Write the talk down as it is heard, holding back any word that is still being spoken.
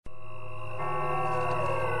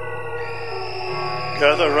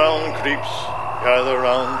Gather round creeps, gather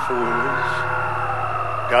round fools,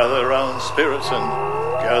 gather round spirits and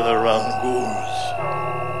gather round ghouls.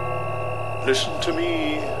 Listen to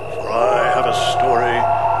me, for I have a story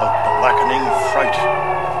of blackening fright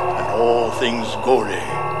and all things gory.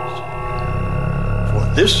 For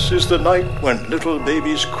this is the night when little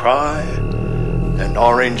babies cry and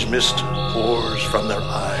orange mist pours from their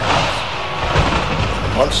eyes.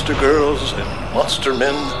 Monster girls and monster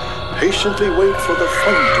men patiently wait for the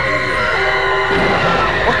fun to begin.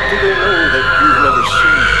 What do they know that you've never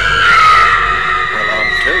seen? Well, I'll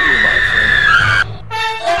tell you, my friend.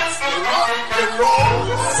 It's the rock and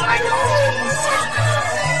roll cycles!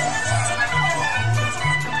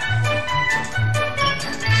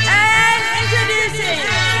 And introducing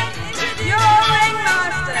your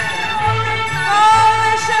ringmaster for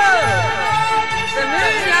the show, the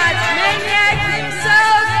Moonlight Maniac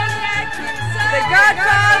himself, the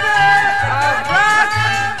Godfather of rock,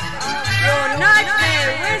 your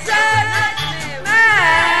nightmare wizard,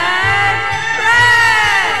 MADMAX!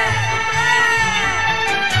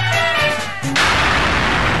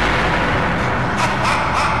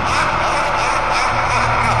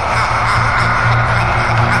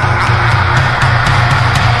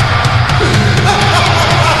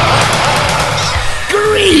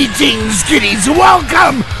 Greetings, kiddies!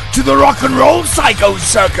 Welcome to the Rock and Roll Psycho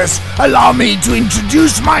Circus. Allow me to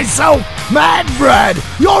introduce myself, Mad Brad,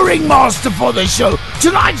 your ringmaster for the show.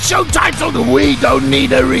 Tonight's show titled We Don't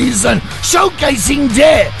Need a Reason, showcasing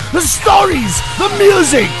dare, the stories, the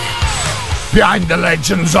music behind the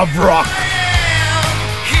legends of rock.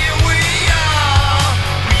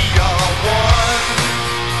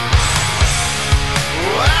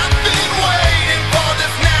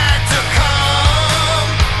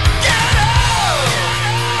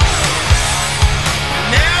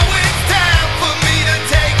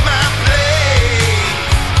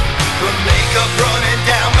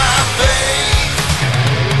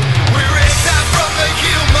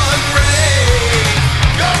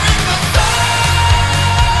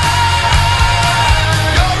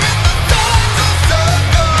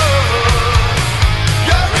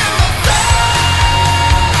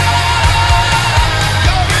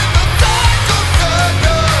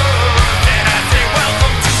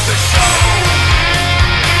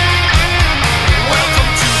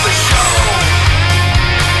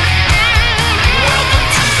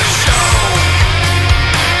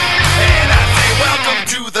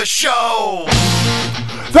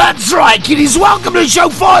 That's right, kiddies. Welcome to show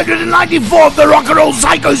 494 of the Rock and Roll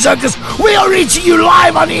Psycho Circus. We are reaching you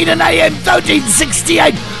live on Eden AM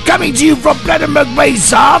 1368, coming to you from Plettenberg Bay,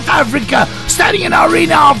 South Africa. Standing in our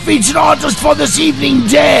arena, our featured artist for this evening,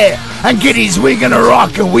 Dare. And kiddies, we're gonna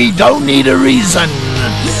rock and we don't need a reason.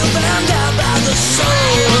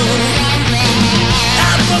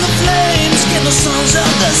 Songs of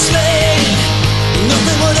the slave,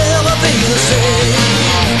 nothing would ever be the same.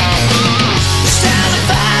 Stand and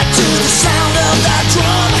fight to the sound of that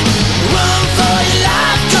drum. Run for your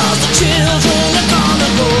life, cause the children are gonna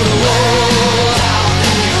go to war.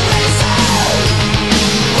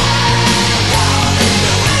 Don't need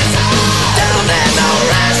a reason. Don't need a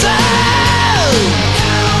reason.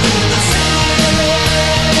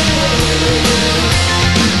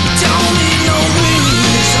 Don't need no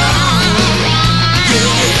reason.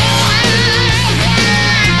 Don't need no reason.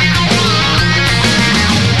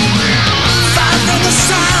 Fight from the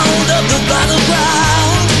sound of the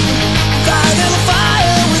battleground.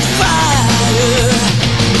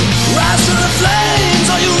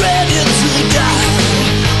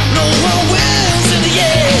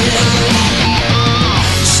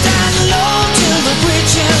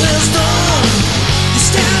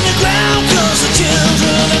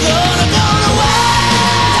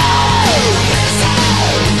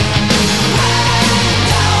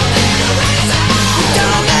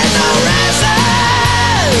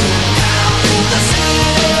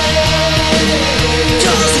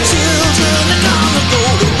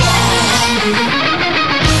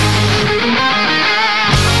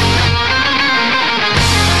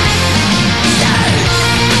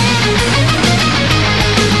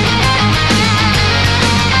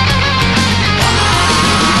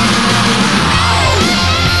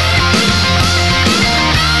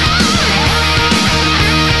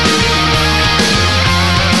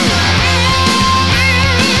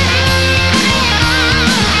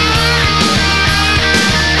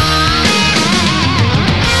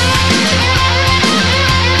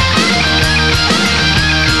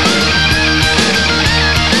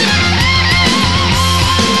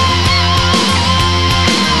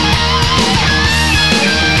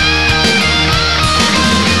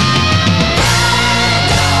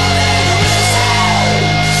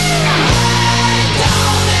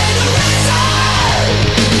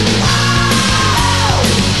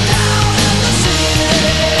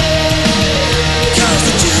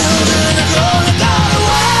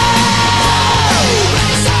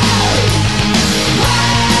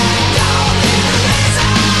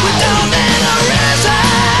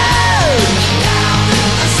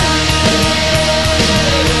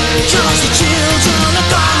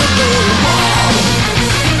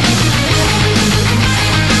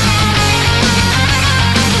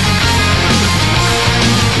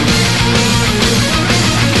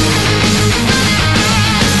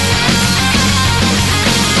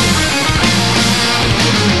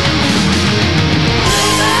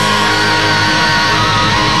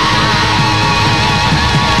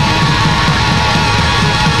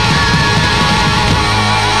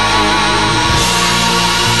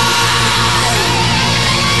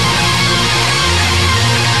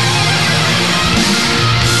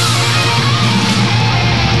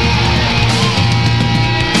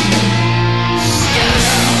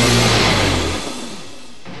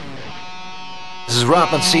 is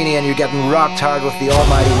Rob Mancini, and you're getting rocked hard with the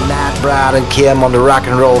almighty Matt, Brad, and Kim on the Rock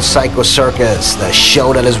and Roll Psycho Circus, the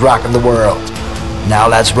show that is rocking the world. Now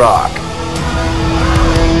let's rock.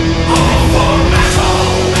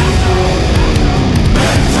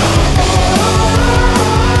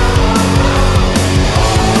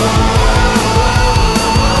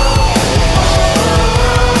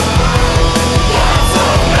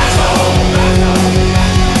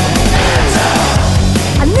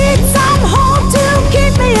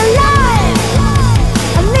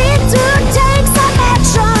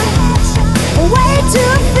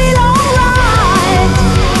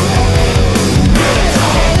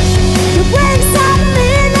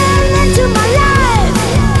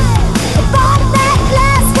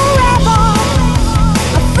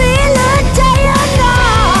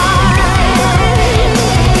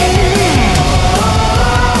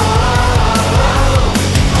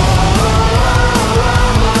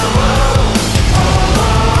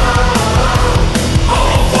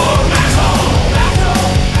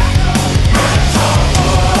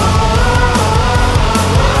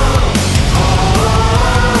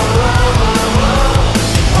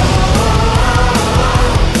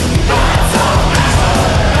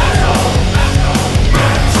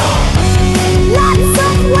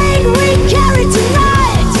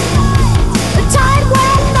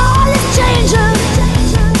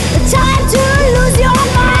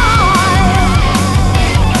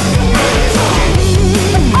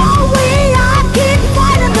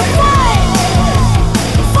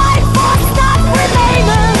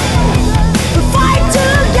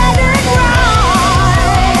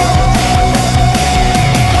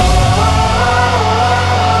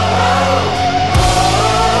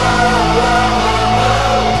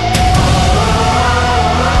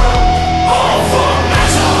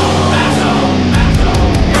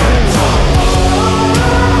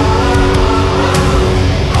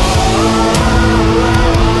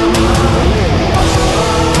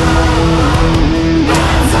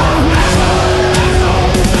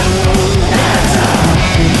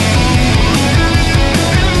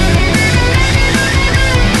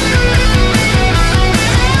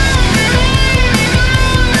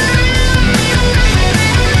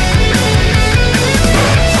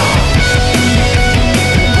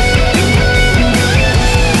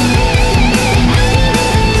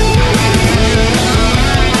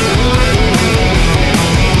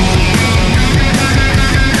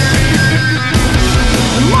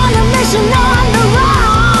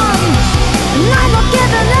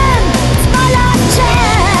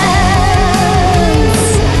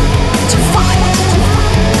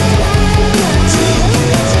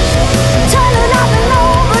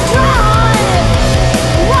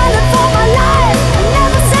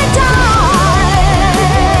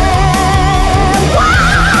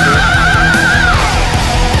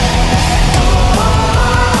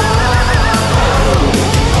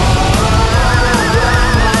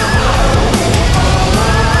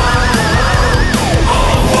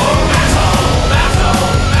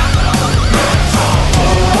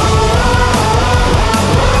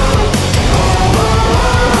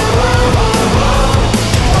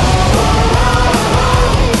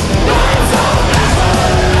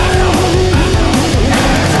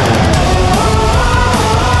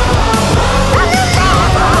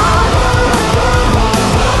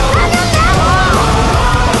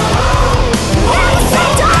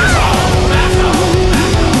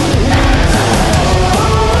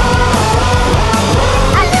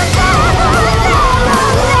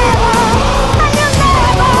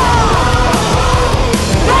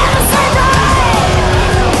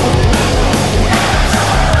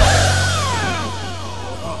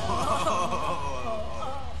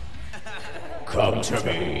 Come to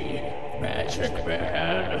me, Magic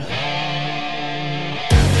Man.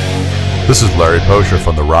 This is Larry Pocher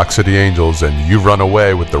from the Rock City Angels, and you run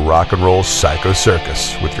away with the Rock and Roll Psycho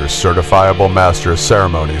Circus with your certifiable master of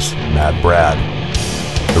ceremonies, Mad Brad.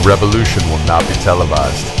 The revolution will not be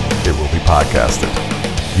televised. It will be podcasted.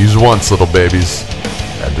 Use once, little babies,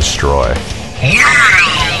 and destroy.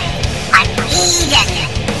 Live on Eden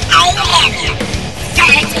AM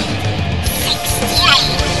 1368.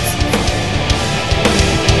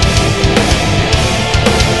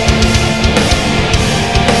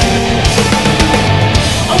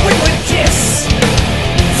 A wicked kiss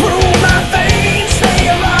through my veins, they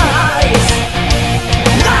arise.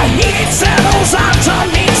 The heat settles onto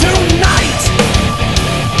me tonight.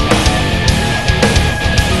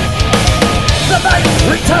 The night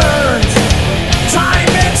returns, time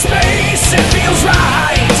and space, it feels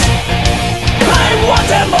right. I want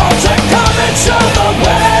them all to come and show the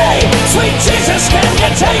way. Sweet Jesus, can you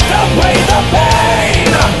take away the pain?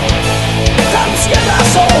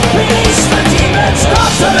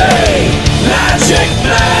 Magic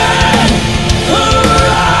Man,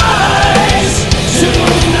 arise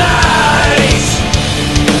tonight.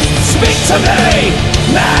 Speak to me,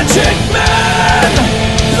 Magic Man.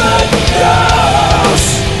 The ghost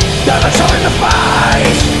gonna join the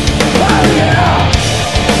fight. Oh yeah.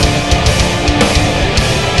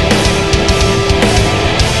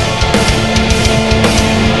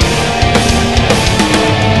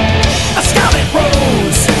 A scarlet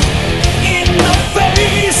rose in the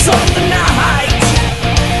face of the night.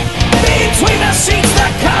 Between the sheets the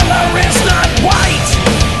color is not white.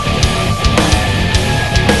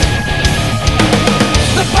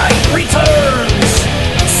 The bite returns,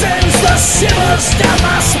 sends the shivers down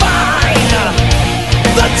my spine.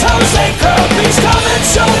 The toes they curl, please come and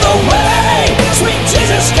show the way. Sweet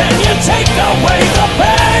Jesus, can you take away the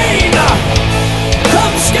pain?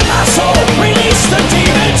 Come skin my soul, release the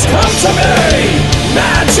demons, come to me,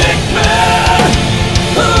 Magic Man,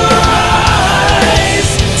 arise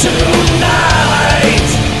tonight.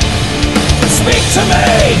 Speak to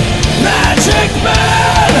me, Magic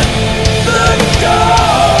Man. The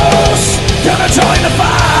ghost gonna join the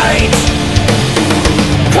fight.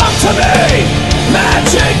 Come to me,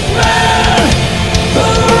 Magic Man,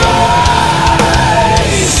 arise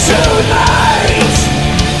tonight.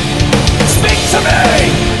 Speak to me,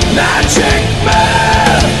 Magic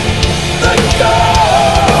Man. The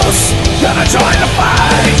ghost gonna join the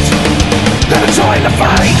fight. Gonna join the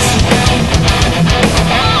fight.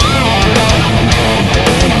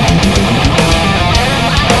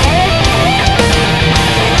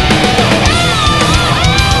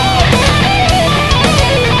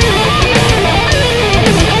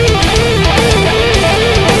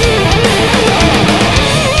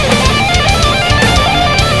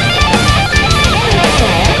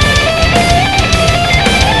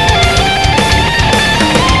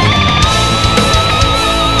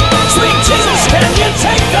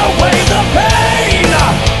 Take away the pain.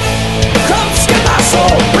 Come skin my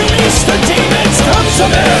soul, release the demons. Come to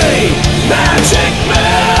me, Magic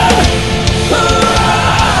Man,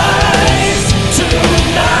 arise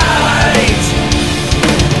tonight.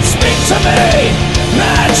 Speak to me,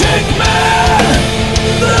 Magic Man.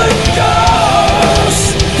 The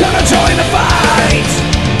ghost gonna join the fight.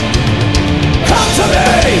 Come to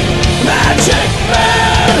me, Magic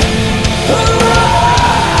Man,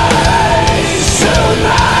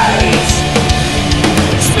 tonight.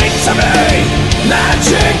 Speak to me,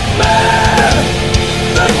 Magic Man.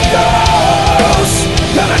 The ghost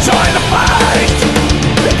gonna join the fight.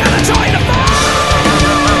 They're gonna join the fight.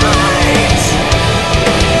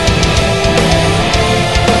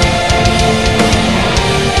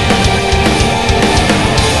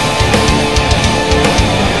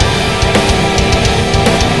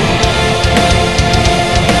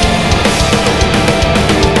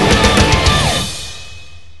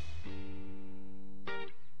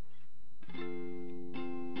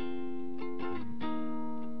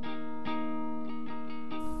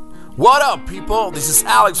 What up, people? This is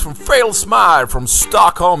Alex from FREHLEY from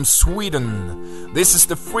Stockholm, Sweden. This is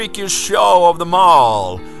the freakiest show of them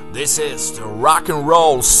all. This is the Rock and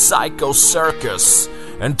Roll Psycho Circus.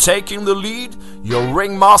 And taking the lead, your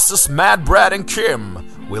ringmasters Mad Brad and Kim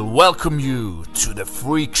will welcome you to the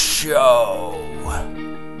Freak Show.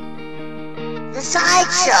 The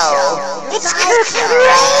sideshow. It's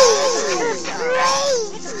CAFFERY.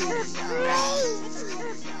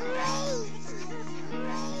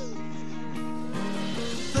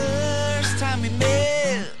 Time we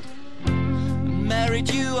met, married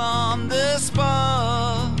you on the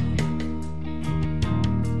spot,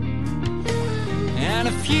 and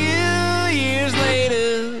a few years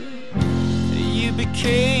later you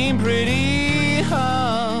became pretty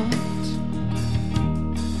hot.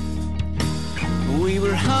 We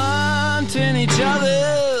were hunting each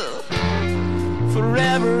other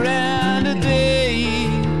forever and a day,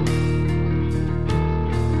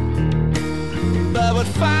 but what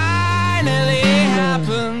finally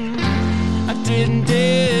happened, I didn't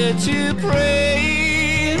dare to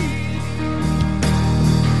pray.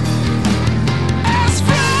 As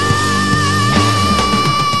friends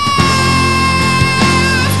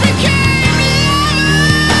became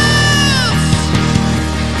lovers,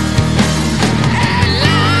 and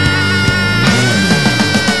love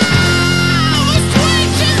was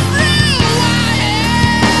twitching through our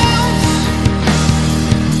hands.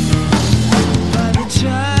 By the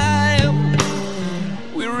time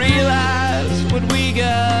we realized what we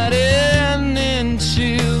got in it,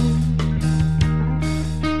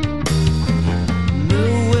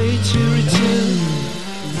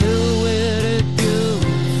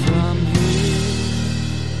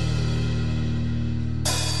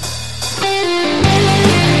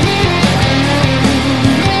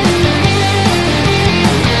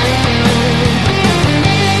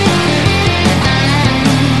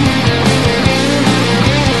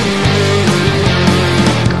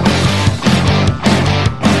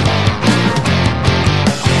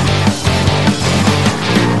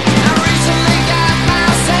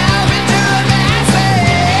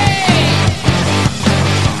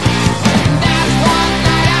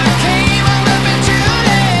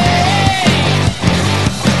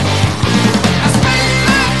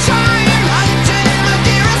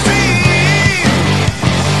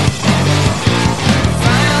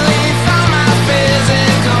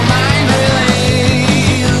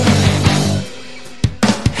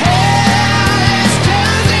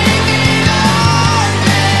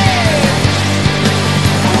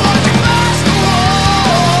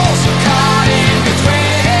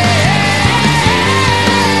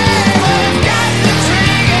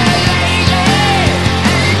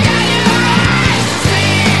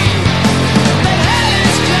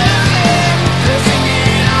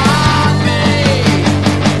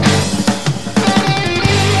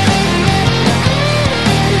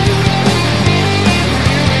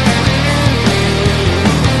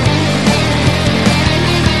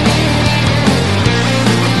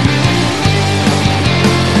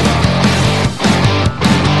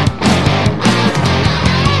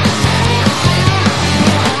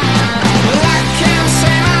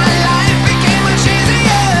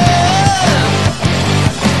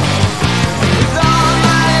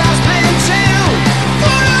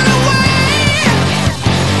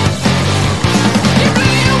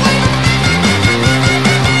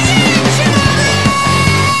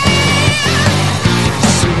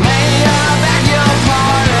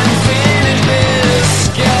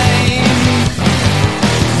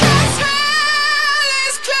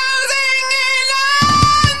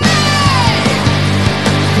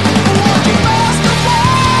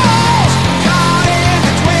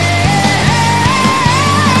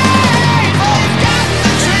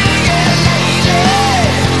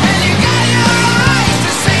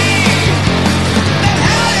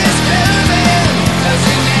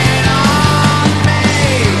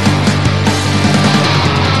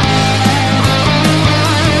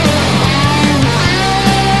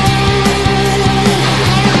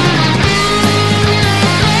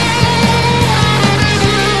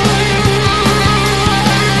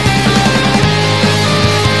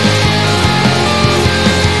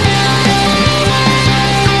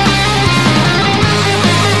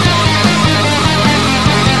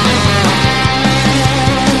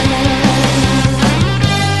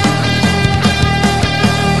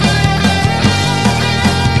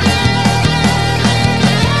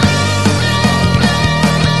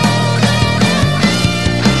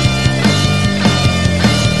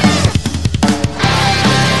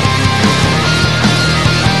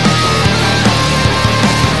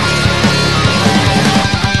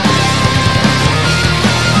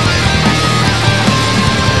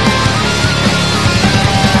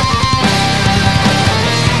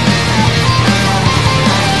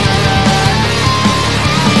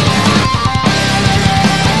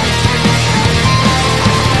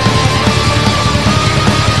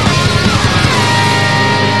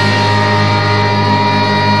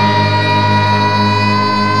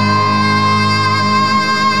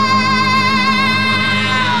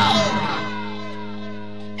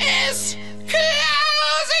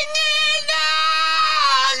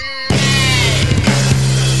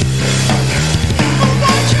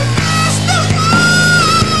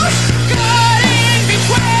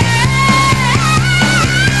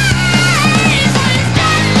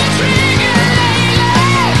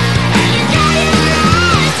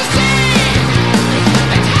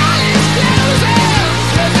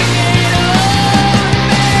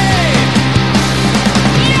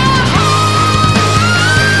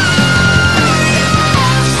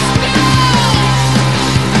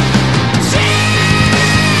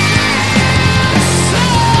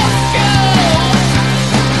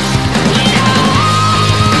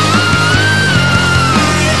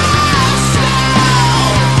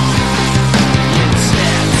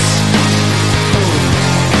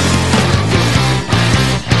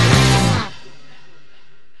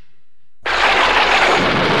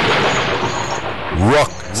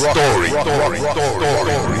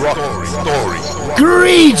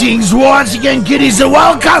 Greetings once again, kiddies, and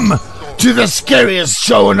welcome to the scariest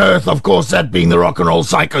show on earth, of course, that being the Rock and Roll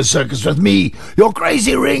Psycho Circus with me, your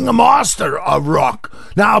crazy ring master of rock.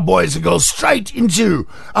 Now, boys and girls, straight into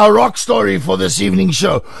our rock story for this evening's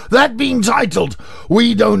show, that being titled,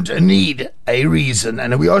 We Don't Need a Reason,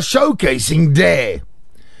 and we are showcasing Dare.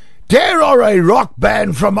 Dare are a rock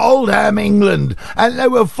band from Oldham, England, and they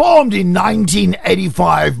were formed in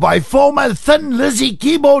 1985 by former Thin Lizzy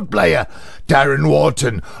keyboard player Darren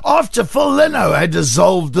Wharton, after Phil Leno had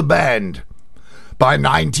dissolved the band. By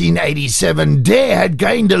 1987, Dare had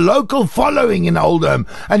gained a local following in Oldham,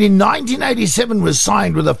 and in 1987 was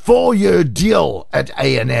signed with a 4-year deal at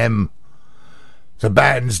A&M. The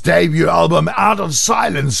band's debut album, Out of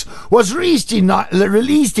Silence, was released in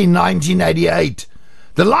 1988.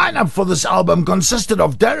 The lineup for this album consisted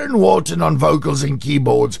of Darren Wharton on vocals and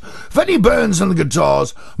keyboards, Vinnie Burns on the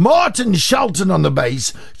guitars, Martin Shelton on the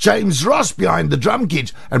bass, James Ross behind the drum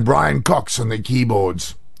kit, and Brian Cox on the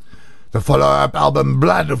keyboards. The follow-up album,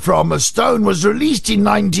 Blood from a Stone, was released in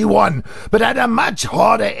 91, but had a much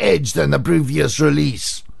harder edge than the previous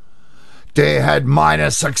release. Dare had minor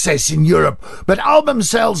success in Europe, but album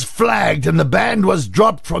sales flagged and the band was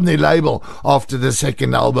dropped from their label after the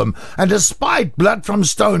second album. And despite Blood from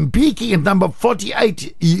Stone peaking at number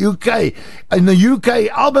 48 in the UK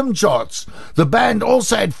album charts, the band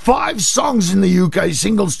also had 5 songs in the UK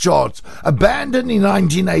singles charts: Abandoned in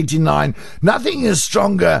 1989, Nothing Is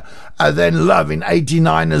Stronger Than Love in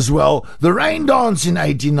 89 as well, The Rain Dance in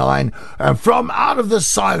 89, and From Out of the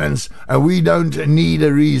Silence, and We Don't Need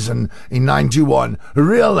a Reason in 91,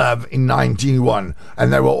 Real Love in 91,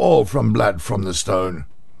 and they were all from Blood from the Stone.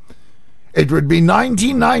 It would be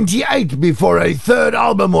 1998 before a third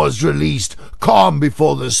album was released, Calm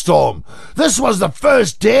Before the Storm. This was the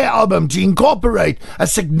first Dare album to incorporate a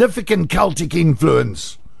significant Celtic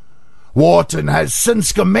influence. Wharton has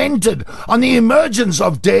since commented on the emergence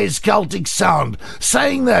of Dare's Celtic sound,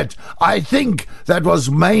 saying that, I think that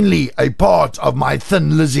was mainly a part of my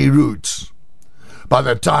Thin Lizzy roots. By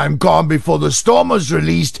the time Calm Before the Storm was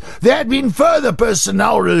released, there had been further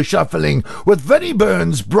personnel reshuffling, with Vinnie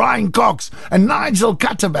Burns, Brian Cox, and Nigel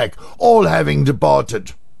Cutterback all having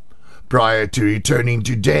departed. Prior to returning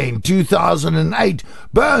to Dare in 2008,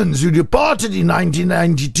 Burns, who departed in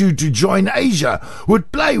 1992 to join Asia,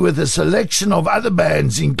 would play with a selection of other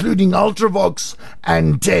bands, including Ultravox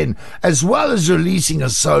and 10, as well as releasing a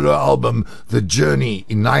solo album, The Journey,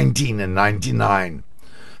 in 1999.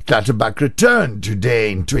 Clatterbuck returned to Dare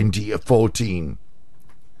in 2014.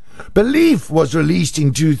 Belief was released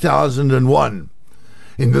in 2001.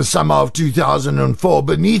 In the summer of 2004,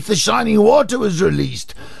 Beneath the Shining Water was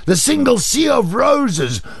released. The single Sea of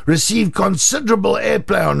Roses received considerable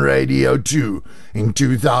airplay on Radio 2. In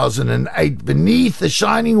 2008, Beneath the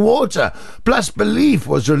Shining Water plus Belief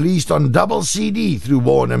was released on double CD through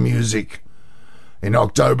Warner Music. In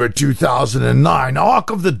October 2009,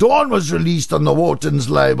 Ark of the Dawn was released on the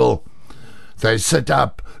Wharton's label. The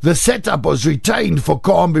setup was retained for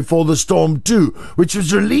Calm Before the Storm 2, which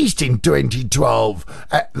was released in 2012,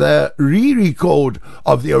 at the re-record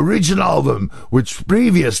of the original album, with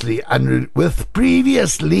previously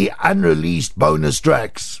unreleased bonus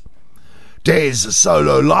tracks. Dare's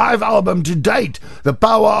solo live album to date, The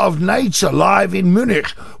Power of Nature, live in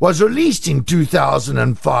Munich, was released in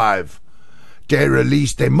 2005. Dare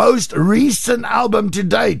released their most recent album to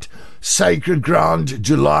date, Sacred Ground,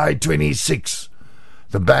 July 26.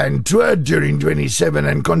 The band toured during 2017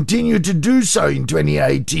 and continued to do so in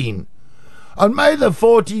 2018. On May the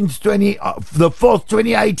 4th,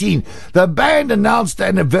 2018, the band announced the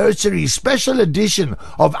anniversary special edition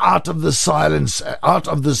of Out of the Silence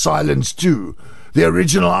 2. The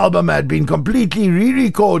original album had been completely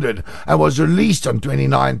re-recorded and was released on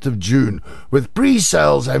 29th of June, with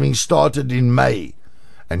pre-sales having started in May.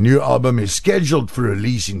 A new album is scheduled for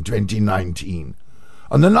release in 2019.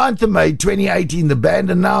 On the 9th of May 2018, the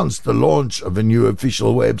band announced the launch of a new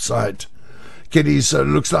official website. Kiddies,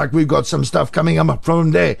 looks like we've got some stuff coming up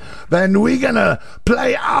from there. Then we're going to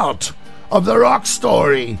play out of the rock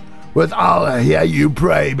story with I'll Hear You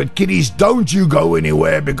Pray. But kiddies, don't you go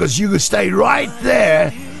anywhere, because you stay right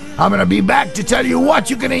there. I'm going to be back to tell you what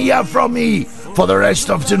you're going to hear from me for the rest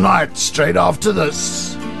of tonight, straight after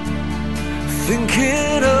this.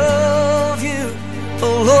 Thinking of you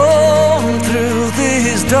alone through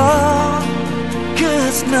these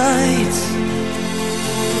darkest nights.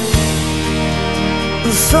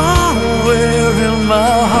 Somewhere in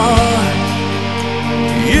my heart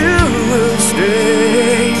you will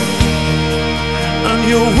stay, and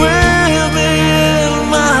you're with me in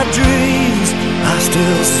my dreams. I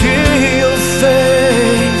still see your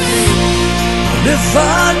face, and if I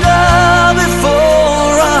die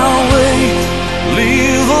before I wake,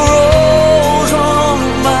 leave a rose on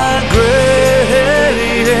my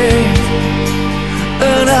grave,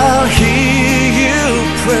 and I'll hear you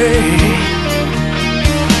pray.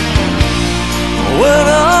 When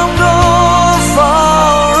I'm gone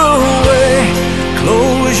far away,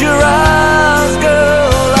 close your eyes,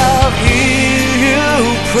 girl, I'll hear you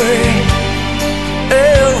pray.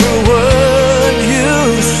 Every word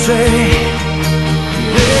you say,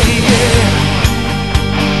 yeah, yeah.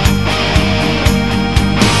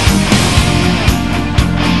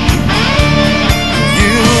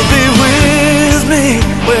 You'll be with me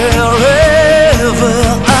wherever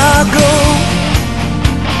I go,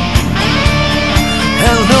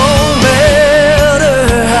 and no matter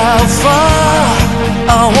how far,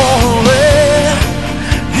 I won't let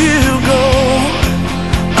you go.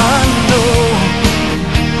 I know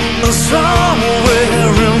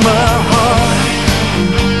somewhere in my heart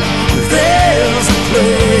there's a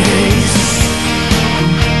place,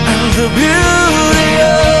 and the beauty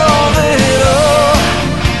of it all,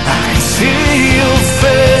 I can see your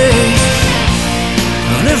face.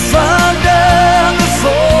 And if I die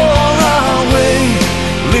before I wake,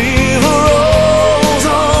 leave a rose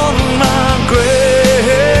on my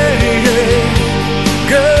grave,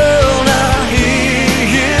 girl, I hear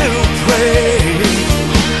you pray.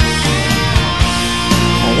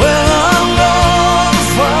 When I'm gone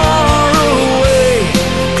far away,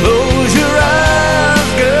 close your eyes,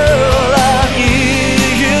 girl, I hear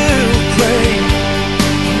you pray.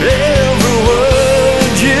 Every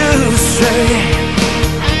word you say.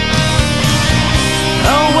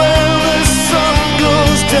 And when the sun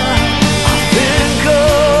goes down, I think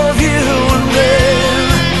of you, and then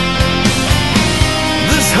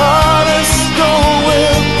this heart of stone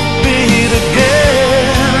will beat again.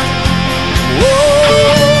 Whoa,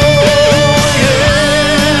 yeah,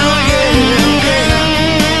 yeah, yeah.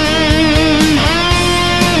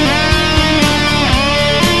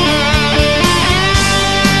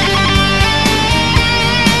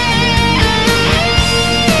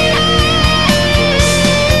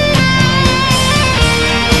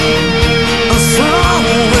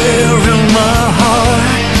 Somewhere in my heart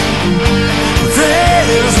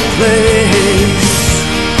there's a place,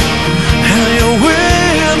 and you're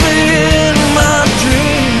with me in my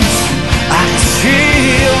dreams. I can see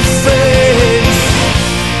your face.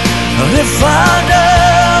 And if I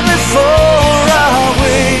die before I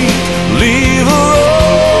wake, leave a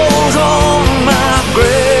rose on my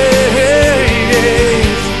grave,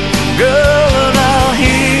 girl, and I'll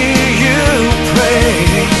hear you pray.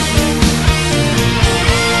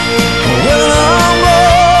 When I'm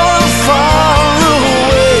gone far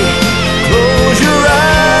away, close your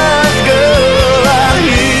eyes, girl, I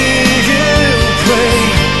hear you pray.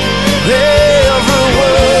 Every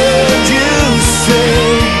word you say.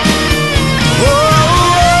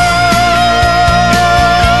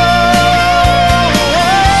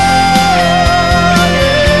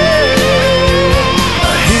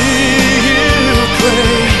 I hear you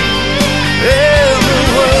pray. Every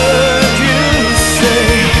word you say.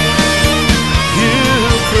 You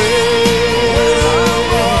pray. When I'm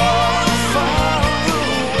gone far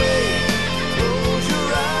away, close your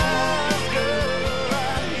eyes, girl,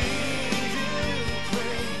 I hear you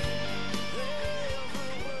pray. Every word you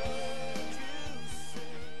say.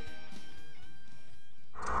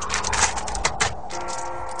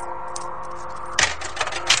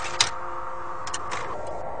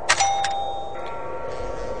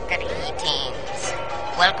 Greetings.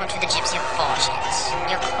 Welcome to the Gypsy of Fortunes.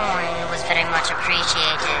 Your coin was very much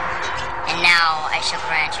appreciated, and now I shall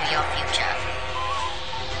grant you your future.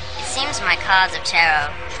 It seems my cards of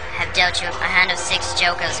tarot have dealt you a hand of 6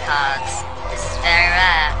 Joker's cards. This is very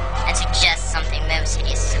rare, and suggests something most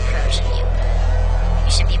hideous is approaching you.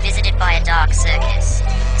 You should be visited by a dark circus,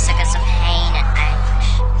 a circus of pain and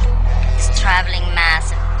anguish. This traveling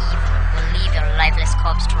mass of evil will leave your lifeless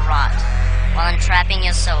corpse to rot, while entrapping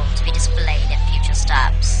your soul to be displayed at future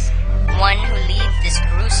stops. One who leads this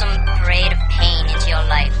gruesome parade of pain into your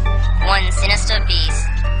life. One sinister beast,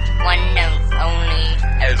 one known only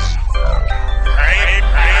as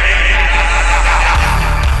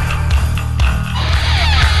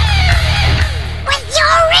with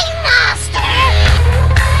your ringmaster,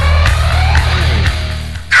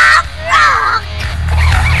 I'm Rock!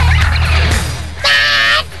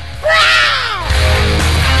 Mad Brad!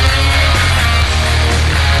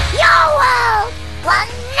 Your world will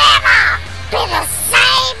never be the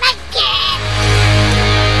same again!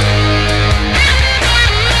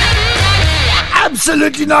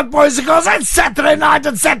 Absolutely not, boys and girls? It's Saturday night.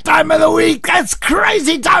 It's that time of the week. It's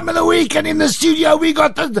crazy time of the week. And in the studio, we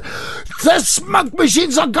got the smoke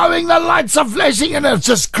machines are going, the lights are flashing, and it's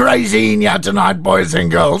just crazy in here tonight, boys and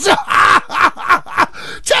girls.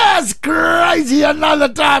 Just crazy. Another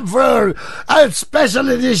time for a special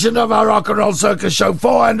edition of our Rock and Roll Circus show,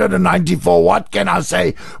 494. What can I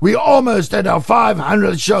say? We almost at our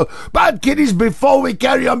 500th show. But kiddies, before we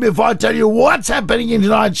carry on, before I tell you what's happening in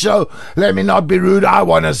tonight's show, let me not be rude. I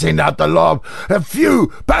want to send out a few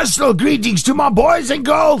personal greetings to my boys and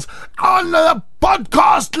girls on the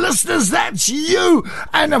podcast listeners. That's you.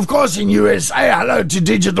 And of course in USA, hello to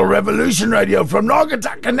Digital Revolution Radio from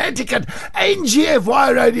Naugatuck, Connecticut,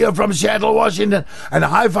 NGFY Radio from Seattle, Washington, and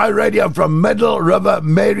Hi-Fi Radio from Middle River,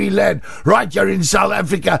 Maryland. Right here in South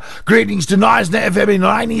Africa, greetings to Neisner FM in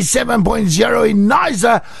 97.0 in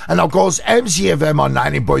Niza, and of course MCFM on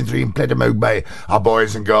 90.3 in Plettermore Bay. Our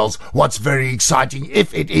boys and girls, what's very exciting,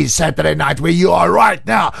 if it is Saturday night where you are right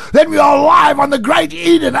now, then we are live on the Great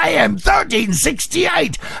Eden AM 1368.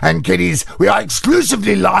 And kiddies, we are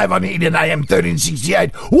exclusively live on Eden AM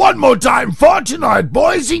 1368. One more time for tonight,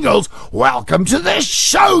 boys and girls. Welcome to the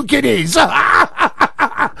show, kiddies.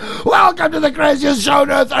 Welcome to the craziest show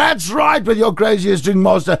on earth. That's right, with your craziest string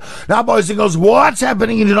master. Now, boys and girls, what's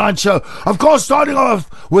happening in tonight's show? Of course, starting off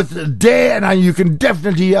with Dare, and you can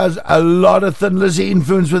definitely hear a lot of Thin Lizzy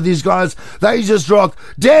influence with these guys. They just rock.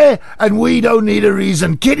 Dare, and we don't need a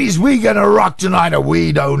reason. Kiddies, we're gonna rock tonight, and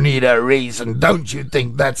we don't need a reason. Don't you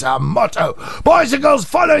think that's our motto? Boys and girls,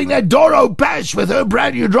 following that DORO Bash with her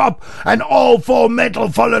brand new drop, and All For Metal,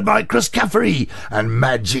 followed by Chris CAFFERY and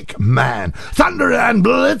Magic Man. Thunder and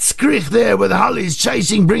BLITZKRIEG there with Holly's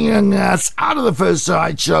Chasing, bringing us out of the first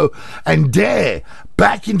side show, and Dare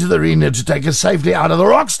back into the arena to take us safely out of the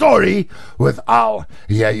rock story with I'll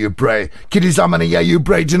Hear You Pray. Kiddies, I'm gonna hear you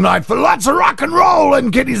pray tonight for lots of rock and roll.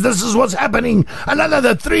 And kiddies, this is what's happening.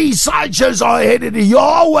 Another 3 sideshows are headed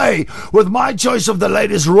your way with my choice of the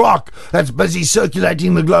latest rock that's busy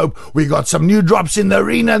circulating the globe. We got some new drops in the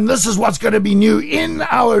arena, and this is what's going to be new in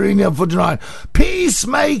our arena for tonight.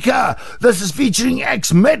 Peacemaker. This is featuring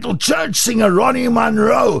ex-metal church singer Ronnie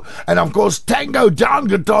Monroe, and of course Tango Down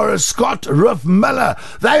guitarist Scott Riff Miller.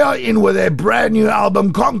 They are in with their brand new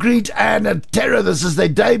album Concrete and Terror. This is their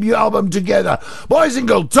debut album together. Boys and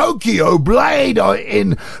girls, Tokyo Blade are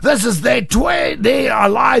in. This is their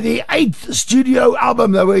 8th studio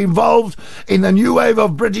album. They were involved in the new wave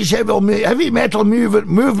of British heavy metal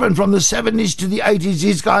movement from the 70s to the 80s.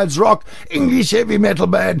 These guys rock, English heavy metal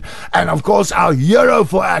band. And of course our hero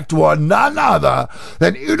for Act 1, none other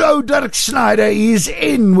than U.D.O Dirk Snyder, is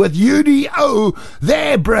in with U.D.O,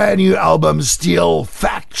 their brand new album Steel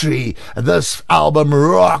Factory. This album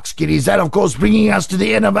rocks, kiddies. That, of course, bringing us to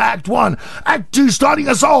the end of Act 1. Act 2 starting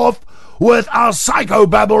us off with our Psycho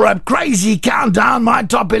Babble Rap Crazy Countdown, my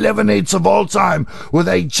top 11 hits of all time, with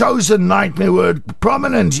a chosen nightmare word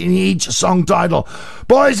prominent in each song title.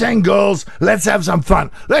 Boys and girls, let's have some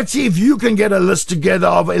fun. Let's see if you can get a list together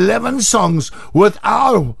of 11 songs with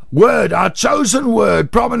our word, our chosen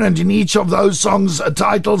word, prominent in each of those songs'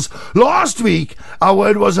 titles. Last week, our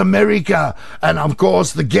word was America, and of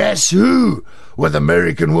course, the Guess Who, with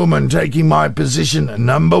American Woman taking my position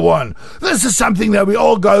number 1. This is something that we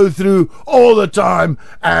all go through all the time,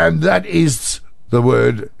 and that is the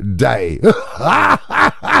word day.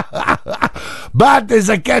 But there's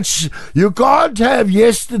a catch. You can't have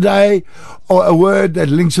yesterday or a word that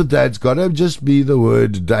links with that. It's got to just be the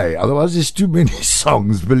word day. Otherwise, there's too many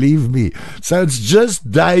songs, believe me. So it's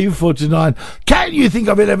just day for tonight. Can you think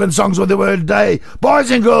of 11 songs with the word day? Boys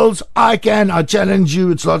and girls, I can. I challenge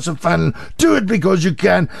you. It's lots of fun. Do it because you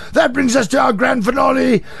can. That brings us to our grand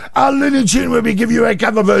finale, our Looney Tune, where we give you a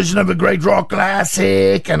cover version of a great rock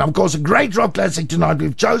classic. And, of course, a great rock classic tonight.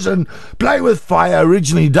 We've chosen Play With Fire,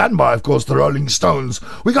 originally done by, of course, the Rolling Stones.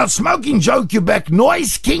 We got Smoking Joe Quebec,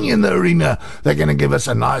 Noise King in the arena. They're going to give us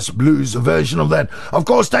a nice blues version of that. Of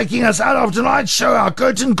course, taking us out of tonight's show, our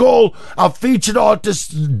curtain call, our featured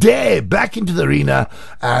artist Dare back into the arena,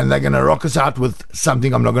 and they're going to rock us out with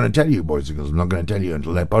something I'm not going to tell you, boys and girls. I'm not going to tell you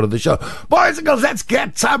until that part of the show. Boys and girls, let's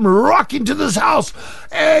get some rock into this house.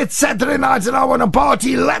 It's Saturday night and I want to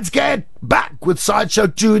party. Let's get back with Sideshow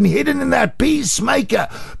 2 and hidden in that Peacemaker.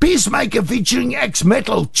 Peacemaker featuring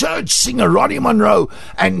ex-metal church singer Ronnie Monroe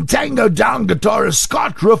and Tango Down guitarist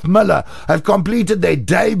Scott Riff Miller have completed their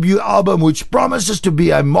debut album, which promises to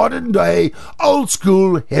be a modern-day,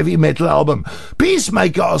 old-school heavy metal album.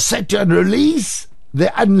 Peacemaker are set to unleash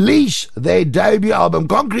their debut album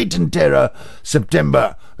Concrete and Terror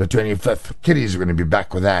September the 25th. Kiddies are going to be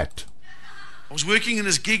back with that. I was working in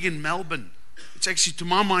this gig in Melbourne It's actually, to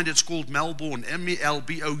my mind, it's called Melbourne,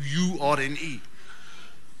 M-E-L-B-O-U-R-N-E.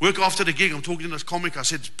 Work after the gig, I'm talking to this comic, I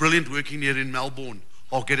said, it's brilliant working here in Melbourne.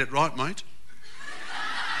 I'll get it right, mate.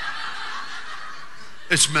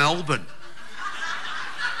 It's Melbourne.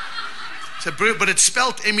 So, but it's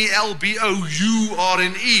spelled M-E-L-B-O-U-R-N-E.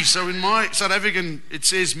 So in my South African, it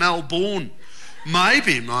says Melbourne.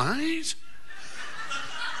 Maybe, mate.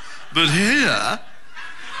 But here,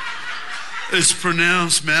 it's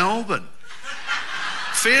pronounced Melbourne.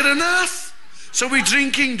 Fair enough. So we're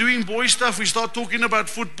drinking, doing boy stuff. We start talking about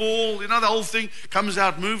football. You know, the whole thing comes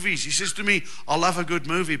out movies. He says to me, I love a good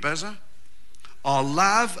movie, Bazza. I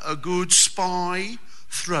love a good spy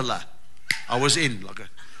thriller. I was in.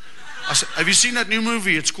 I said, have you seen that new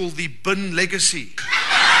movie? It's called The Bin Legacy.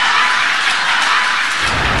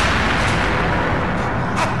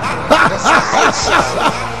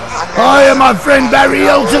 Hi, my friend Barry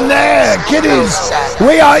Hilton there. Kiddies,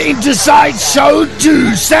 we are into Sideshow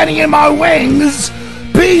 2. Standing in my wings,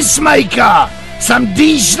 Peacemaker. Some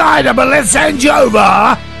D. Snider, but let's hand you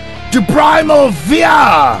over to Primal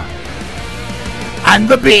Fear and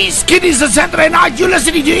the Beast. Kiddies, it's Saturday night. You're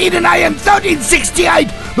listening to Eden AM 1368,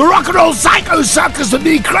 the rock and roll psycho circus with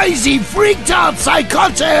the crazy, freaked out,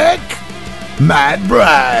 psychotic Mad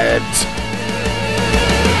Brad.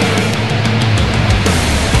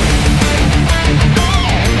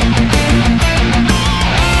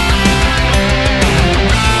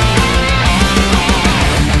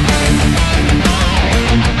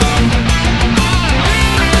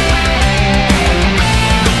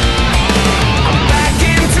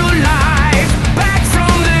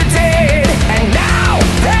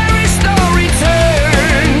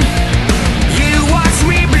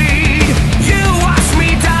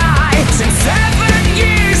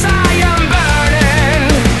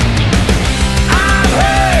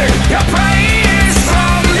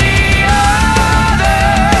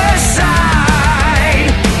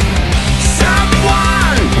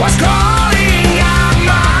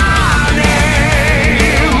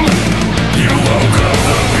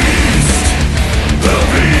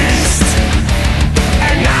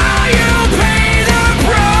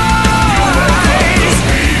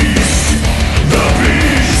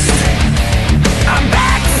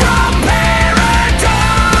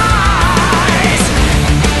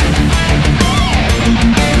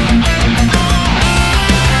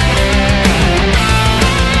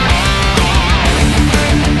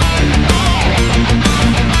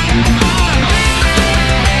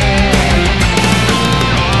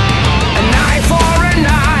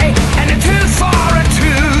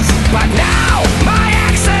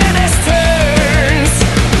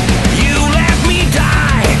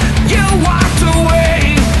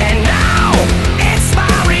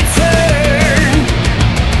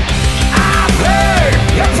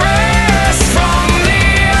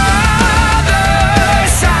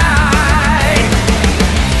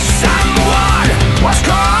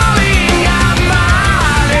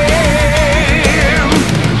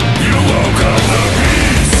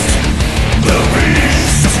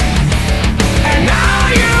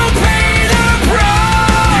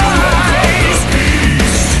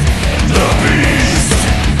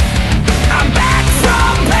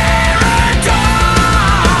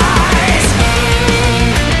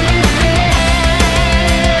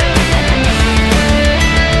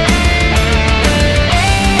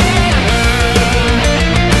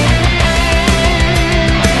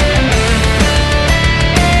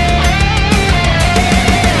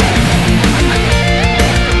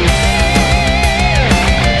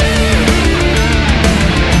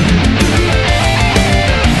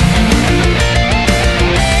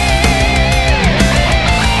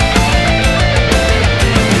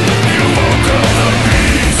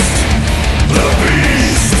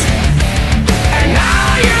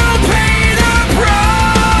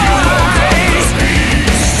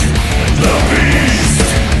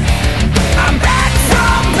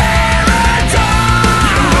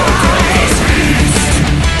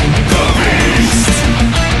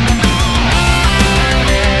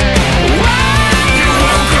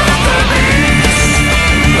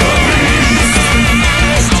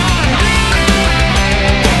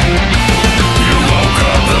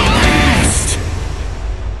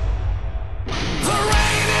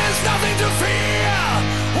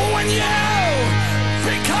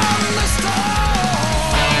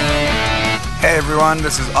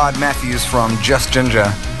 This is Odd Matthews from Just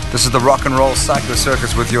Ginger. This is the Rock and Roll Psycho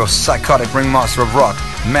Circus with your psychotic ringmaster of rock,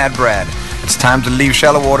 Mad Brad. It's time to leave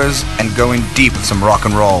shallow waters and go in deep with some rock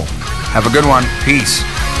and roll. Have a good one. Peace.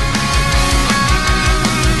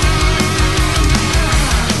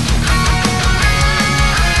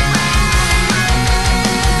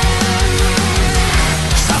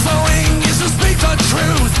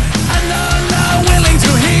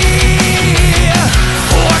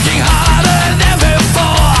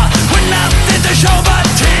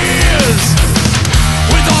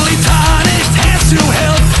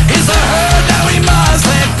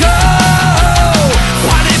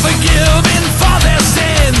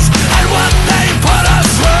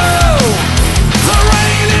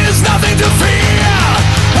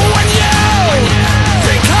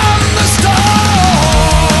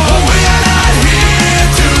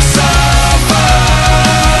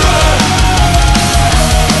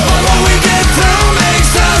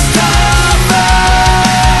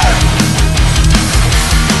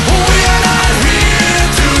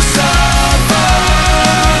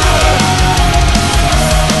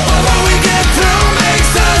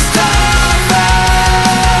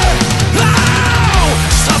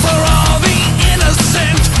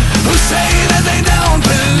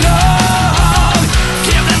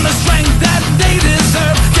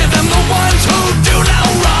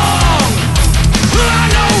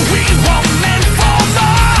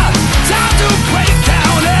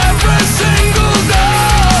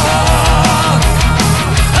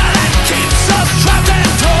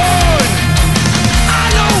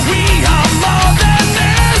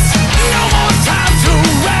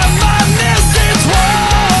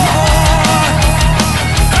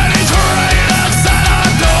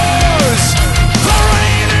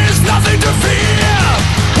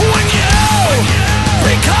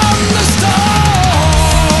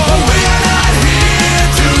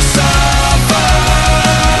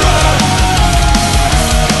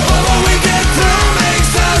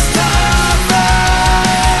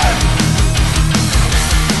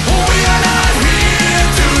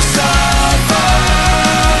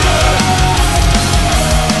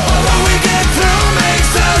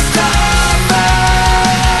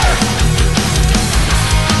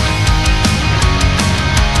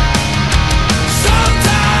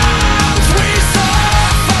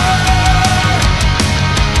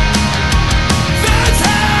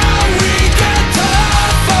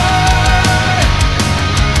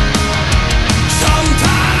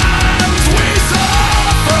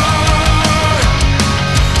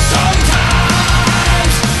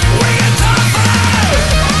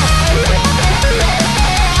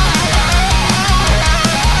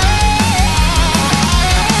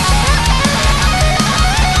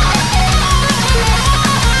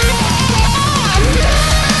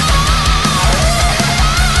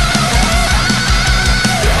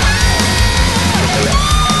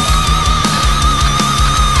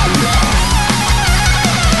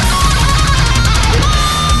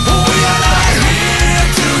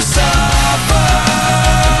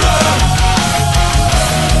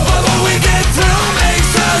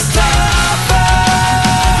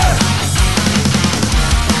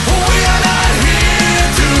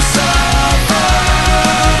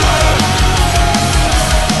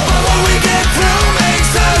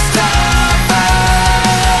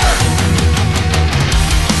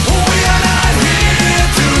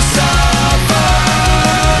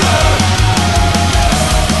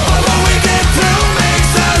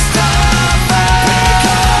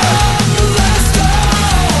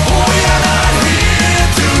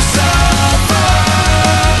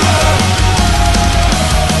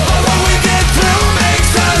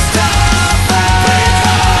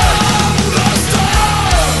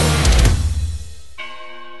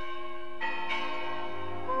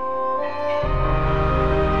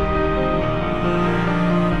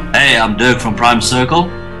 I'm Dirk from Prime Circle,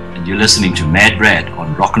 and you're listening to Mad Brad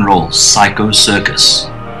on Rock and Roll Psycho Circus.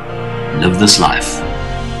 Live this life.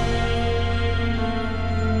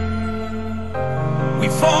 We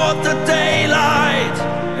fought the daylight,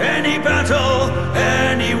 any battle,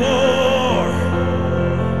 any war.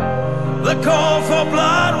 The call for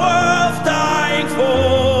blood worth dying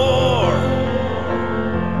for.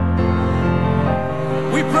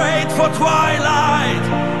 We prayed for twilight,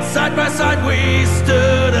 side by side we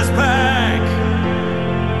stood as pack.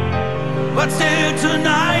 But still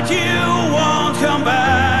tonight you won't come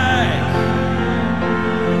back.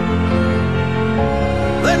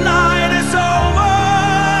 The night is over,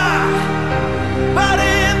 but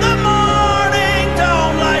in the morning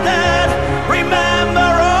don't lie dead. Remember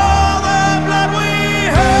all the blood we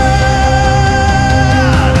had,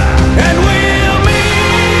 and we'll meet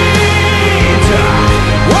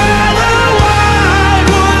where the wild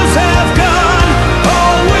wolves have gone.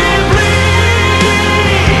 Oh, we bleed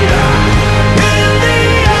in the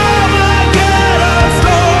Armageddon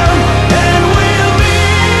storm, and we'll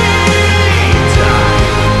meet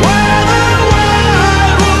where the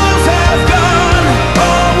wild wolves have gone.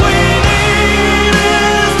 All we need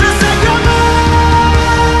is the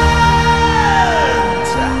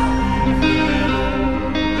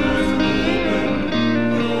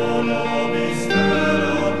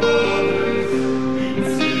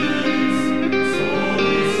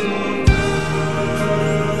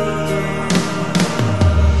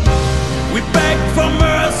We beg for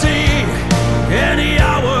mercy any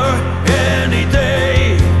hour, any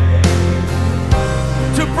day.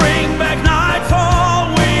 To bring back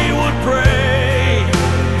nightfall we would pray.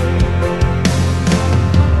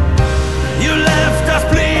 You left us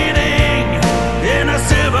bleeding in a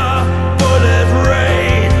silver bullet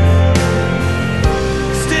rain.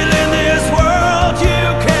 Still in this world you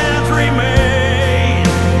can't remain.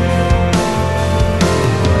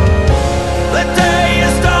 The day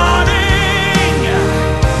is dawning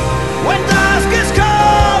when dusk is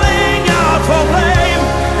calling out for blame,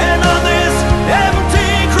 and on this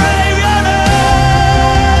empty grave your name.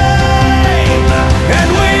 And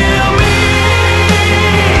we'll meet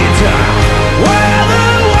where the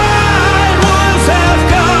wild wolves have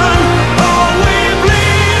gone. Oh, we bleed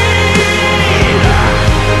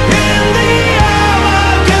in the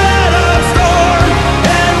Armageddon storm,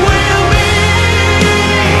 and we'll meet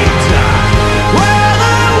where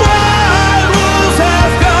the wild wolves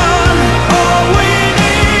have gone. All we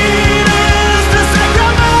need is the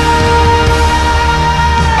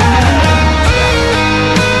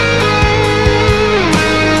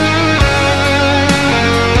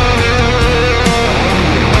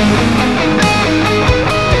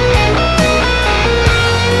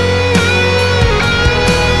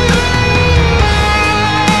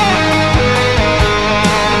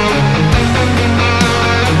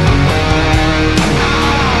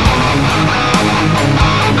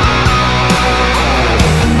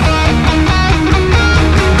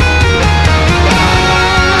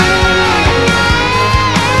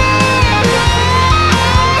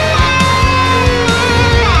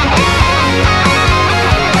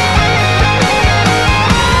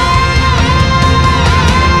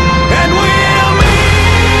And we'll meet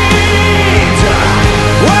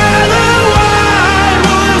where the wild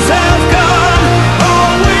wolves have gone.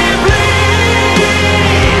 Oh, we bleed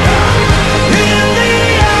in the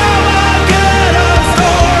Armageddon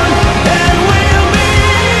storm, and we'll meet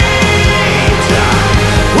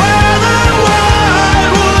where the wild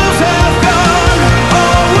wolves have gone.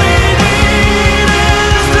 All we need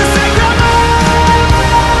is the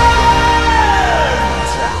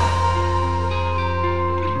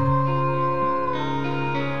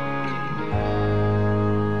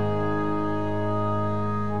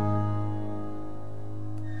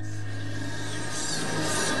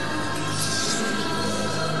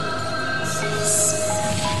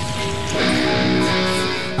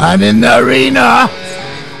And in the arena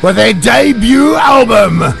with their debut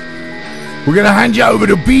album, we're going to hand you over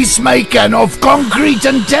to Peacemaker and Of Concrete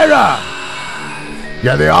and Terror.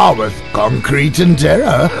 Yeah, they are with Concrete and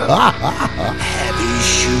Terror. heavy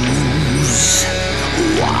shoes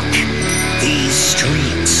walk these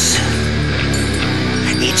streets,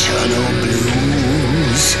 eternal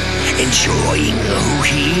blues, enjoying who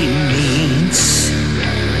he meets.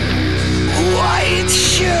 White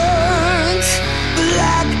shirt,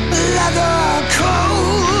 black leather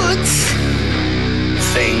coat,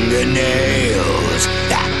 fingernails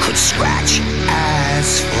that could scratch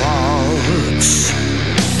asphalt.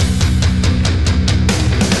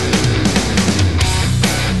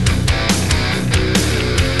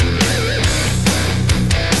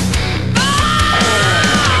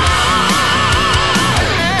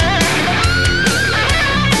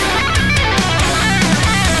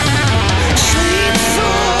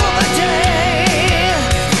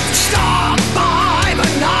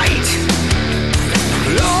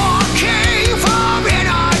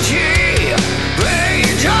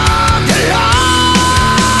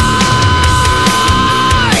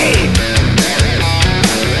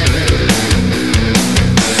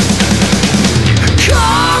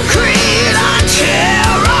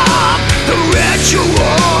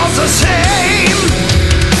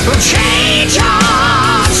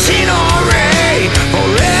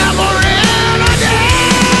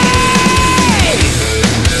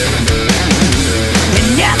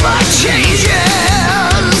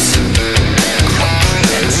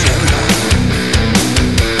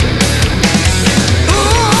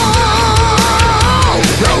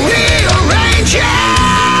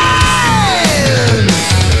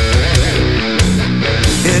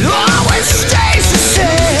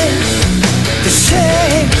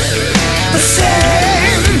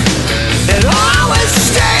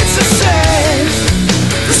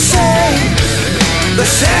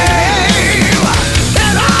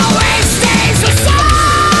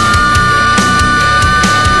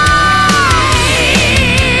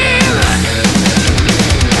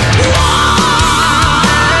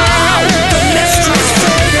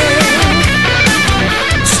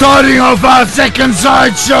 Starting off our second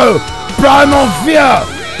side show, Primal Fear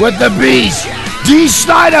with the Beast. D.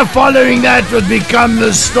 Snyder following that would Become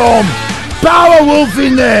the Storm. Powerwolf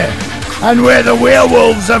in there. And Where the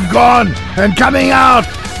Werewolves Have Gone. And coming out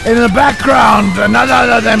in the background, none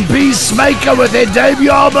other than Peacemaker with their debut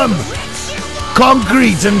album,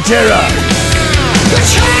 Concrete and Terror. The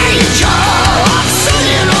change of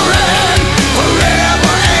scenery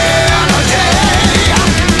forever and a day.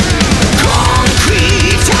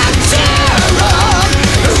 Concrete and terror,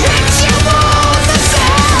 rituals the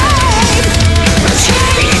same. The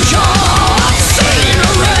change of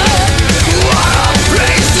scenery, what a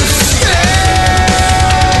place to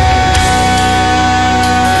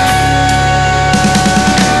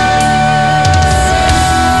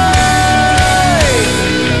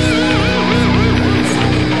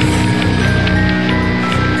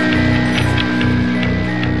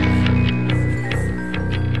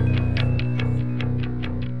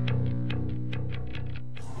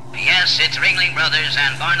It's Ringling Brothers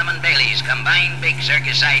and Barnum and Bailey's combined big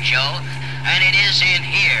circus sideshow, and it is in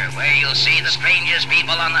here where you'll see the strangest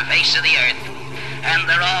people on the face of the earth. And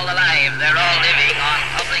they're all alive, they're all living on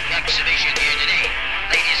public exhibition here today.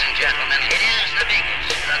 Ladies and gentlemen, it is the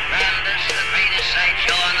biggest, the grandest, the greatest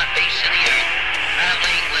sideshow on the face of the earth,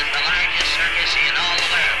 traveling with the largest circus in all the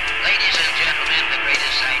world. Ladies and gentlemen, the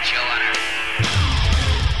greatest sideshow on earth.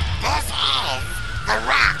 This is the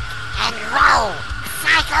Rock and Roll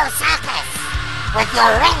Psycho Circus with your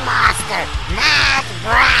ringmaster, Mad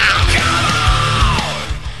Brad.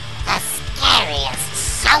 The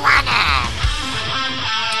scariest show on earth.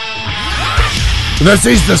 This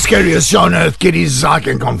is the scariest show on earth, kiddies. I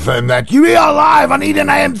can confirm that. You are live on Eden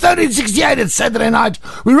AM 1368. It's Saturday night.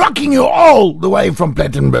 We're rocking you all the way from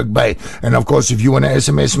Plettenberg Bay. And of course, if you want to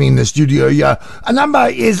SMS me in the studio here, a number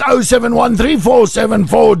is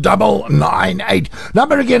 0713474998.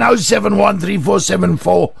 Number again,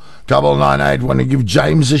 0713474998. Want to give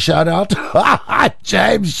James a shout out?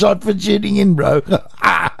 James, shot for tuning in, bro.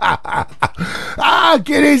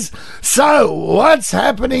 Kiddies. So, what's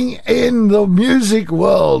happening in the music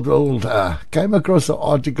world? Well, came across an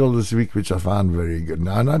article this week which I found very good.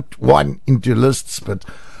 Now, not one into lists, but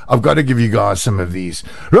I've got to give you guys some of these.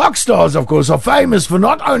 Rock stars, of course, are famous for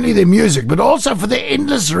not only their music, but also for their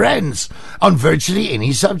endless rants on virtually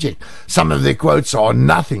any subject. Some of their quotes are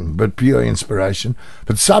nothing but pure inspiration,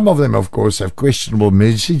 but some of them, of course, have questionable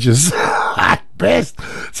messages at best.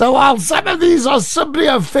 So while some of these are simply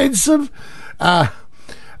offensive,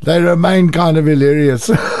 they remain kind of hilarious.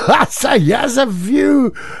 So here's a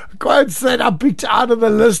few quotes that I picked out of the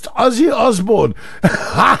list. Ozzy Osbourne.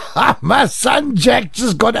 My son Jack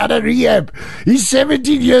just got out of rehab. He's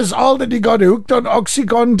 17 years old and he got hooked on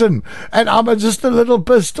Oxycontin. And I'm just a little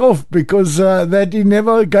pissed off because that he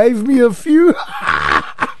never gave me a few.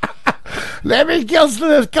 Let me kill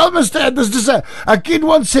Mr. Anderson. A kid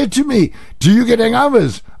once said to me, "Do you get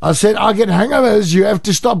hangovers?" I said, "I get hangovers. You have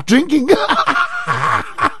to stop drinking."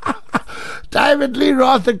 David Lee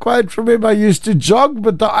Roth, a quote from him: "I used to jog,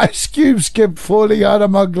 but the ice cubes kept falling out of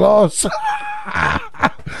my glass."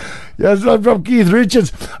 Yes, not from Keith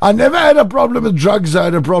Richards. "I never had a problem with drugs. I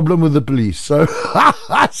had a problem with the police." So,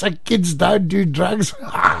 so kids don't do drugs.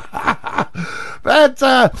 But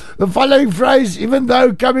the following phrase, even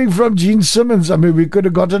though coming from Gene Simmons, I mean, we could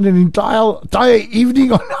have gotten an entire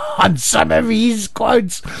evening on some of his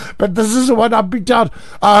quotes, but this is the one I picked out.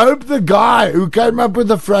 "I hope the guy who came up with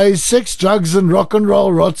the phrase sex, drugs, and rock and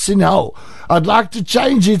roll rots in hell. I'd like to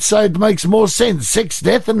change it so it makes more sense. Sex,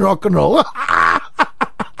 death, and rock and roll."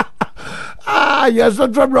 Yes,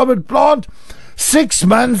 one from Robert Plant. 6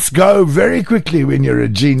 months go very quickly when you're a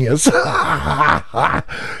genius.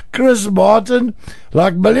 Chris Martin,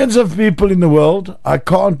 "Like millions of people in the world, I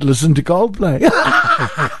can't listen to Coldplay."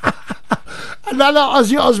 Another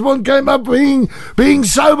Ozzy Osbourne came up being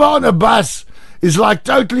sober on a bus is like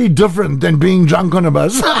totally different than being drunk on a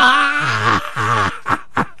bus.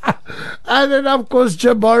 And then, of course,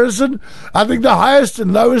 Jim Morrison, "I think the highest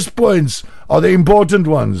and lowest points are the important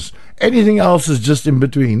ones. Anything else is just in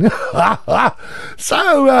between."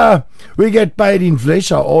 So, we get paid in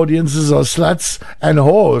flesh. Our audiences are sluts and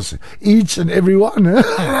whores, each and every one.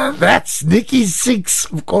 That's Nicky Six,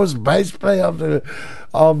 of course, bass player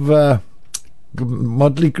of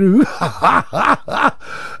Motley Crue.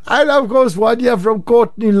 And of course, one year from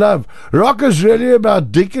Courtney Love: "Rock is really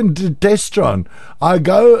about dick and testosterone. I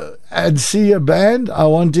go and see a band, I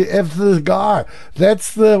want to F the guy.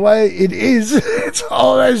 That's the way it is. It's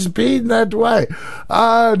always been that way."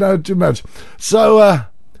 No, too much. So,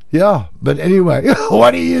 yeah, but anyway,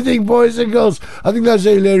 what do you think, boys and girls? I think those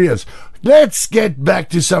are hilarious. let's get back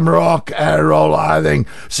to some rock and roll, I think.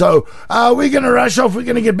 So we're going to rush off. We're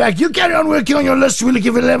going to get back. You carry on working on your list. We'll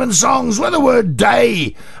give 11 songs with the word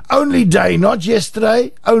day. Only day, not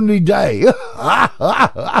yesterday. Only day. No,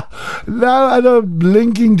 I'm not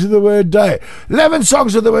linking to the word day. 11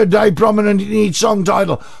 songs with the word day prominent in each song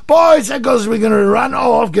title. Boys and girls, we're going to run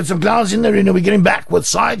off, get some clowns in the arena. We're getting back with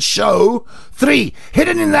Sideshow 3.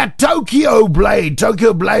 Hidden in that Tokyo Blade.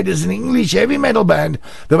 Tokyo Blade is an English heavy metal band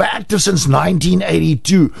that were active since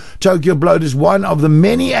 1982. Tokyo Blade is one of the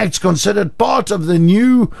many acts considered part of the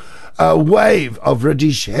new wave of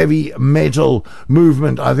British heavy metal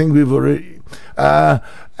movement. I think we've already...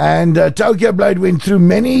 Tokyo Blade went through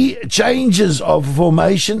many changes of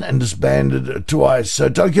formation and disbanded twice. So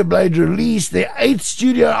Tokyo Blade released their 8th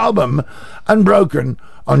studio album, Unbroken,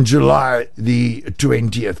 on July the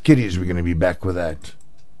 20th. Kiddies, we're going to be back with that.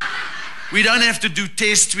 We don't have to do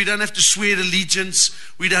tests. We don't have to swear allegiance.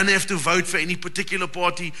 We don't have to vote for any particular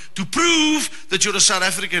party to prove that you're a South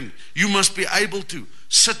African. You must be able to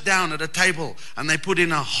sit down at a table and they put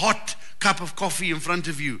in a hot cup of coffee in front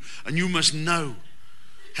of you and you must know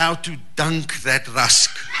how to dunk that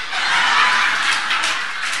rusk.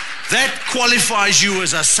 That qualifies you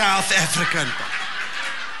as a South African.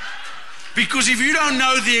 Because if you don't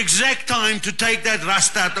know the exact time to take that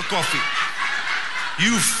rust out of coffee,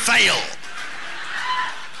 you fail.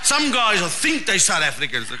 Some guys will think they're South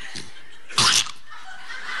Africans.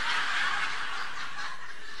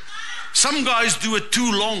 Some guys do it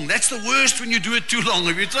too long. That's the worst when you do it too long.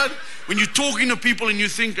 Have you tried? When you're talking to people and you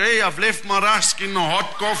think, hey, I've left my rusk in the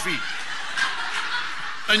hot coffee.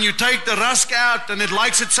 And you take the rusk out and it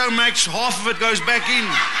likes it so much, half of it goes back in.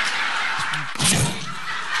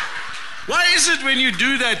 Why is it when you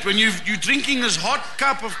do that, when you're drinking this hot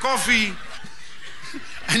cup of coffee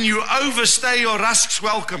and you overstay your rusk's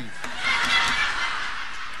welcome?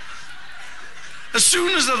 As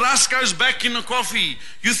soon as the rusk goes back in the coffee,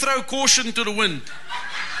 you throw caution to the wind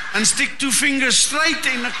and stick 2 fingers straight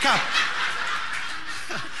in the cup.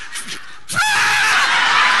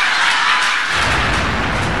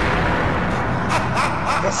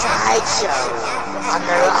 The sideshow on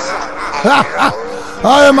the rock.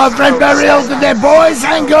 Oh, my friend Barry Elton there, boys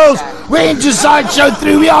and girls. We're into Sideshow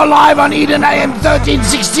 3. We are live on Eden AM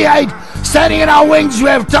 1368. Standing in our wings, we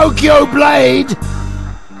have Tokyo Blade,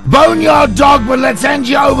 Boneyard Dog, but let's hand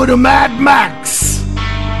you over to MADMAX.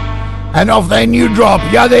 And off their new drop,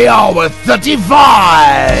 yeah, they are with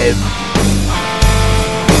 35.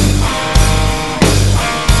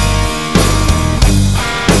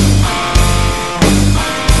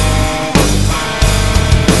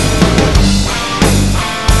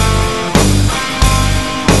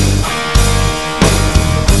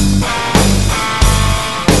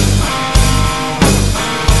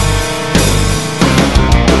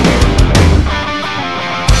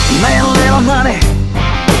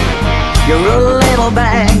 You're a little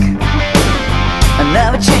bag and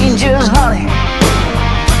never changes, honey,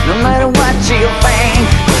 no matter what you think.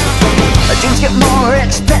 Dreams get more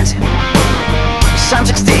expensive,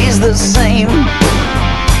 subject stays the same.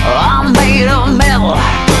 I'm made of metal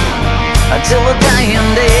until the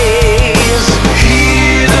dying days.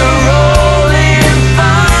 Hear the rolling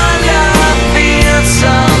thunder, feel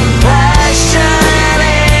some passion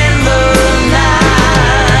in the night.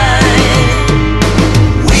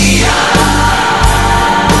 We are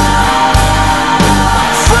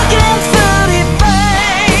fucking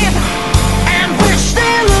 35 and we're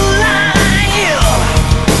still alive.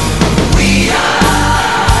 We are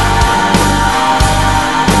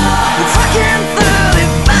fucking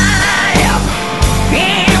 35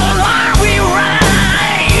 and while we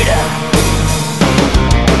ride,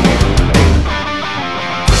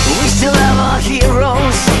 we still have our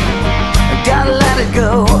heroes, gotta let it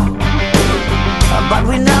go. But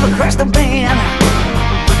we never crash the band,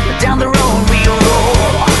 down the road we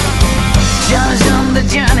roll. Just on the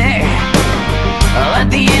journey, let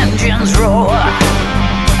the engines roar.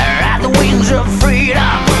 Ride the wings of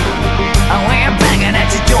freedom, we're banging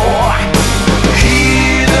at your door.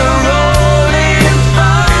 Hear the rolling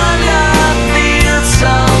thunder, feel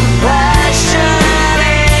some passion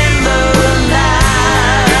in the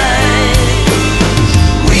night.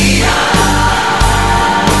 We are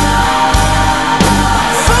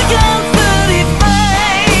fucking 35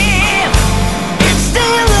 and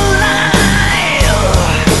still alive.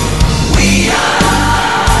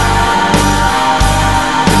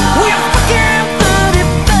 We're fucking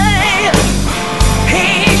 35.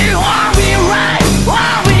 Hey, while we ride,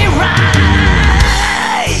 while we ride,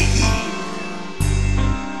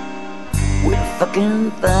 we're fucking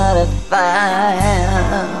 35.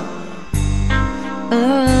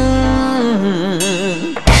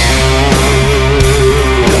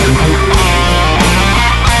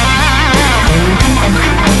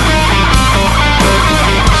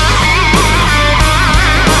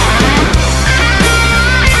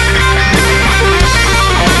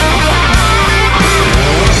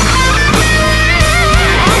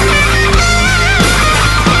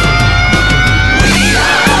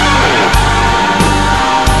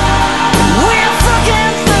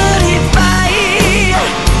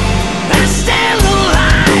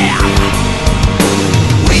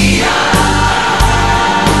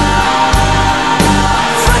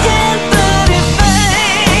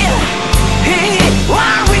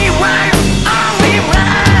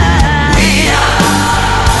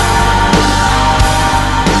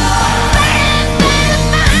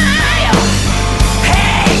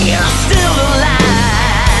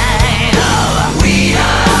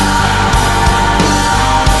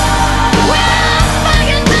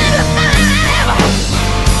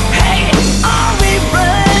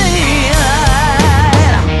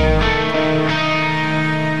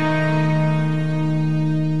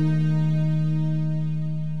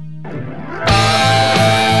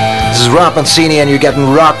 This is Rob Mancini, and you're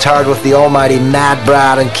getting rocked hard with the almighty Mad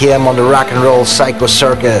Brad and Kim on the Rock and Roll Psycho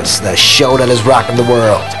Circus, the show that is rocking the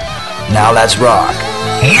world. Now let's rock.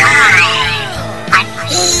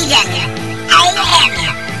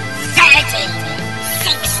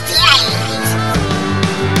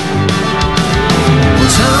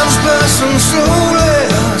 Time's passing slowly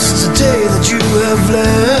since the day that you have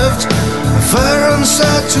left. A fire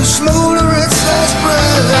inside to smolder its last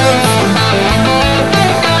breath.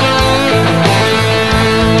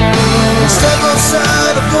 One step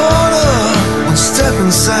outside the border, one step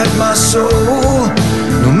inside my soul.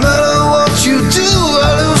 No matter what you do,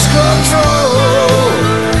 I lose control.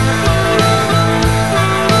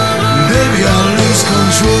 Baby, I lose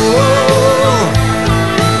control.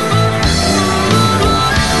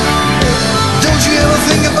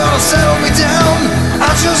 Think about it, settle me down.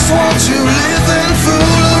 I just want to live and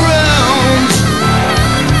fool around.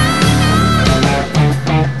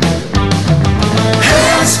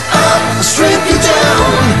 Hands up, strip you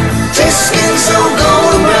down. This skin so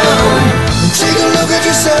golden brown. Take a look at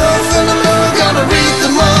yourself in the mirror, gotta read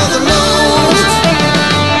the mother note.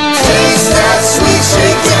 Taste that sweet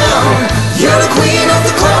shakedown. You're the queen of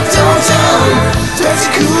the club downtown.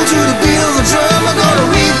 Dancing cool to the beat of the drum. I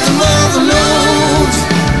gotta read the mother note.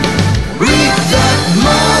 Read that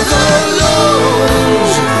mother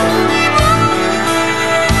load.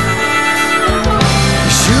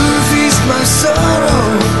 You sure feast my sorrow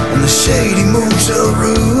in the shady motel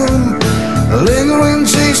room. A lingering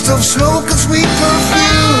taste of smoke and sweet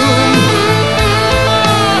perfume.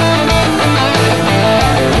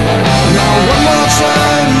 Now one more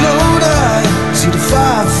time, Lord, I see the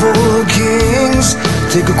 5-4 kings.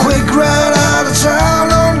 Take a quick ride out of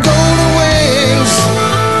town on golden wings.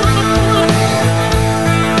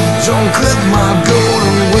 Don't clip my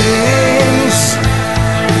golden wings.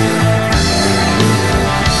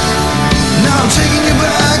 Now I'm taking you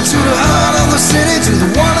back to the heart of the city, to the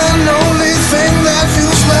one and only thing that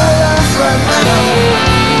fuels my life right now.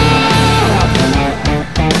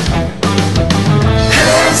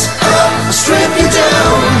 Hands up, strip you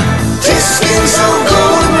down. This skin so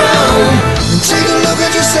golden brown. And take a look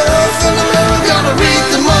at yourself in the mirror, gotta read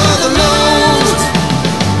the mother note.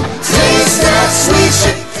 Taste that sweet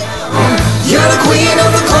shit. You're the queen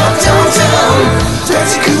of the club downtown.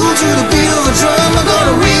 Dancing cool to the beat of the drum. I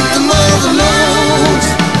gotta read the mother load.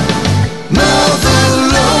 Mother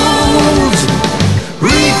load.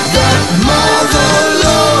 Read that mother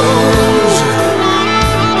load.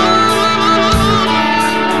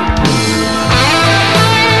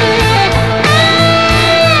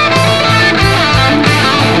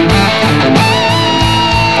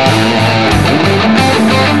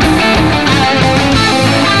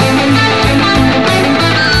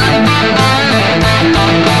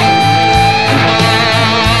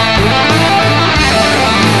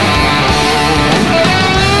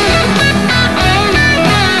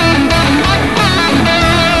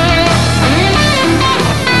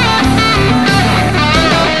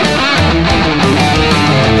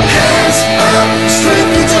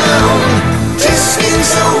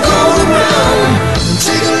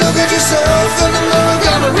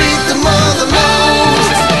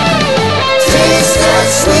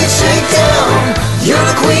 You're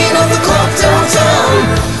the queen of the club downtown.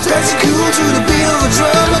 Dancing cool to the beat of the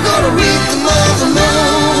drum. I gotta read the mother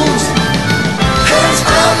note. Hands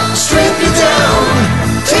up, strip you down.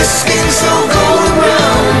 This skin so golden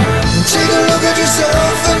brown. Take a look at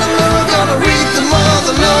yourself in the mirror. Gotta read the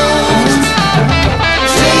mother note.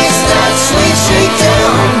 Taste that sweet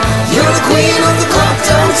shakedown. You're the queen of the club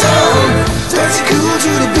downtown. Dancing cool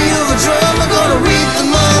to the beat of the drum. I gotta read the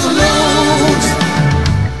mother note.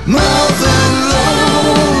 Mother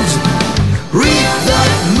load. Read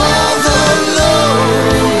that mother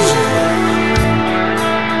load.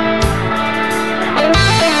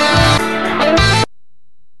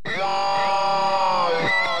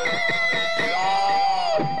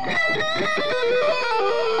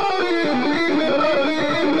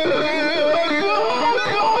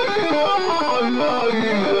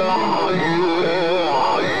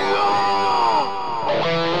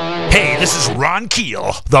 Hey, this is Ron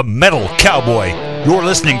Keel, the Metal Cowboy. You're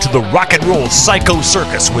listening to the Rock and Roll Psycho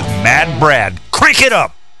Circus with Mad Brad. Crank it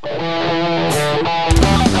up!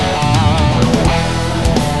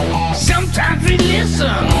 Sometimes we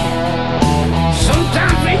listen,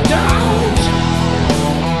 sometimes we don't.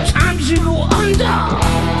 Times you go under,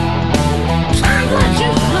 times let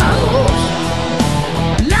you float.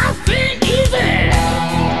 Life ain't easy,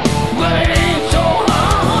 but it ain't so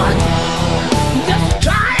hard. Just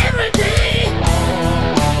try every day.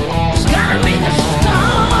 It's gotta be the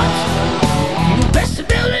start.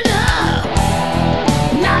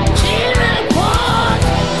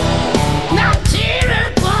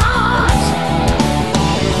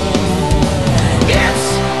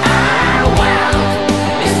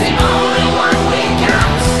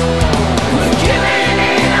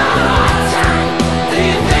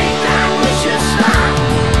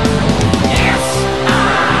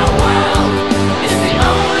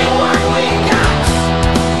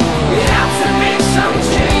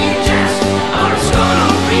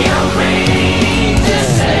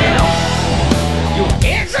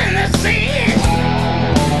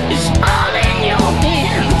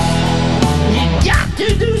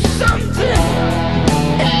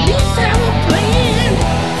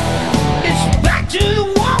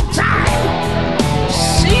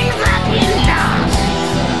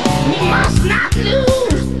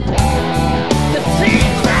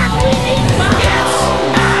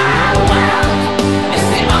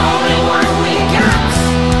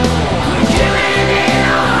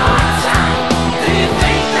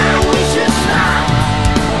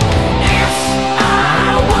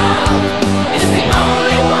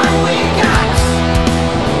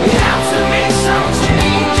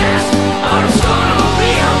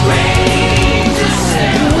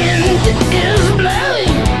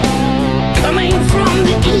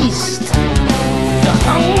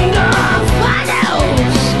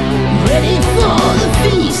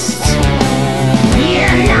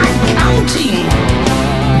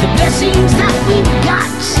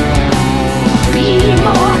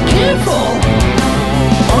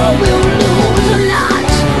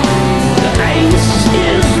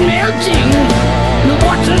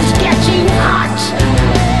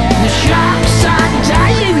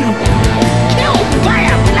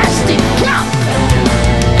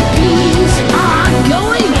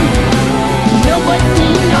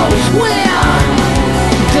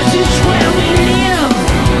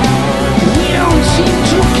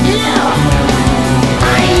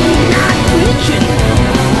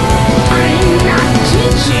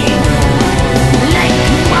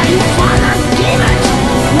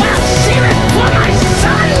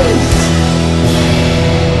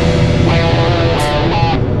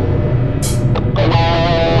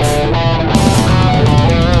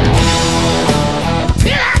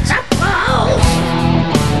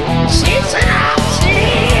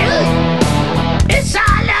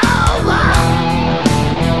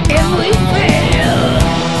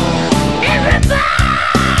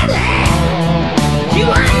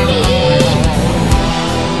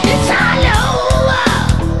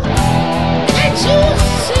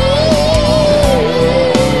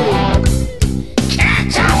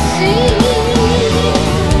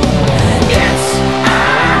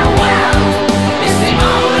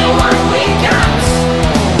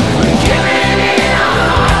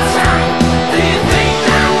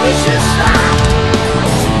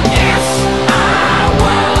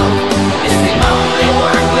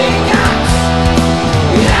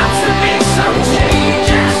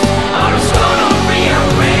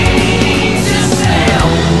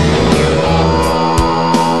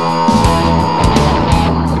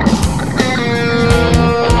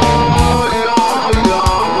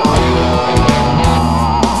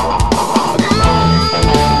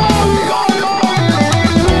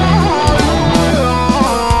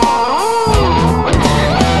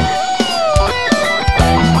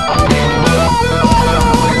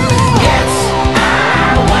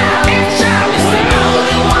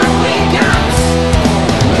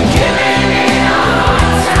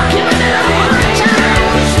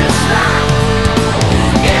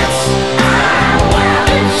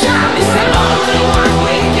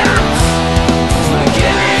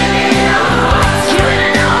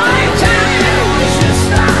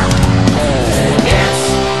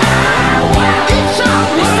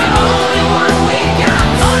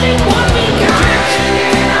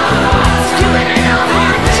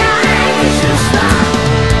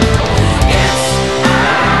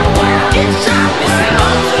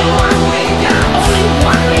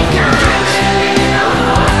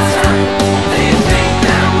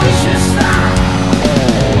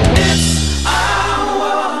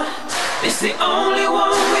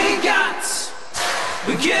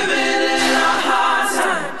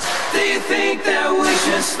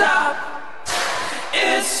 stop.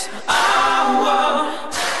 It's our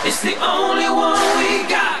world, it's the only one we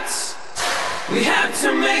got. We have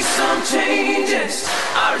to make some changes,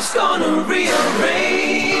 or it's gonna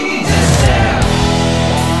rearrange itself.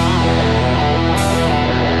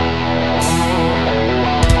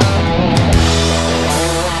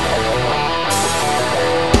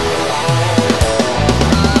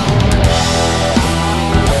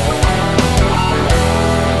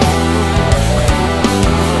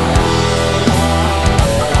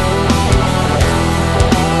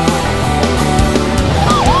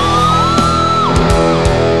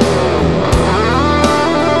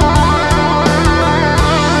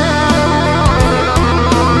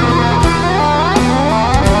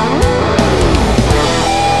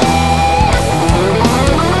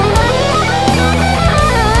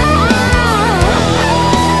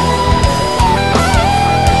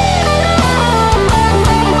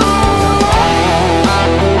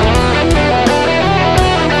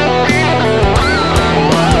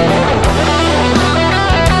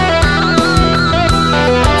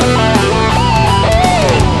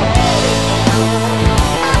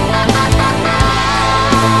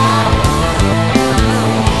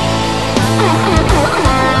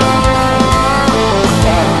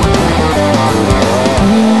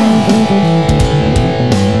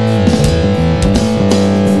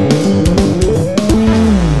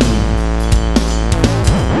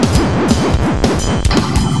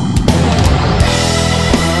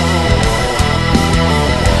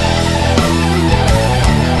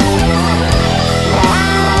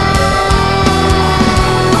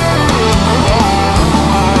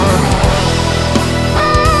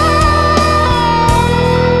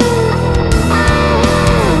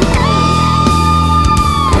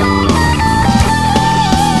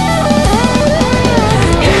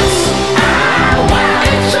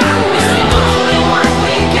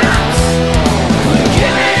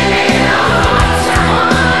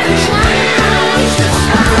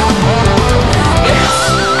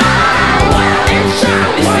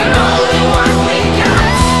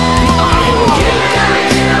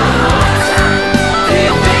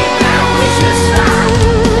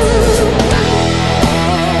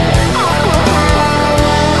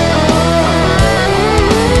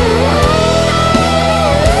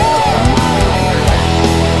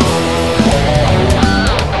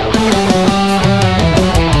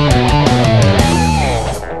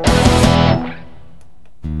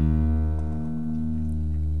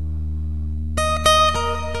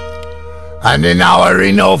 And in our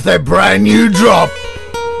arena of their brand new drop,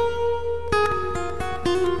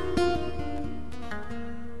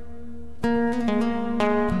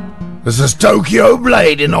 this is Tokyo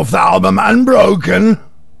Blading off the album Unbroken.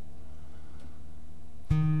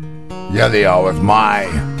 Yeah, they are with My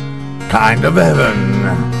Kind of Heaven.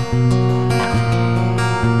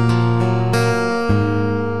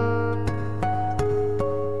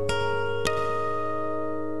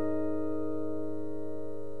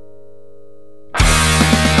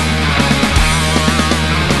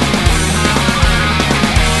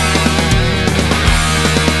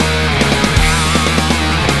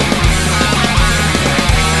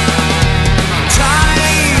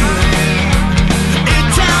 It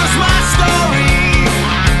tells my story.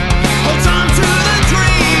 Hold on to the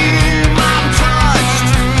dream.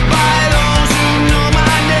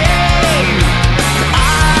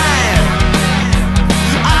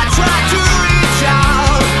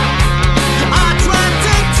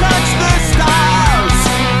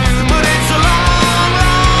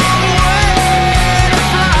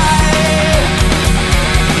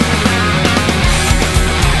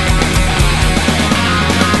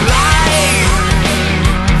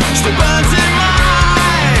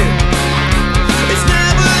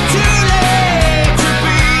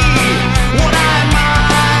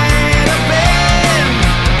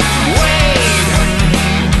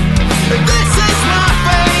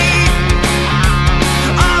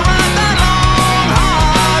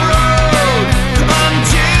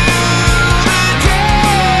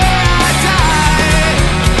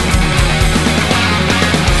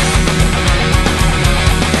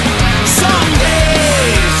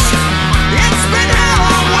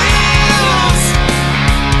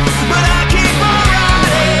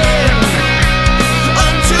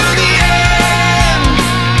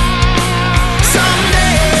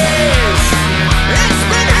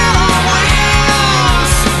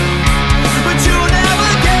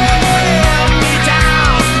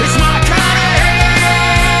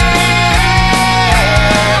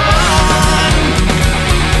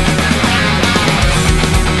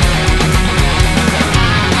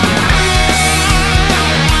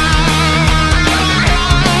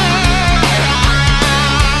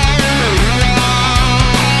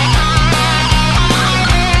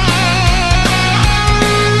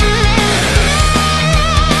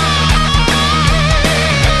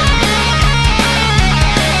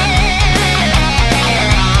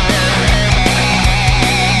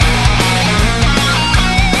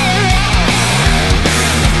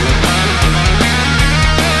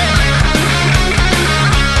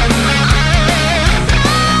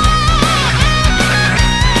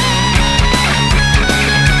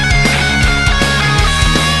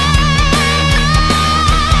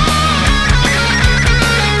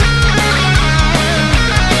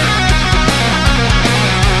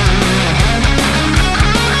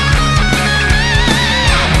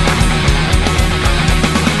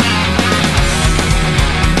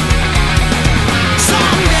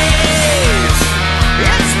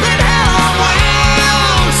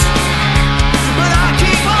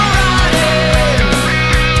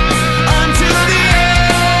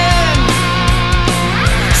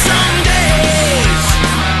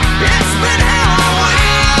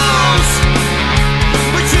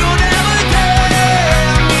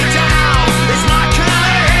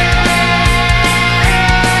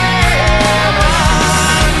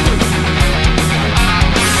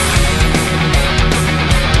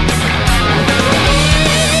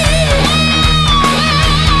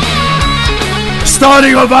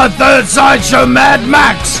 Starting off our third sideshow,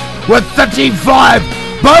 MADMAX with 35.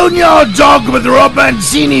 Boneyard Dog with Rob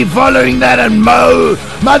Mancini following that, and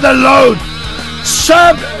Mother Load.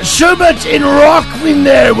 Schubert in rock in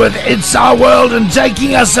there with It's Our World, and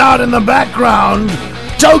taking us out in the background,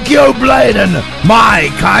 Tokyo Blade and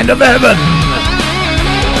My Kind of Heaven.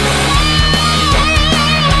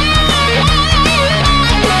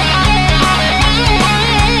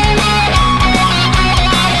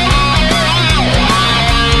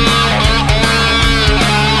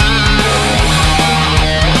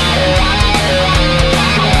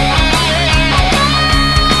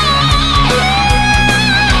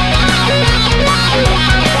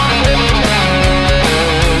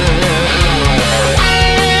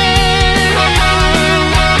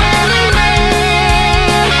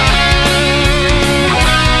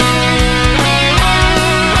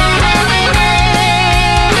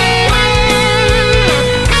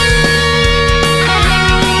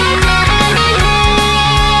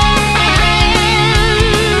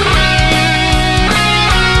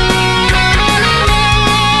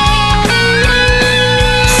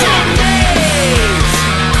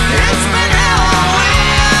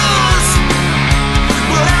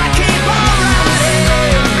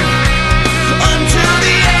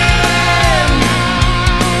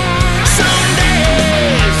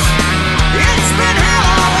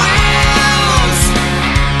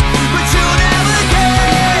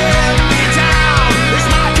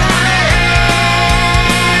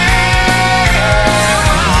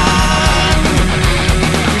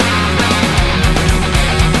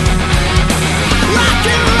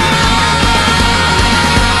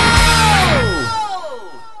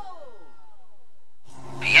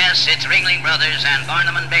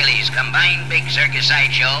 Circus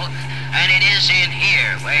sideshow, and it is in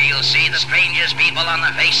here where you'll see the strangest people on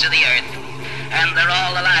the face of the earth, and they're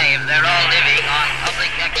all alive, they're all living on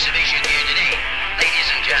public exhibition here today. Ladies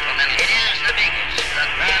and gentlemen, it is the biggest, the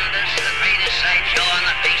grandest, the greatest sideshow on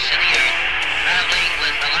the face of the earth, traveling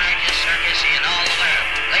with the largest circus in all the world.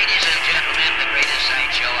 Ladies and gentlemen, the greatest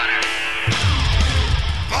sideshow on earth.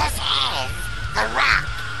 This is the Rock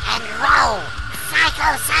and Roll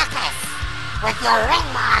Psycho Circus with your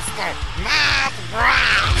ringmaster, Mad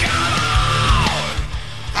Brad.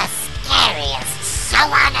 The scariest show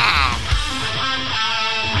on earth.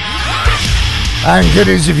 And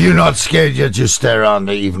kiddies, if you're not scared yet, just stay around.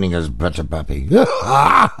 The evening is better, puppy.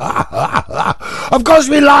 Of course,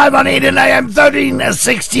 we're live on Eden AM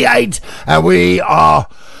 1368, and we are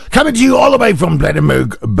coming to you all the way from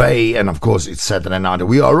Blettermurg Bay, and of course it's Saturday night.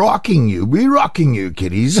 We are rocking you. We're rocking you,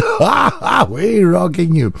 kiddies. We're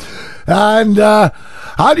rocking you. And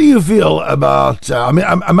how do you feel about? I mean,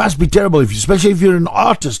 it must be terrible, especially if you're an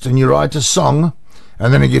artist and you write a song,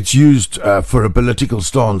 and then it gets used for a political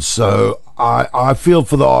stance. So I feel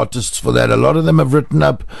for the artists for that. A lot of them have written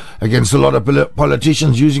up against a lot of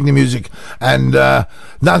politicians using the music, and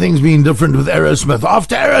nothing's been different with Aerosmith.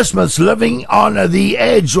 After Aerosmith's Living on the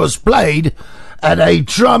Edge was played at a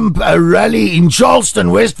Trump rally in Charleston,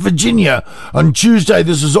 West Virginia on Tuesday,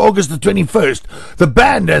 this is August the 21st, the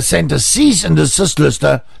band has sent a cease and desist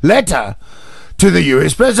letter to the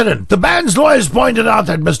US president. The band's lawyers pointed out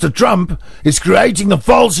that Mr. Trump is creating the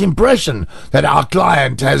false impression that our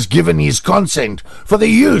client has given his consent for the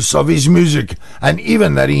use of his music, and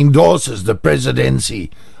even that he endorses the presidency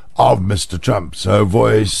of Mr. Trump. So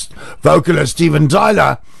vocalist Steven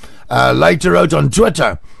Tyler later wrote on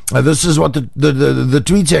Twitter, this is what the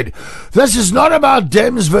tweet said. This is not about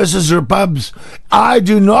Dems versus Repubs. I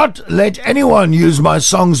do not let anyone use my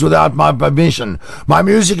songs without my permission. My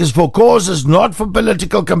music is for causes, not for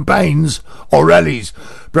political campaigns or rallies.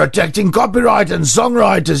 Protecting copyright and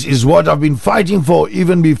songwriters is what I've been fighting for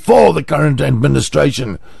even before the current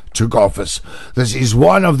administration took office. This is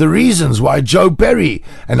one of the reasons why Joe Perry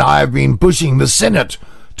and I have been pushing the Senate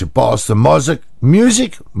to pass the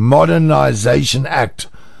Music Modernization Act.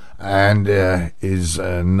 And that is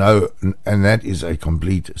a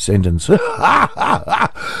complete sentence. So,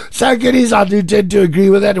 kiddies, I do tend to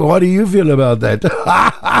agree with that. What do you feel about that?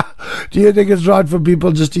 Do you think it's right for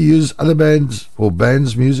people just to use other bands or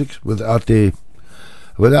bands' music without their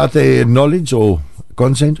knowledge or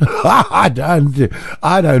consent? I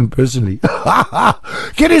don't personally.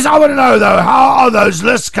 Kiddies, I want to know though, how are those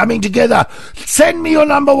lists coming together? Send me your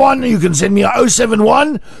number one. You can send me a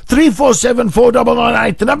 071 347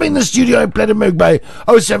 4998. The number in the studio at Plettenberg Bay,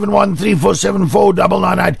 071 347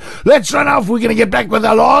 4998. Let's run off. We're going to get back with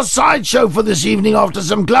our last sideshow for this evening after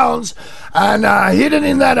some clowns. And hidden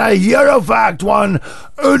in that, a Hero Fact one,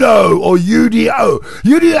 U.D.O. U.D.O.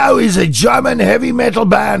 U.D.O. is a German heavy metal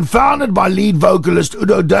band founded by lead vocalist guitarist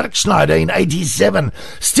U.D.O. Dirk Snyder in 1987.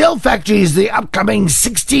 Steel Factory is the upcoming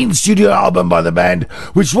 16th studio album by the band,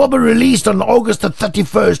 which will be released on August the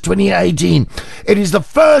 31st, 2018. It is the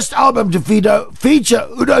first album to feature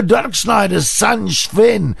U.D.O. Dirk Snyder's son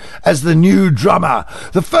Sven as the new drummer.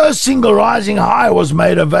 The first single, Rising High, was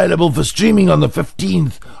made available for streaming on the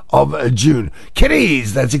 15th of June.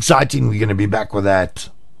 Kiddies, that's exciting. We're going to be back with that.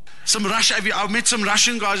 I met some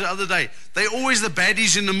Russian guys the other day. They're always the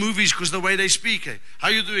baddies in the movies because the way they speak. Eh? How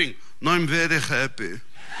you doing? No, I'm very happy.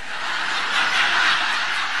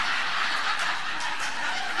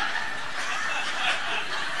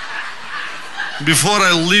 Before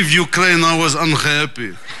I leave Ukraine, I was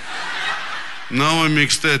unhappy. Now I'm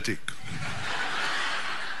ecstatic.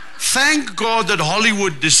 Thank God that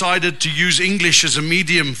Hollywood decided to use English as a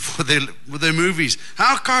medium for their movies.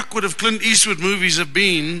 How cock would have Clint Eastwood movies have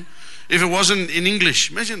been if it wasn't in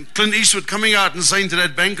English? Imagine Clint Eastwood coming out and saying to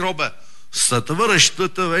that bank robber,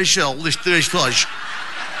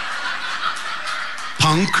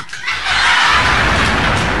 punk.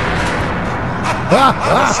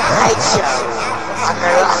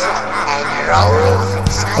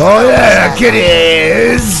 Oh yeah,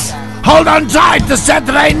 kiddies! Hold on tight this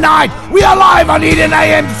Saturday night. We are live on Eden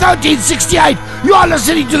AM 1368. You are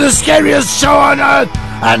listening to the scariest show on earth.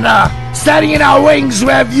 And standing in our wings, we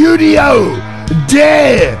have U.D.O.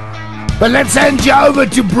 Dare. But let's hand you over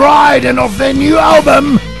to Bride and off their new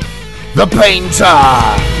album, The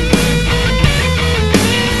Painter.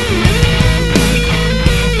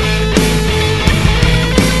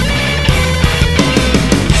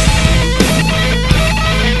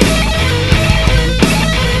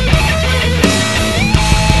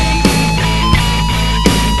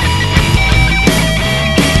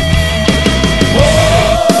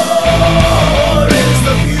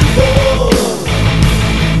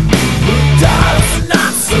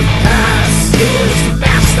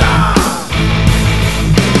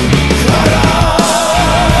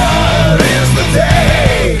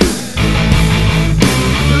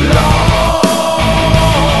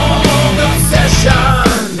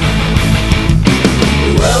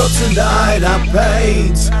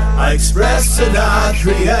 I express and I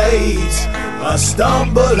create, I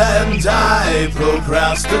stumble and I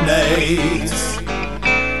procrastinate.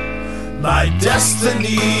 My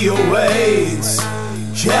destiny awaits,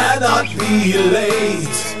 cannot be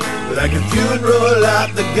late. Like a funeral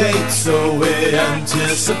at the gate, so we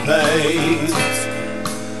anticipate.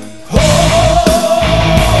 Oh,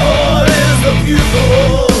 is the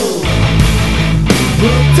pupil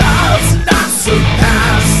who does not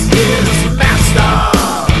surpass his master.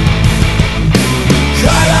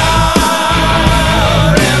 Color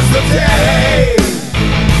is the day,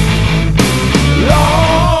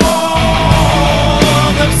 long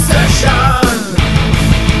obsession.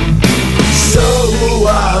 So I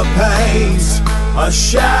paint, I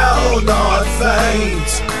shall not faint.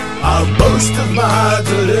 I'll boast of my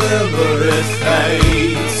deliberate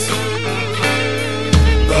fate.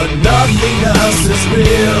 But nothing else is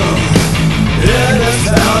real, it has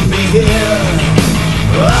found me here.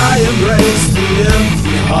 I embrace the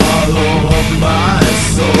empty hollow of my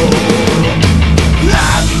soul.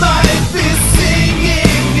 I might be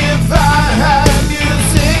singing if I had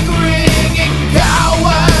music ringing.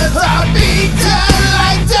 Cowards are beaten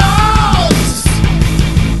like dogs.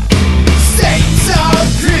 Saints of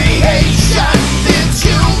creation, did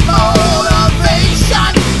you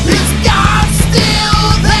motivation? Is God still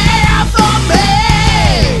there for me?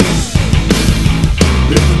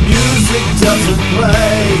 If the music doesn't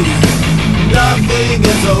play, nothing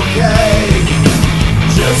is okay.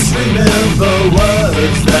 Just remember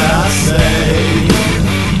words that I say.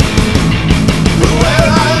 Where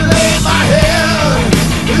I lay my head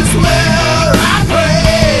is where I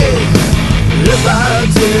pray. If I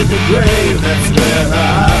dig a grave, that's where I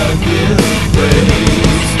give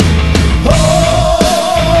praise. Oh,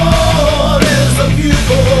 there's a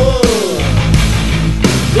pupil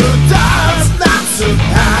who does not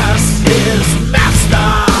surpass his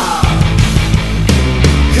master.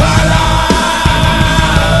 Color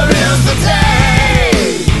is the day,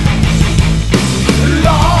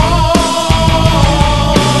 long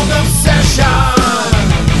obsession.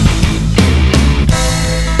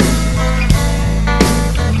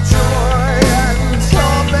 Joy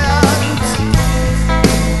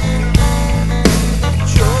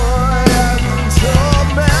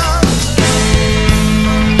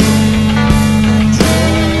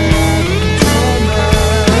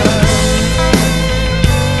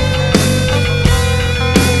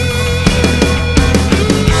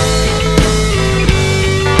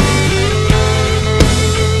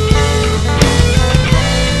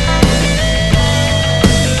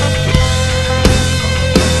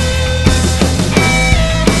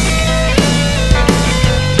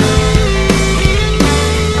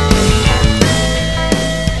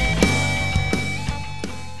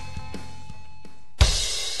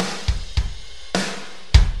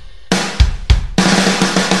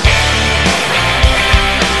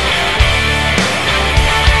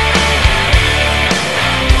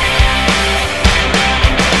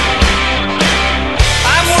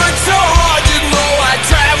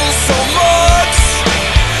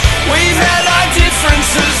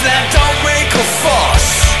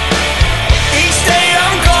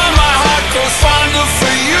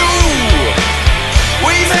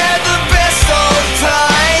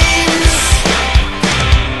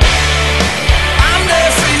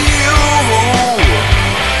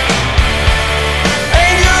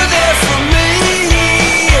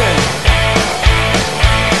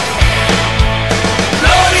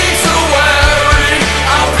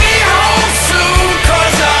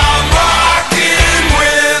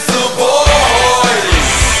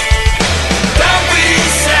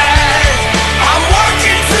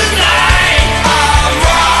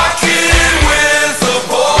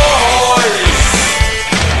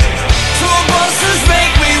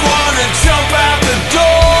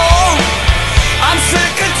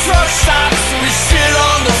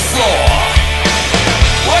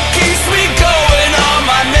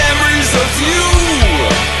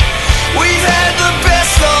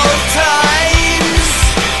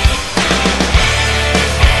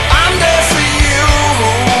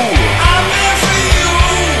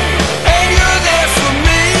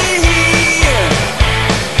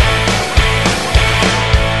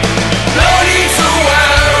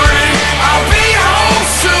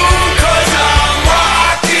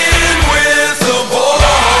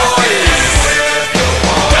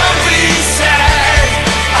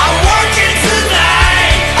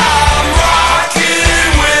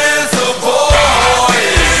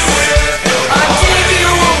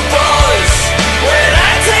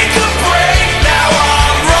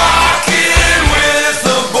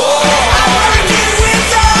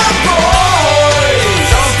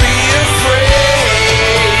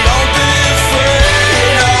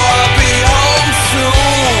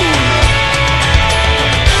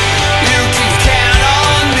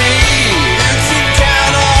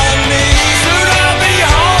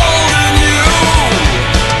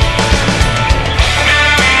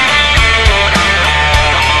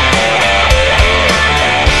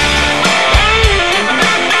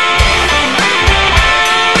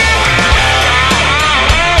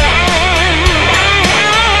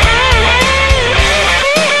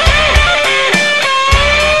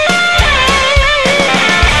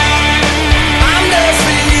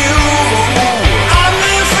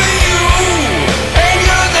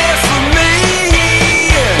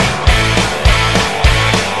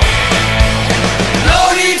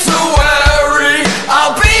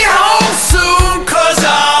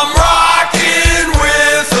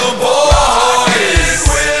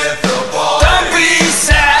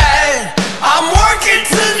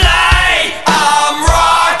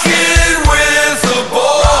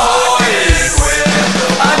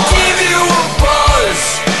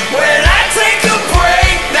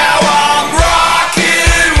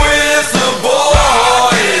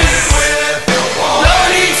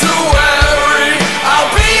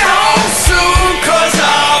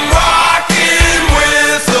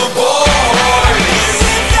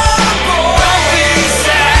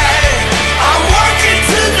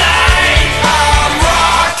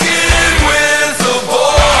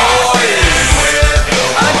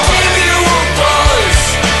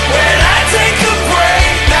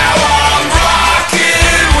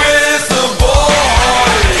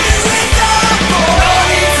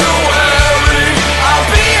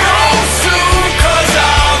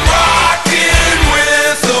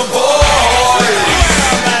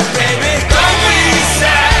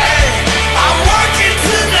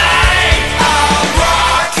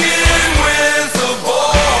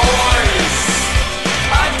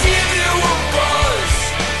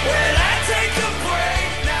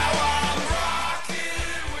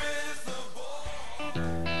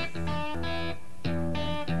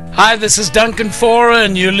Hi, this is Duncan Fora,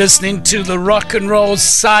 and you're listening to the Rock and Roll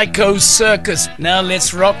Psycho Circus. Now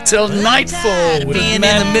let's rock till nightfall with being in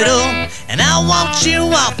Mad the middle, and I want you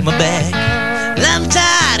off my back. I'm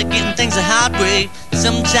tired of getting things a heartbreak.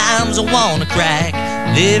 Sometimes I wanna crack.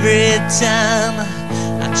 Every time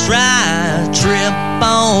I try to trip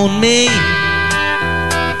on me.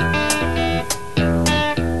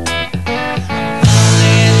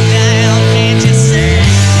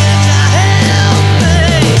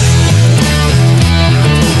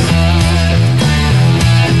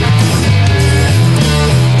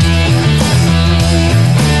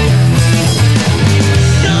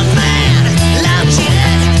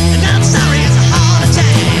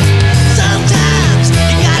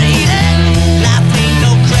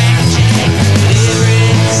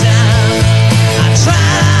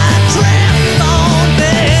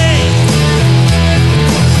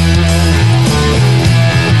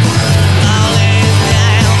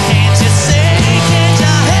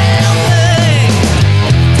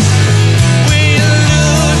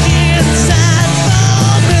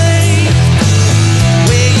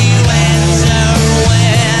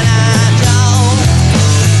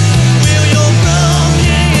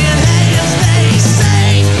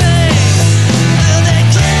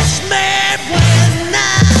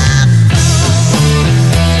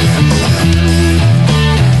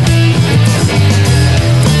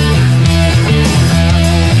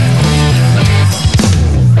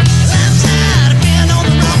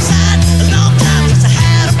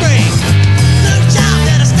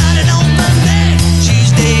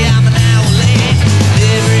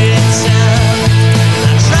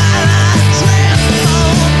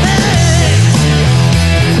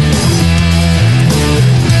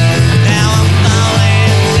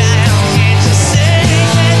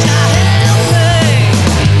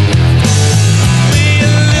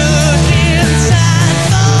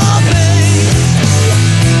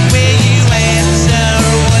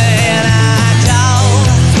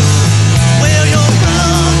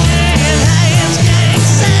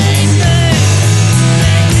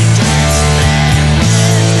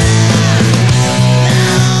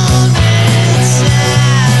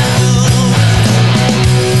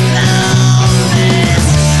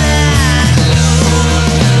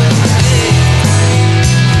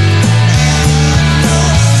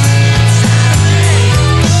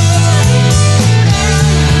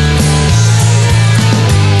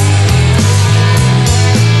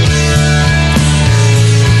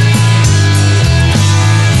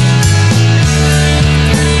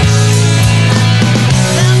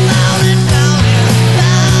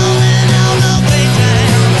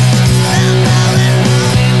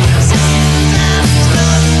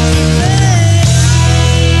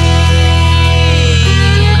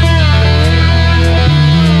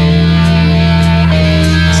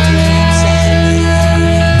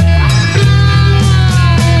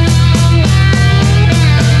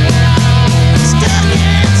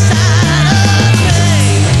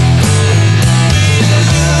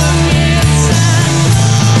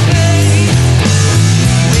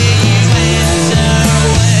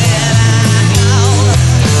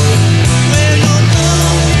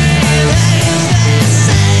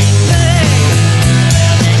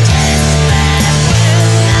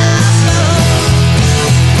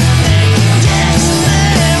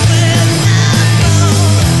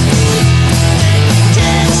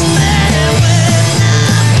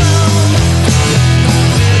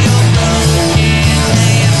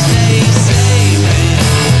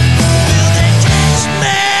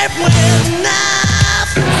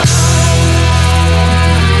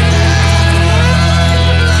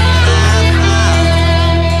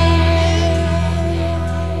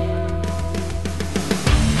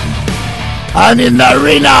 And in the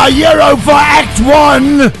arena, Euro for Act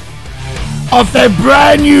 1 of their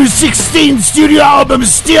brand new 16th studio album,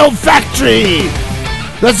 Steel Factory.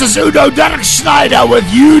 This is U.D.O. Derek Schneider with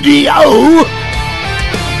U.D.O.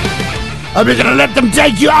 And we're gonna let them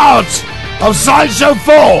take you out of Sideshow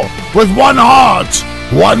 4 with One Heart,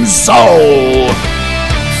 One Soul.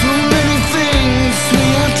 So many things we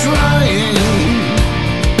are trying.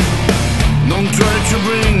 Don't try to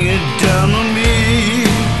bring it down on me.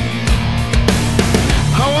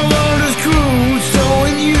 Our world is cruel, so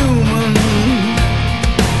inhuman.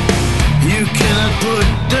 You cannot put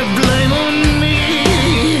the blame on me.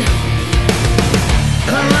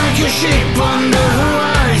 I'm like a ship on the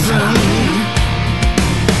horizon.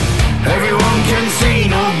 Everyone can see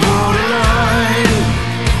no borderline.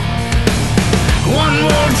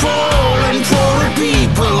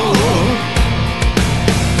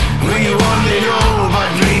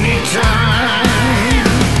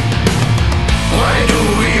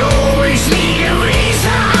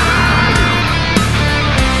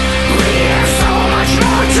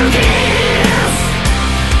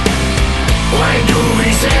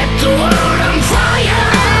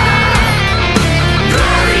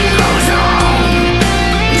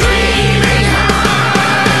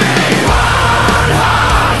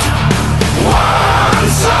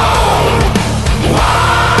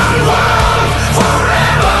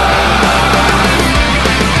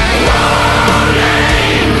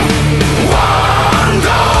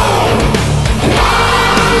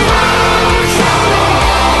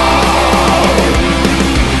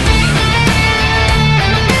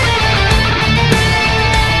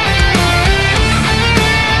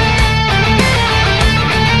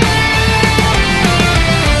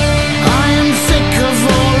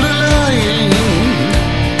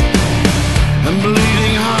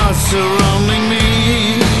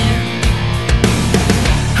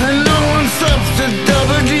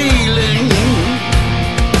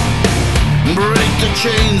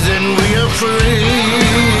 chains and we are free.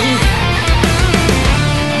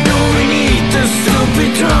 Don't we need the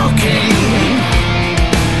stupid talking,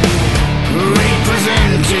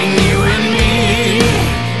 representing you and me.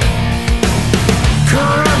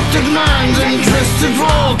 Corrupted minds and twisted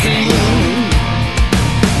walking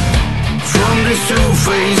from this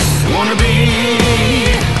two-faced wannabe.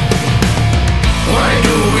 Why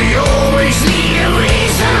do we always need a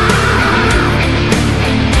reason?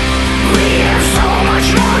 We have so much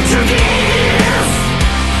more to give.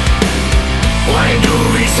 Why do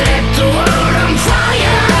we set the world on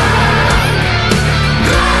fire?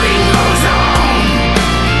 Driving goes on,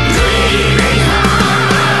 dreaming high.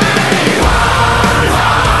 One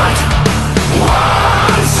heart,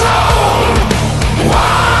 one soul,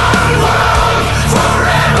 one world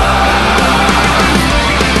forever.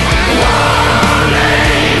 One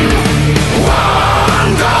name,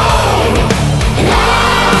 one goal,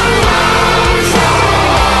 one world for all.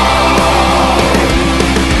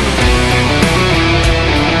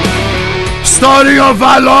 Starting off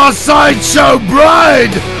our last sideshow,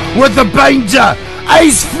 Bride, with the painter,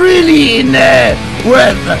 Ace Frehley in there,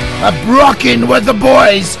 with Rockin' with the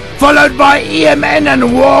Boys, followed by EMN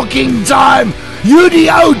and Walking Time.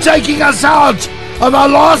 U.D.O taking us out of our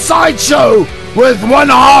last sideshow with One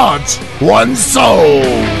Heart, One Soul.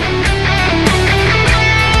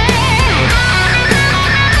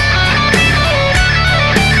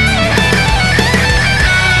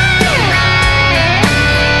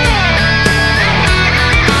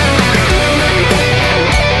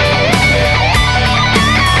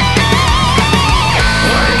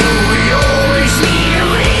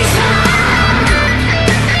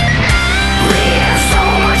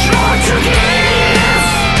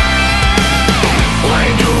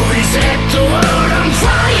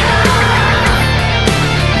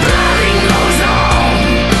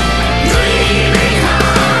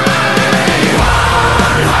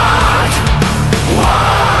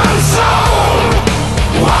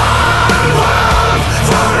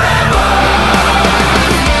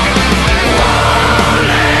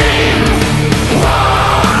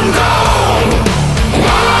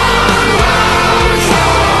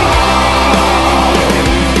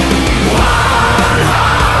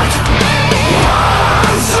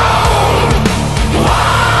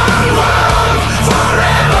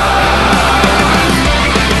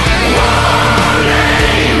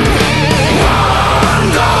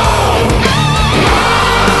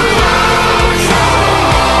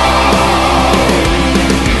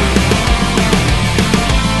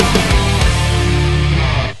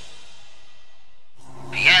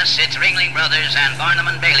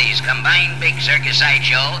 Combined big circus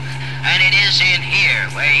sideshow, and it is in here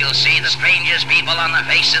where you'll see the strangest people on the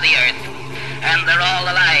face of the earth, and they're all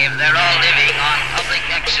alive, they're all living on public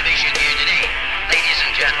exhibition here today. Ladies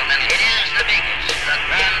and gentlemen, it is the biggest, the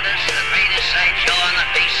grandest, the greatest sideshow on the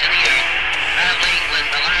face of the earth, traveling with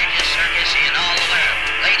the largest circus in all the world.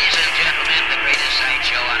 Ladies and gentlemen, the greatest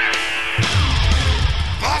sideshow on earth.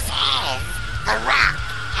 This is the Rock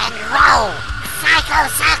and Roll Psycho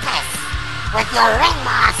Circus with your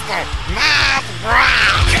ringmaster,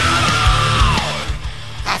 MADMAX.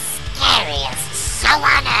 The scariest show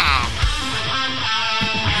on earth.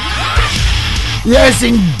 Yes,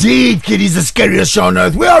 indeed, kiddies, the scariest show on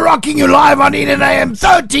earth. We are rocking you live on Eden AM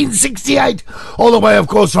 1368, all the way, of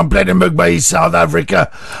course, from Plettenberg Bay, South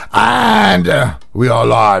Africa. And we are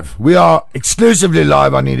live. We are exclusively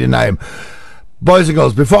live on Eden AM. Boys and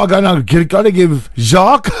girls, before I go now, got to give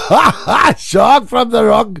Jacques, Jacques from the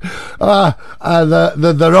Rock,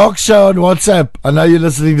 the Rock Show on WhatsApp. I know you're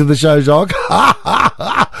listening to the show, Jacques.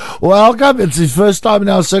 Welcome. It's his first time in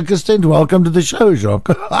our circus tent. Welcome to the show, Jacques.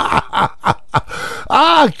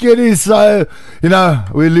 Kiddies. So,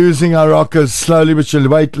 we're losing our rockers slowly but surely.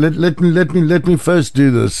 Wait, let me first do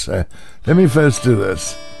this. Let me first do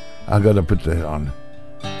this. I got to put that on.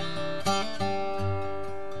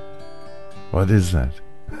 What is that?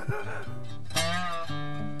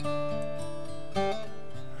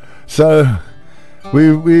 So,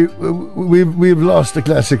 we've lost a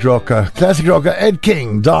classic rocker. Classic rocker Ed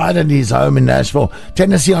King died at his home in Nashville,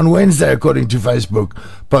 Tennessee on Wednesday, according to Facebook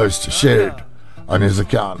post shared on his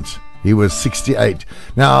account. He was 68.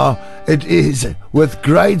 Now, it is with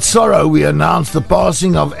great sorrow we announce the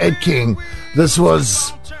passing of Ed King. This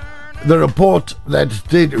was the report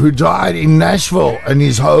who died in Nashville in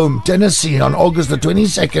his home, Tennessee, on August the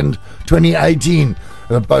 22nd, 2018.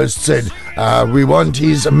 The post said, we want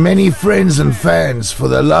his many friends and fans for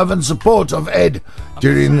the love and support of Ed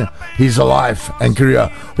during his life and career.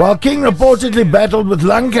 While King reportedly battled with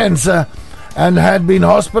lung cancer and had been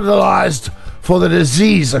hospitalized for the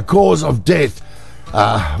disease, a cause of death,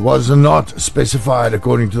 was not specified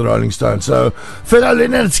according to the Rolling Stones. So, fellow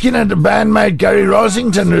Leonard Skinner, the bandmate Gary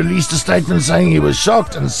Rosington, released a statement saying he was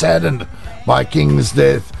shocked and saddened by King's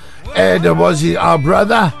death. Ed was our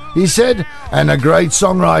brother, he said, and a great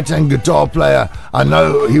songwriter and guitar player. I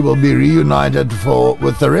know he will be reunited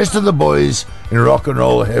with the rest of the boys in rock and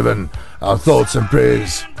roll heaven. Our thoughts and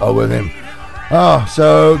prayers are with him. Oh,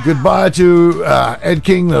 so goodbye to Ed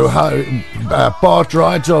King, the part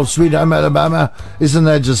writer of Sweet Home Alabama. Isn't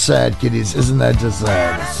that just sad, kiddies? Isn't that just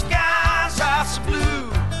sad?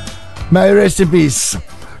 May he rest in peace.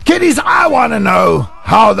 Kiddies, I want to know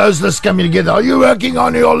how those lists coming together. Are you working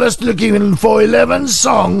on your list looking for 11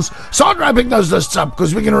 songs? Start wrapping those lists up,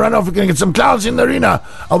 because we're going to run off. We're going to get some clouds in the arena.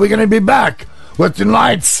 Are we going to be back with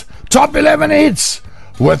tonight's top 11 hits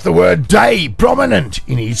with the word day prominent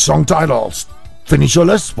in each song titles? Finish your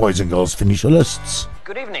lists, boys and girls. Finish your lists.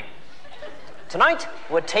 Good evening. Tonight,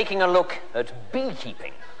 we're taking a look at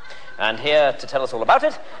beekeeping. And here to tell us all about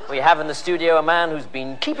it, we have in the studio a man who's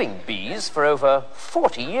been keeping bees for over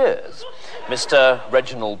 40 years, Mr.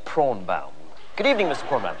 Reginald Prawnbaum. Good evening, Mr.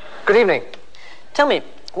 Prawnbaum. Good evening. Tell me,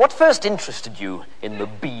 what first interested you in the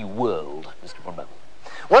bee world, Mr. Prawnbaum?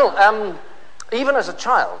 Well, even as a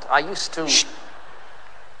child, I used to... Shh.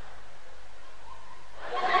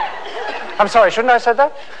 I'm sorry, shouldn't I have said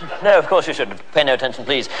that? No, of course you shouldn't. Pay no attention,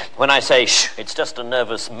 please. When I say shh, it's just a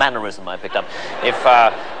nervous mannerism I picked up. If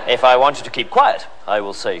I want you to keep quiet, I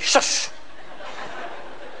will say shush.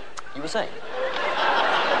 You were saying?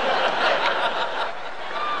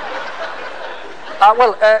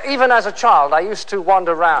 Well, even as a child, I used to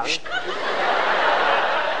wander around.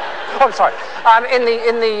 Oh, I'm sorry. In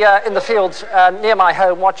the fields near my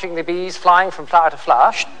home, watching the bees flying from flower to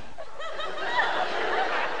flower.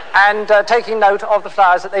 And taking note of the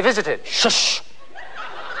flowers that they visited. Shush!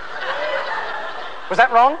 Was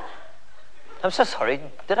that wrong? I'm so sorry.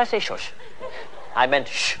 Did I say shush? I meant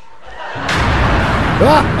shh.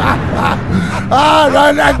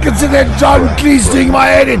 Ron Atkinson and John Cleese doing my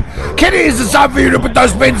head in. Kenny, it's time for you to put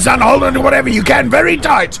those pens down, hold on to whatever you can very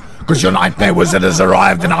tight, because your nightmare wizard has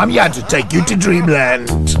arrived and I'm here to take you to dreamland.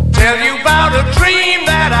 Tell you about a dream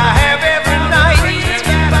that I have every night.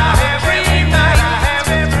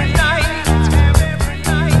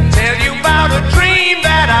 A dream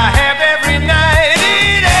that I have every night.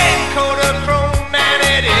 It ain't Kodachrome and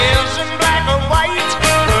it isn't black or white,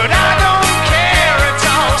 but I don't care, it's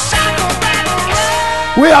all psycho black or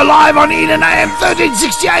white. We are live on Eden AM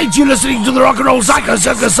 1368. You're listening to the Rock and Roll Psycho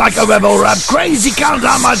Circus Psycho Rebel Rap Crazy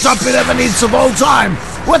Countdown, my top 11 hits of all time,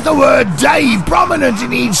 with the word day prominent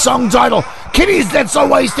in each song title. Kiddies, let's not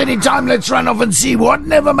waste any time. Let's run off and see what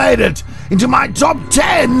never made it into my top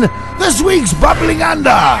 10. This week's Bubbling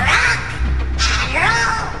Under.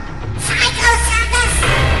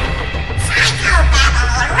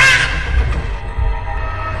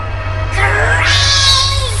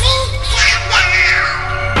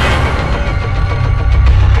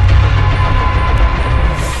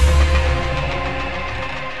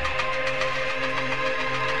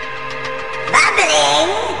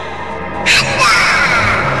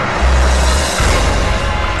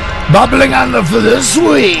 Bubbling Under for this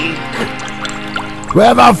week. We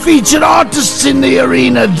have our featured artists in the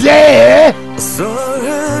arena there. Saw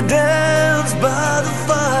her dance by the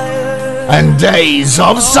fire. And Days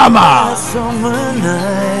of Summer. Summer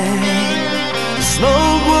night. The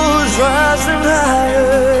smoke was rising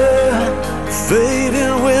higher,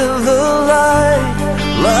 fading with the light,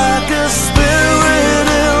 like a spirit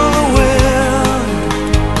in the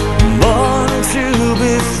wind, born to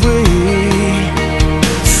be free.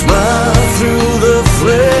 Smile through the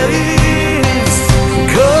flames,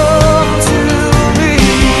 come to me.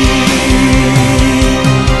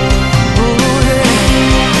 Oh, yeah.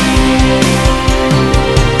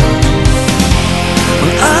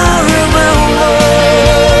 When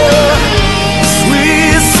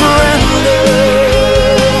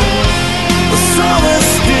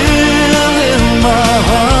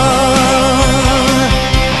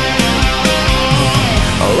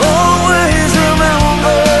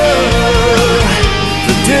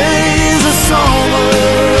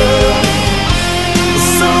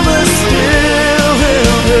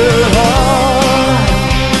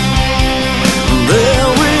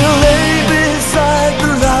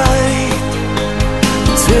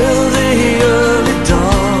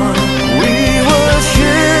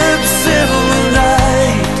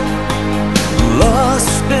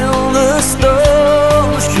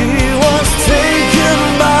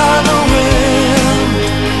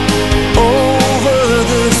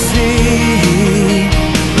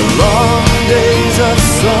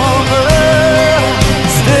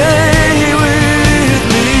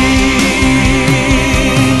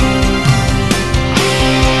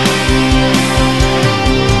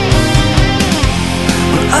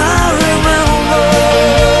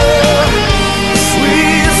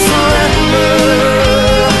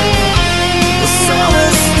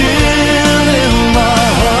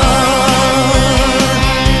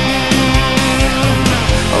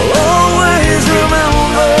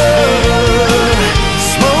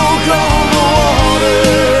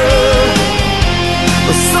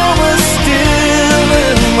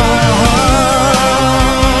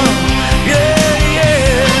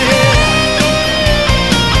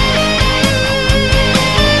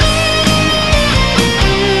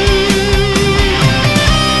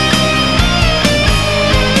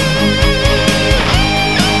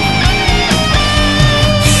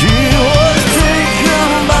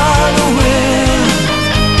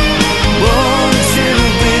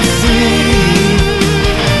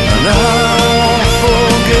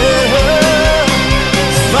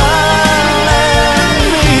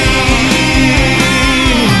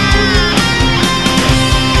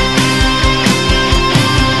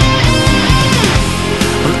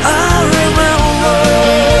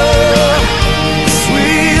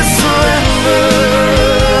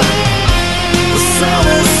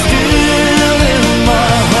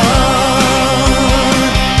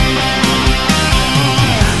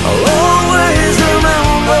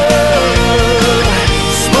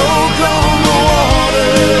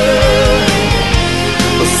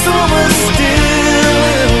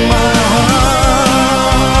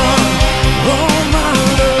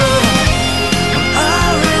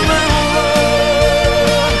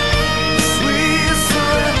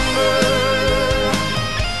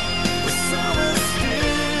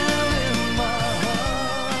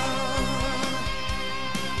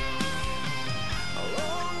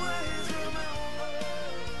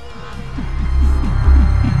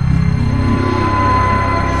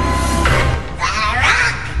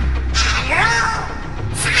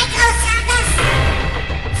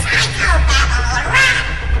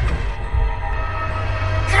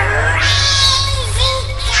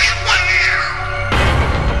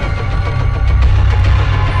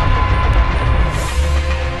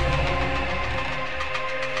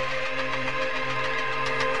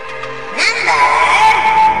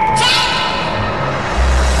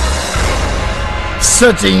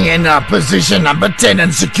Sitting in position number 10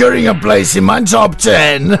 and securing a place in my top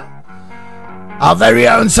 10, our very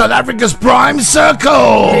own South Africa's Prime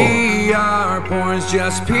Circle. We are porn's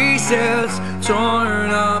just pieces, torn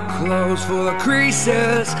up clothes full of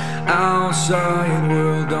creases. Outside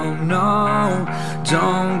world don't know,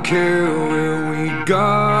 don't care where we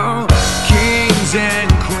go. Kings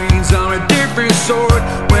and queens are a different sort.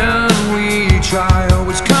 When we try,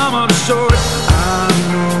 always come up short. I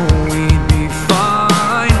know we'd be fine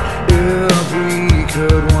if we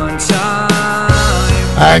could one time.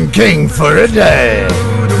 And king for a day.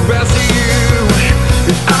 The rest of you,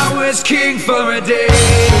 if I was king for a day,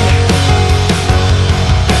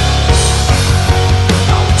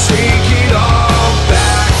 I would take it all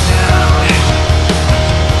back now.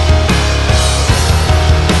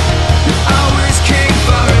 If I was king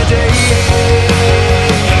for a day,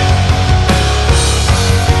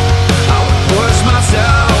 I would push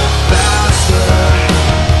myself faster.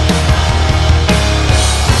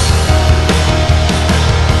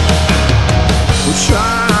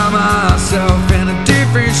 Try myself in a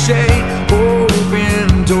different shape.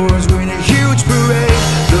 Open doors with a huge parade.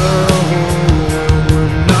 The whole world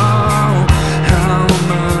would know how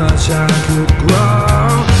much I could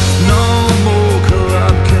grow. No more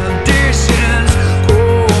corrupt conditions,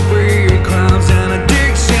 corporate crimes and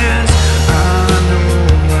addictions. I know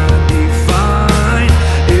I'd be fine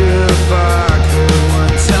if I could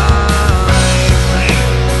one time.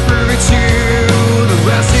 Prove it to the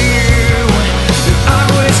rest of you. I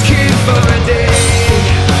was king for a day,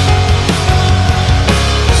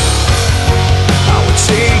 I would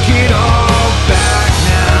take it all back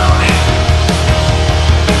now.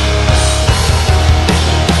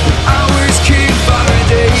 I was king for a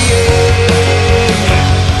day,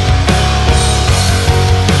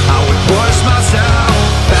 I would push myself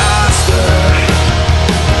faster.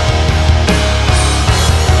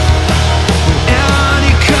 And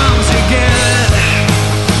it comes again,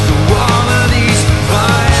 all of these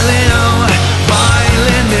violent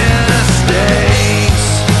mistakes.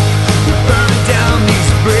 We burn down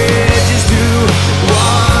these bridges, do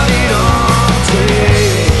what it all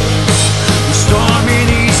takes. We're storming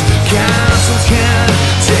these castles, can't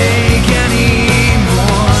take any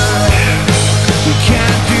more. We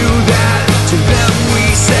can't do that to them, we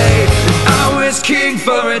say. If I was king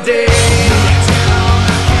for a day,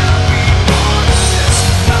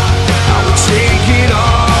 I would take it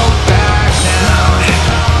all back now.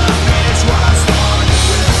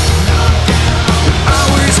 I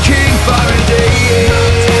was king for a day,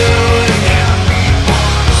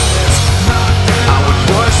 I would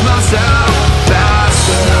push myself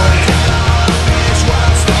faster.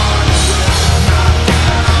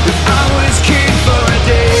 I was king for a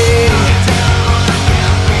day,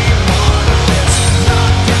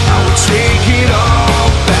 I would take it all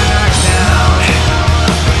back now.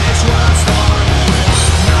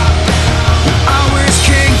 I was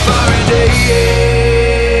king for a day.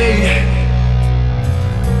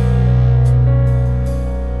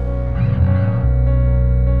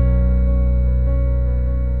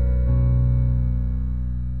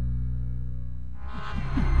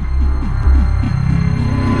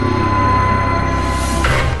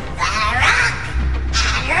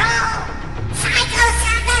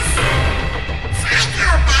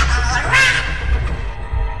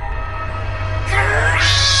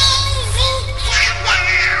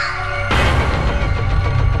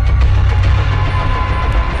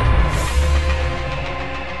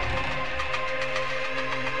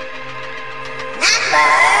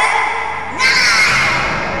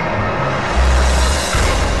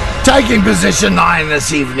 Taking position 9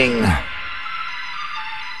 this evening,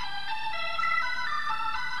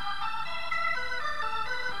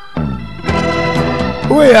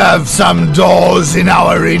 we have some doors in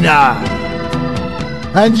our arena.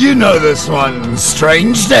 And you know this one,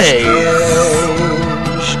 Strange Days.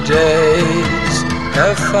 Strange days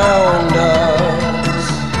have found us.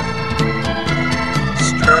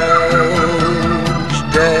 Strange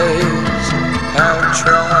days have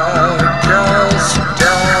tracked us down.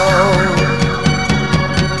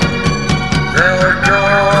 They're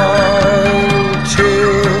going to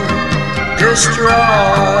destroy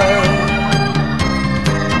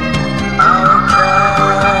our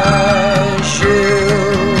crash. You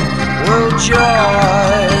will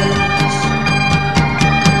join.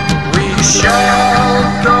 We shall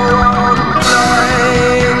go on.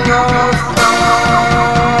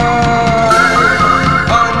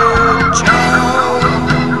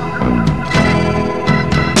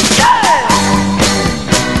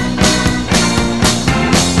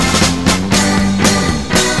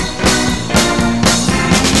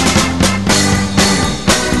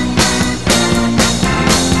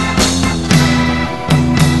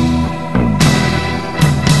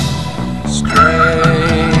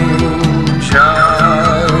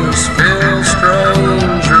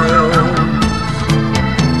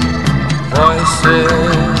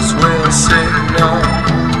 voices will signal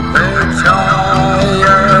their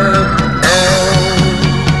tired end.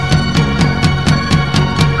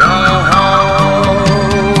 The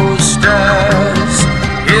hostess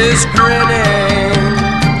is grinning,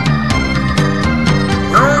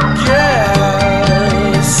 her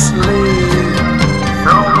guests sleep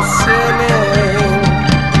from sinning.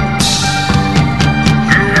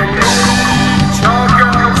 You talk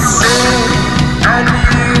of sin and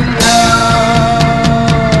you know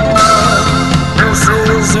this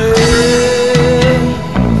is it.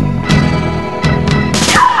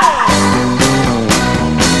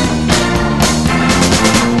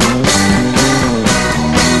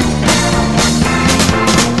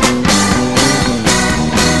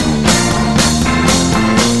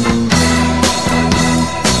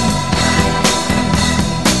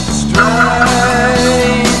 Strange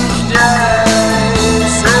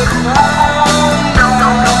days have found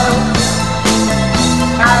us,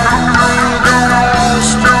 and through their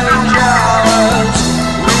strange hours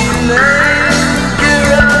we linger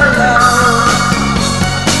alone.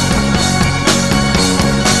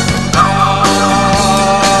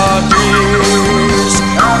 Bodies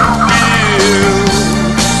confused,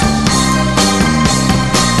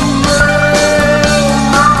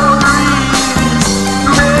 memories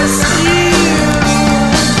misused,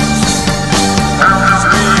 as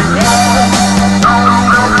we walk on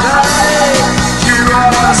the way to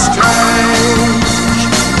our strange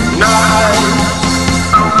night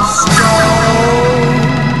of stone.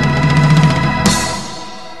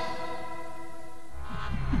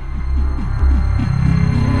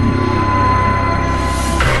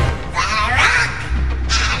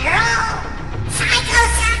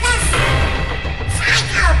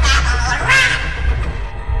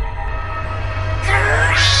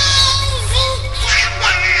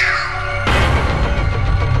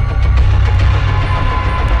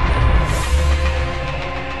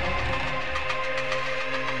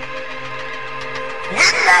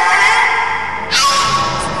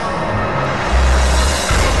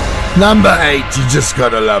 Number 8, you just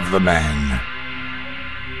gotta love the man.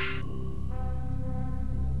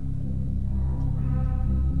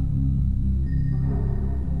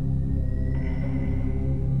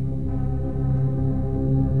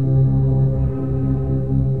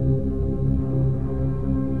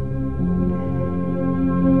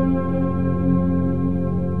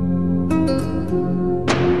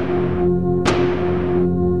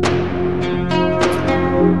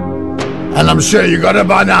 And I'm sure you got it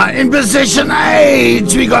by now. In position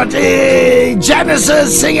 8, we got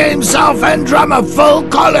Genesis, singer himself and drummer Phil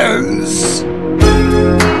Collins.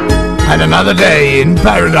 And Another Day in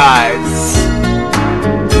Paradise.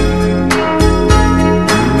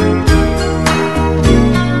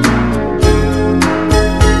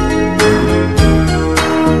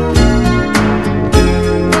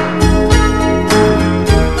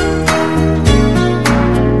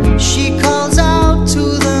 She calls out to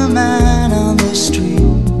the man on the street,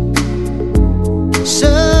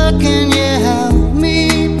 "Sir, can you help me?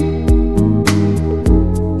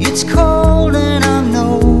 It's cold and I'm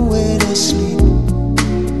nowhere to sleep.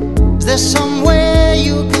 Is there somewhere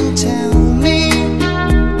you can tell me?"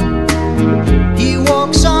 He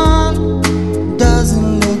walks on,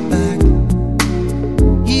 doesn't look back.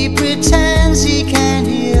 He pretends he can't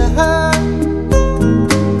hear her,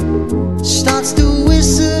 starts to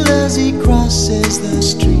whistle as he crosses the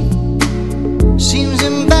street. Seems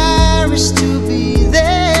embarrassed to be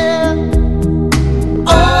there.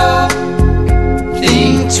 Oh,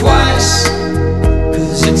 think twice,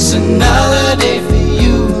 'cause it's another day for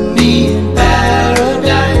you and me in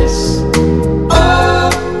paradise. Oh,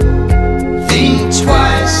 think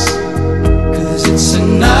twice, 'cause it's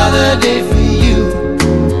another day for you,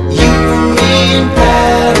 you and me in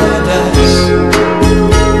paradise.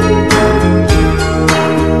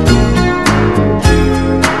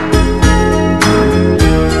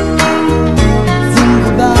 Think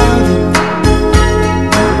about it.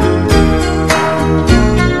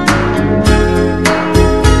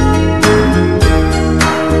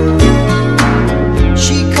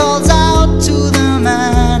 She calls out to the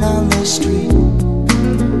man on the street.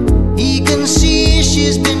 He can see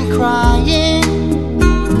she's been crying.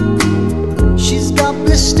 She's got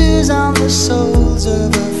blisters on the soles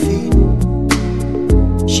of her feet.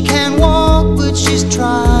 She can't walk, but she's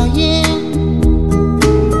trying.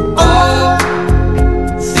 Oh,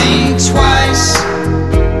 think twice,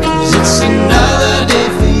 'cause it's another day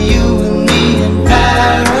for you and me in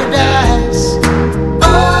paradise.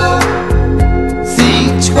 Oh, think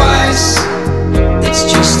twice, it's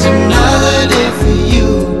just another day for you,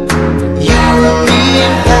 you and me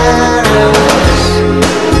in paradise.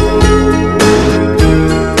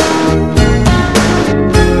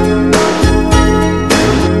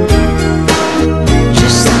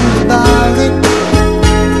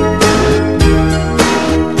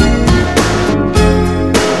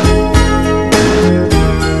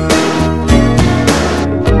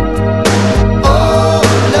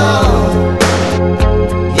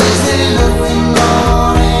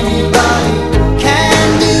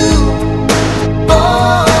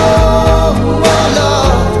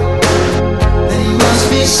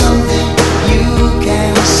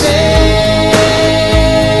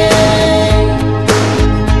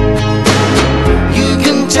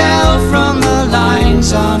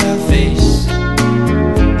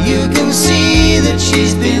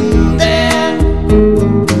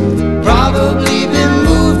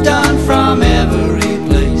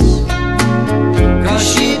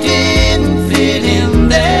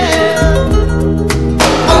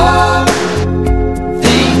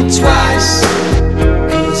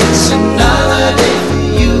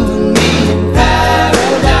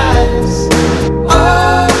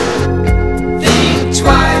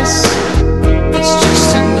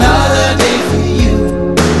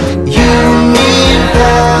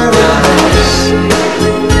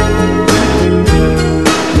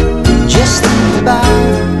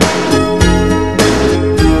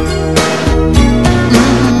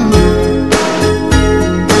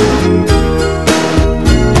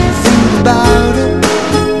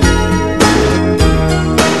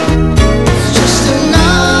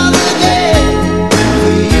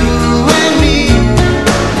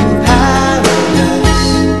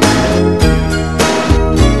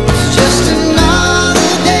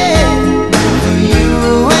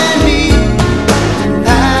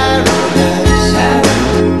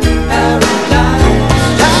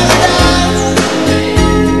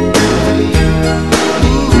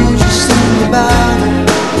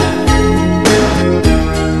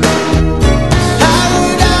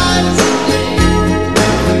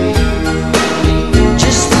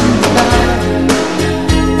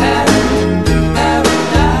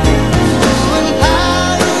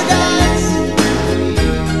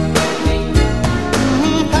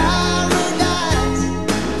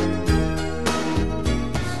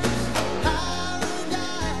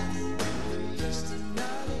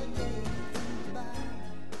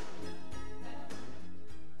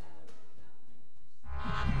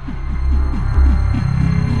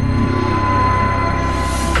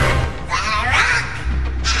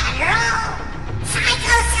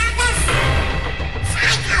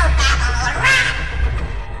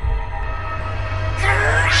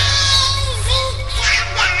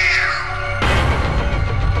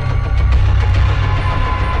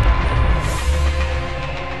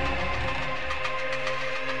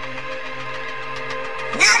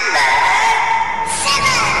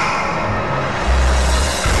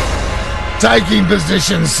 Taking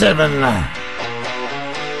position 7.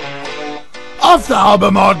 Off the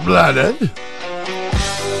album Hot-Blooded.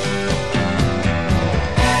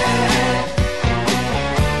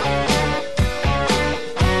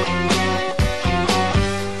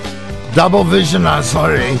 Double vision,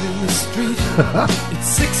 sorry. It's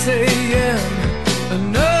 6 a.m.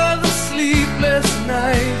 Another sleepless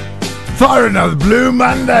night. For another Blue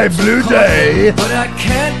Monday, Blue Day. But I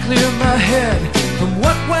can't clear my head from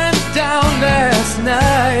what went down last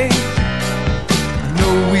night. I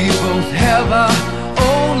know we both have our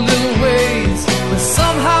own little ways, but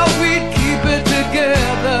somehow we'd keep it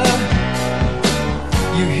together.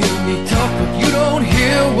 You hear me talk, but you don't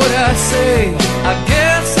hear what I say. I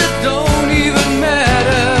guess it don't even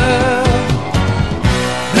matter.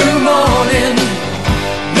 New morning,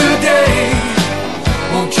 new day.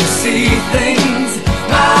 Won't you see things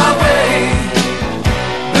my way?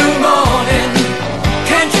 New morning,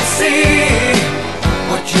 can't you see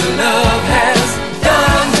what your love has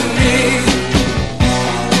done to me?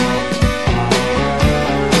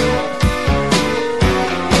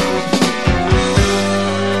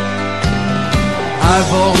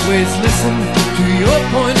 I've always listened to your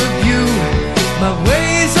point of view. My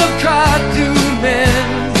ways have tried to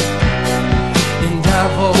mend, and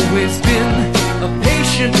I've always been a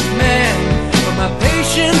patient man, but my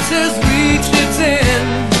patience has reached its end.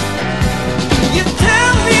 You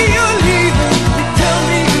tell me you're leaving, you tell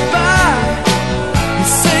me goodbye. You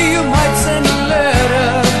say you might send a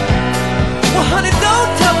letter. Well, honey,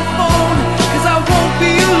 don't telephone, 'cause I won't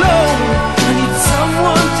be alone. I need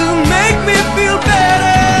someone to make me feel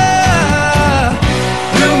better.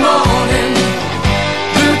 New morning,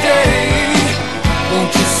 new day.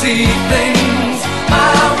 Won't you see things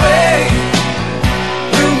my way?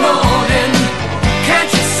 New morning,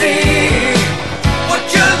 can't you see what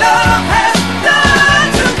your love has done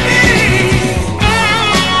to me?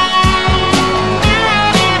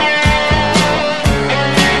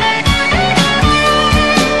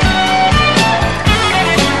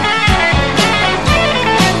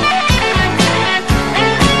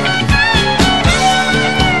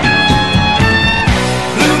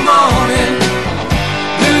 Blue morning,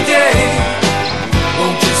 new day.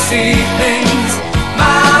 Won't you see things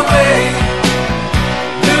my way?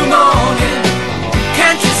 New morning,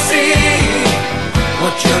 can't you see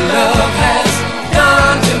what your love has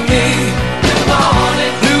done to me? New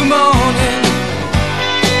morning, new morning,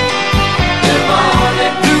 new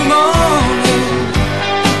morning, new morning,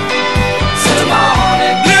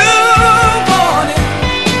 new morning, new morning,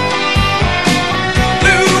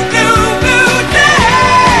 new day.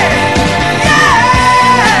 Yeah.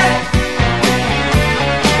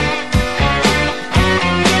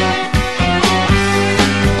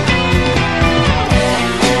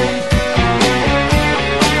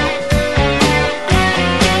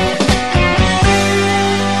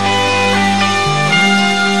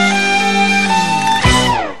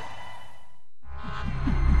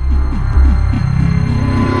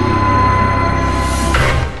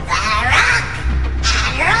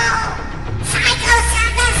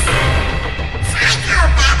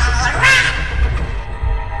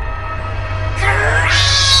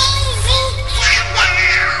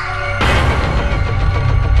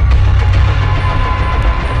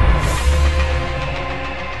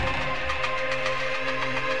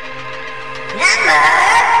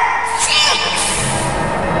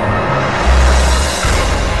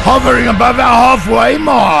 Hovering above our halfway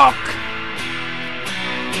mark.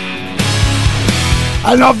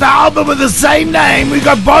 And off the album with the same name, we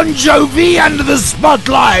got Bon Jovi, Under the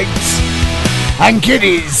Spotlight. And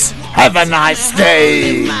kiddies, have a nice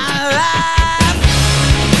day.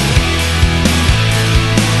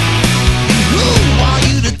 Who are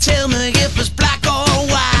you to tell me if it's black or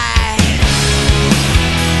white?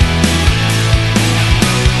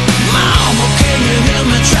 Mama, can you hear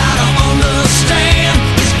me try to understand?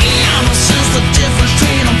 Is innocence the difference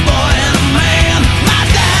between a boy and a man? My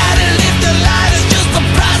daddy lived a life, it's just the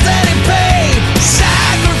price that he paid.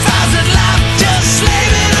 Sacrifice his life, just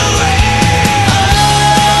slave it away.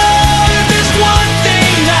 Oh, if there's one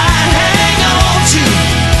thing I hang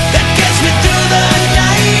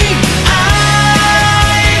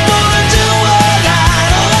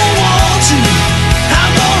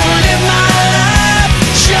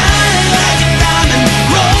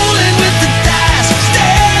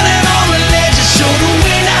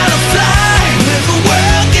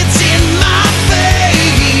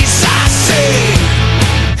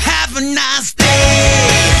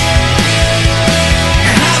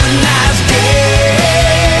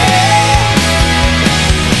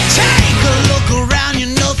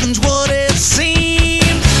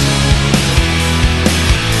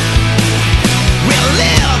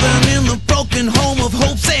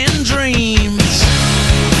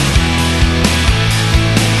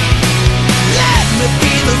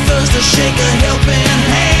shake a helping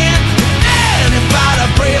hand. Anybody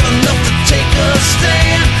brave enough to take a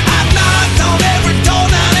stand? I've knocked on every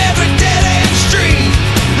door down every dead-end street,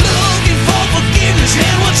 looking for forgiveness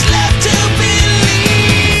and what's left to believe.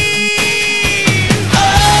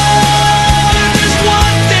 Oh, there's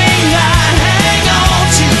one thing I hang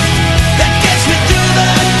on to that gets me through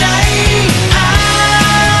the night.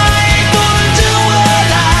 I ain't gonna do what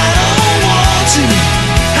I don't want to.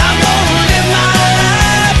 I'm gonna live my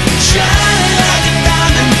life shining like a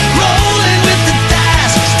diamond, rolling with the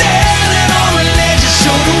dice, standing on the ledge to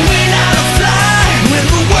show the wind how to fly. When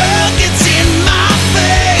the world gets in my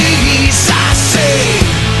face, I say,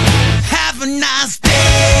 have a nice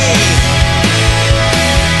day.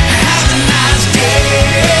 Have a nice day.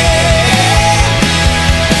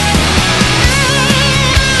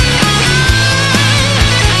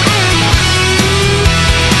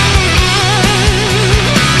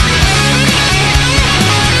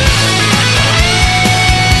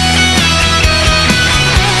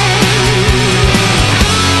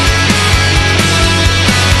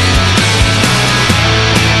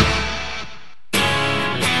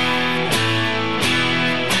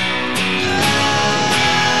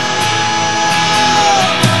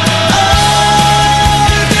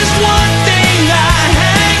 There's one thing I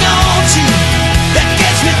hang on to that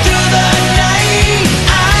gets me through the night.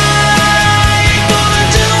 I ain't gonna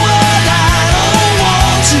do what I don't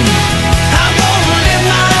want to. I'm gonna live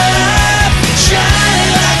my life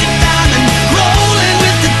shining like a diamond, rolling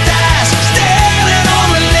with the dice, standing on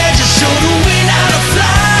the ledge to show the wind how to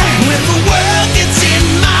fly. When the world gets in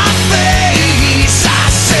my face, I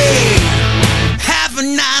say, have a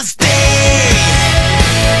nice day.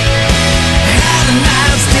 Have a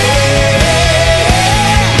nice day.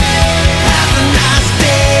 Have a nice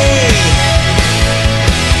day.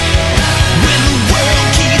 When the world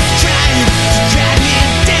keeps trying to drag me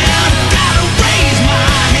down, gotta raise my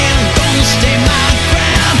hand, gonna stay my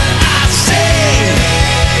ground. I say,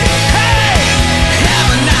 hey, have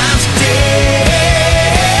a nice day.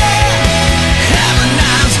 Have a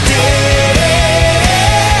nice day.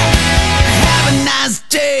 Have a nice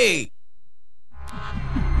day.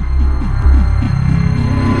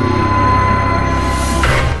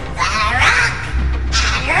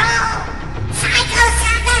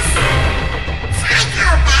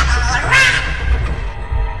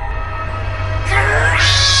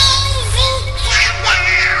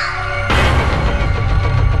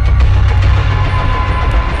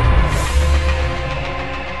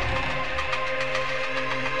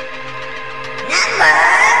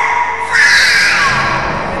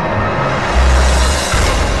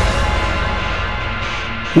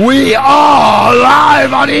 We are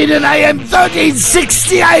live on Eden AM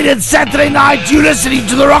 1368 at Saturday night. You're listening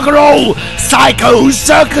to the Rock and Roll Psycho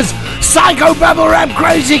Circus Psycho Babble Rap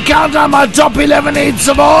Crazy Countdown, my top 11 hits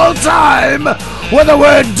of all time, with the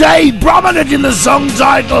word day prominent in the song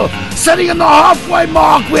title. Sitting in the halfway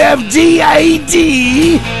mark, we have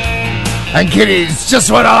D.A.D. And kiddies, just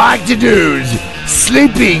what I like to do,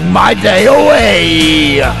 sleeping my day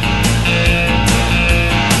away.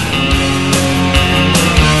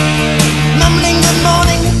 Mumbling good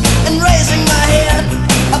morning and raising my head,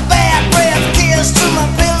 a bad breath tears to my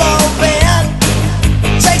pillow bed.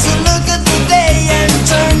 Takes a look at the day and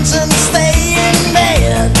turns and stay in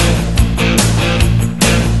bed.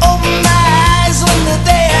 Open my eyes when the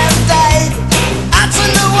day has died. I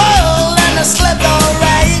turned the world and I slept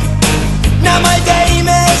alright. Now my game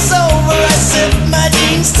is over, I sip my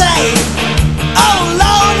jeans tight. Oh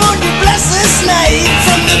Lord,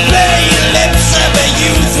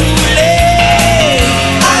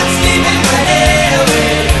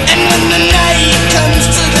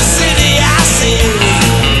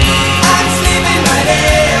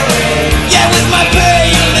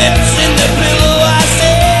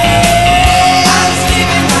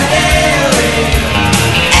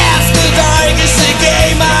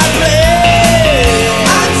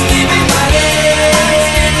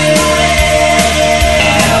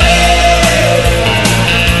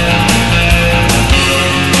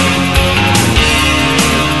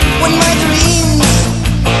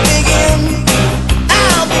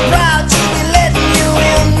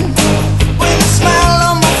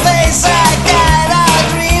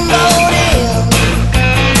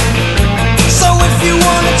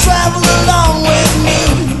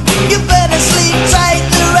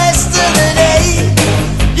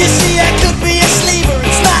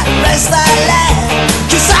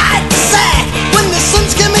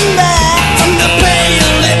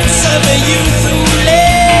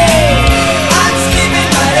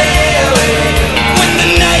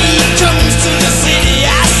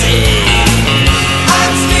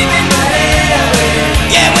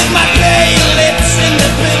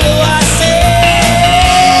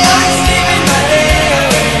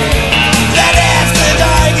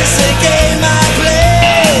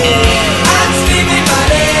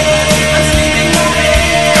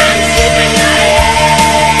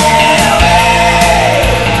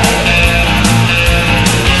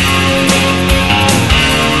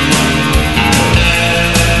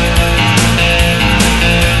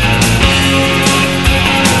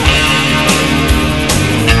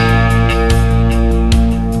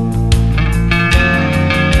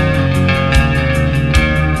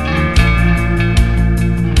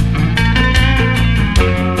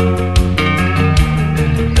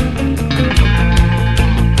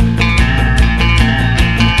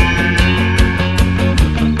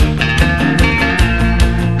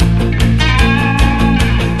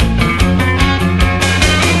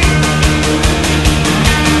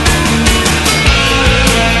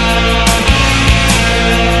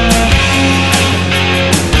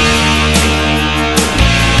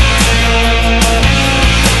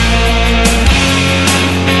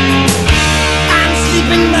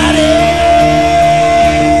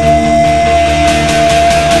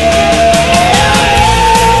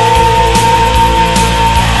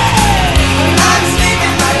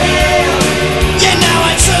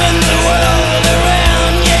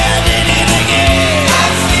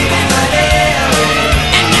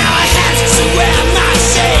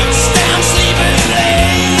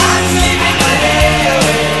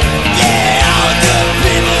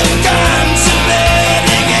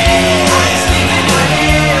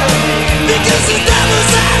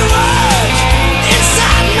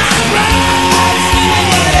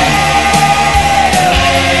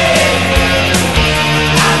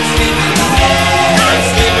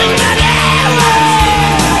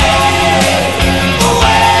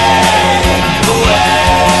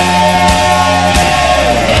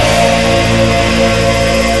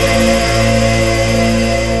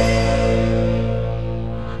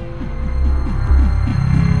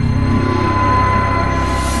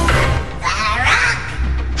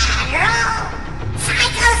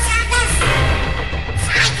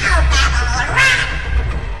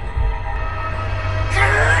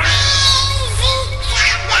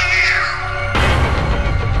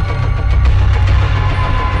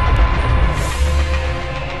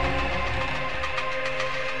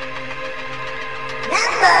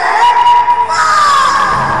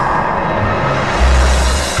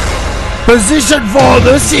 position for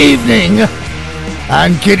this evening.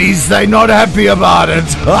 And kiddies, they not happy about it.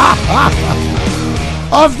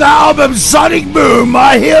 Off the album Sonic Boom,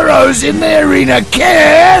 my heroes in the arena,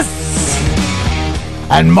 Kiss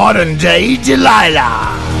and Modern Day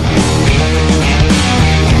Delilah.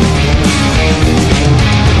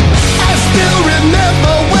 I still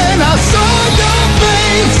remember when I saw your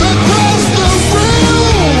face across the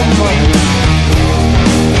room.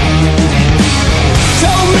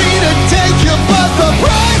 Told me to take you, but the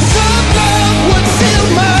price of love would seal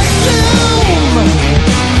my doom.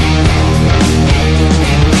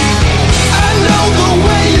 I know the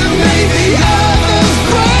way you made the others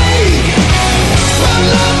break, but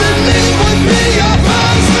loving me would be your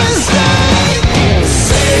first mistake.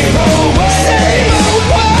 Same old way, same old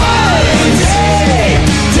way,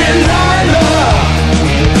 Delilah.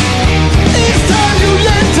 It's time you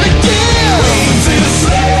learn to give.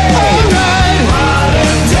 Alright,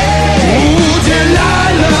 ooh,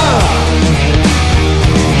 Delilah.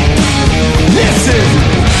 Listen,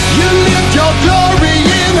 you lived your glory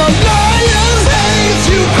in a liar's haze.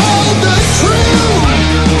 You hold the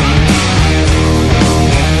truth.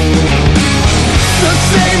 The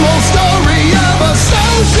same old story of a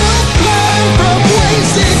social climb from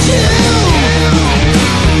wasted youth.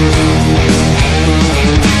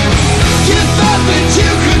 You thought that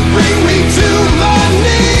you could bring me to my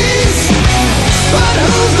knees, but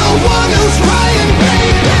who's the one who's crying,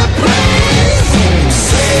 baby, please?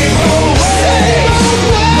 Same old way,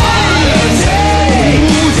 modern day,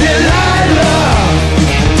 ooh, Delilah.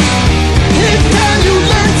 It's time you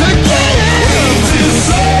learn to give.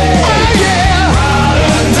 Oh yeah,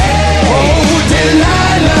 modern day, oh,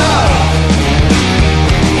 Delilah.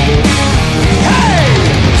 Hey,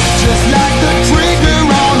 just like the trigger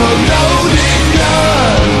on a loaded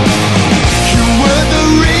gun, you were the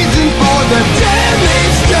reason for the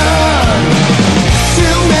damage done.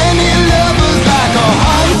 Too many lovers like a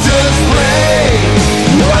hunter's prey.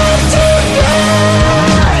 1, 2,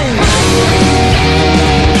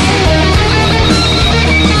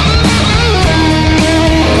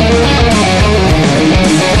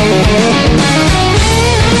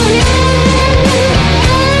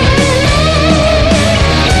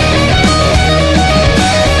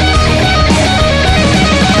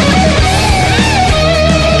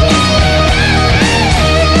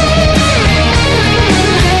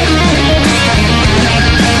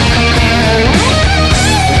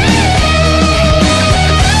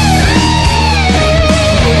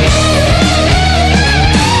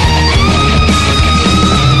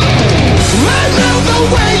 I know the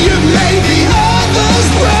way you made the others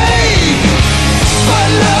break, but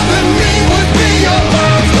loving me would be your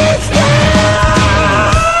first mistake.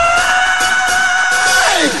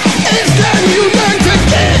 It's time you learn to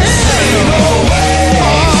give. Same old way,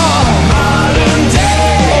 modern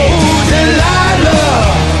day, ooh,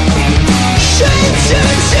 Delilah. Shame,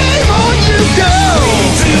 shame, shame on you, girl.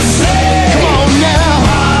 Come on now,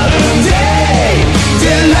 modern day,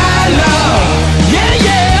 Delilah. Yeah,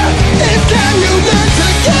 yeah, it's time you learn to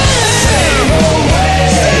give. Same old way,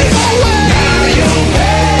 now you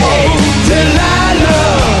pay,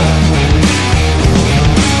 Delilah.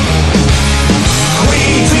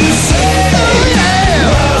 Queen to say, oh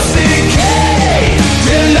yeah, love's decay,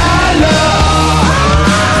 Delilah.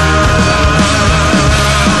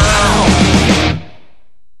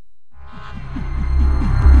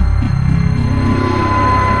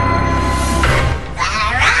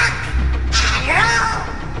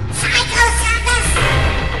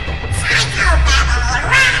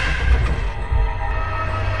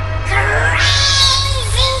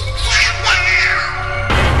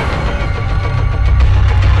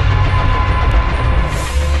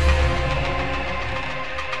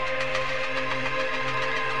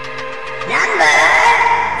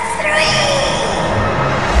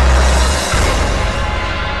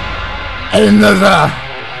 In the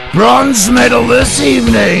bronze medal this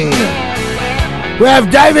evening, we have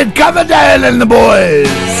David Coverdale and the boys.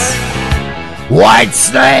 White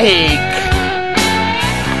Snake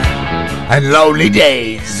and Lonely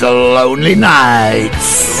Days, Lonely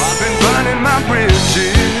Nights. I've been burning my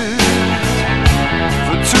bridges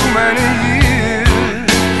for too many years,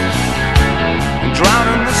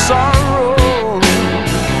 drowning the sorrow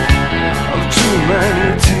of too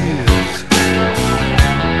many tears.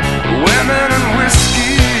 Women and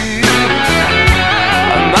whiskey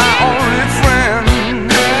are my only friend.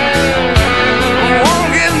 One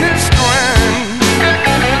give me strength,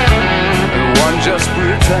 and one just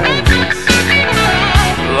pretends.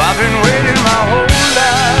 I've been waiting my whole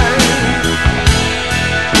life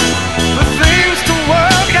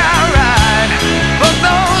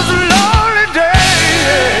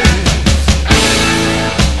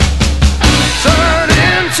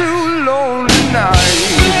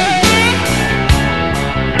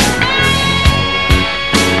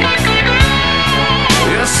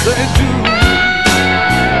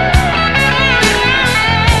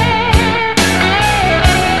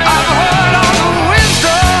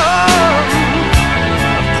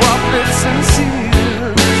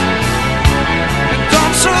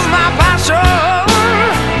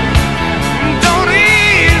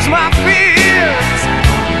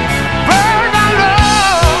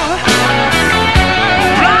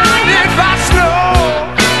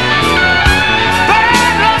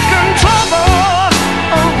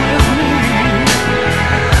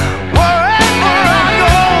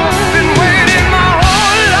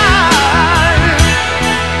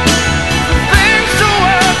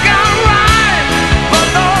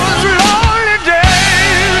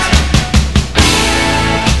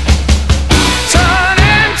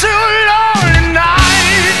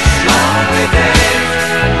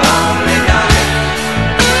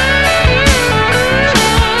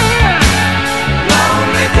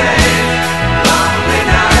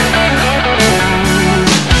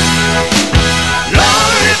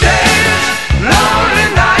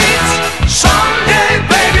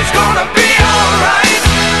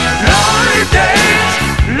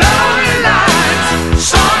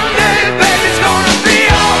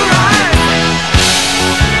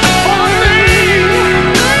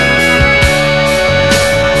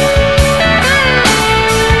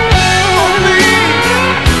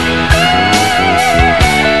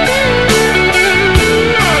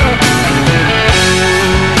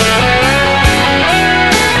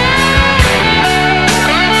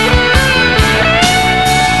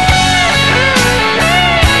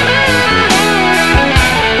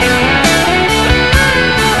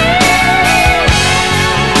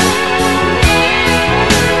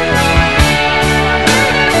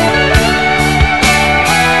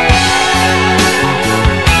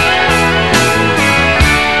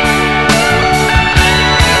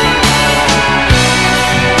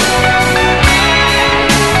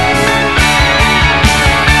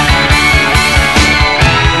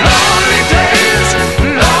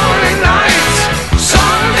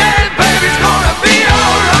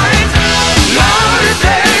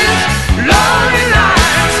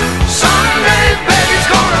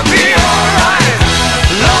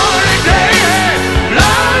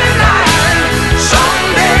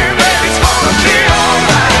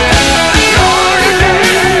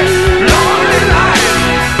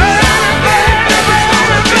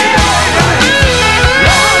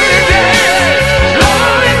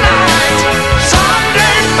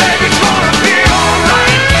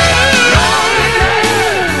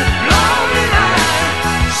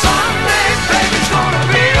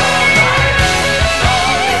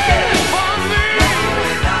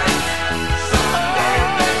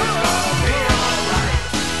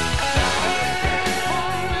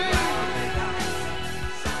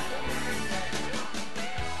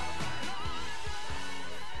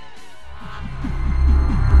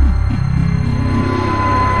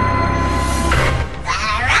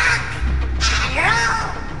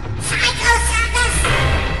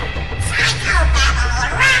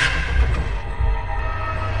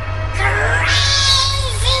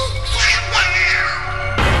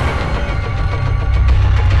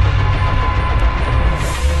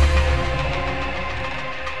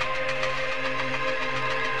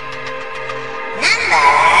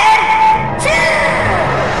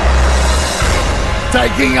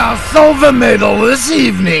taking our silver medal this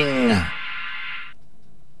evening.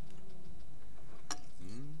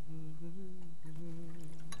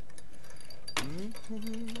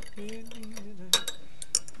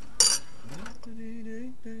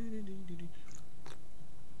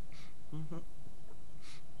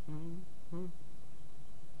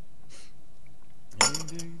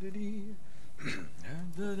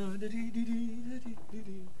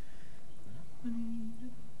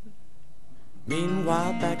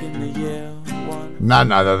 Meanwhile, back in the year one,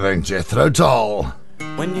 None other than Jethro Tull,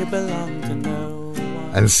 when you belong to no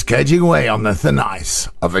one, and skating away on the thin ice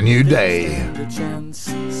of a new day. the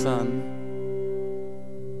chance, son,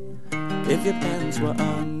 if your pants were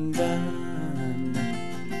undone,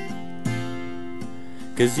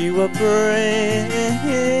 'cause you were bred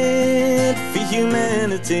for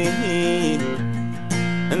humanity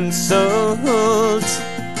and sold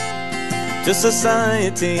to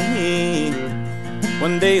society.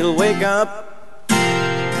 One day you'll wake up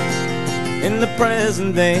in the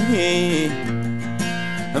present day,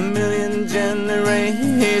 a million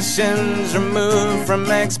generations removed from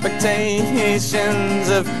expectations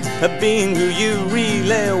of being who you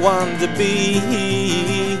really want to be.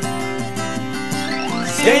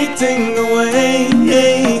 Skating away,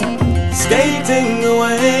 skating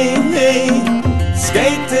away,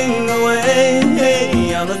 skating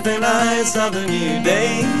away on the thin ice of a new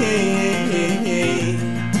day.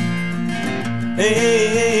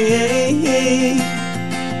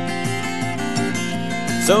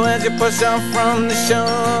 So as you push off from the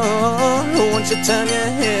shore, won't you turn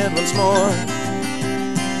your head once more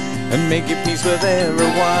and make your peace with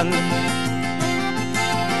everyone?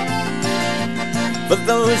 For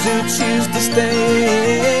those who choose to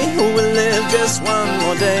stay, who will live just one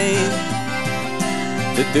more day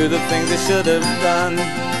to do the things they should have done.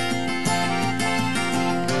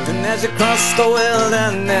 And as you cross the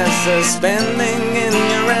wilderness, suspending in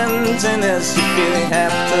your emptiness, you feel you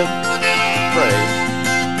have to pray,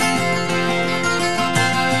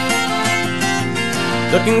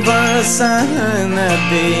 looking for a sign that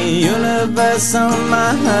the universal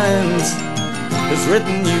mind has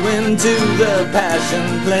written you into the passion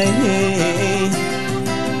play.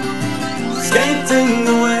 Skating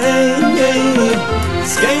away,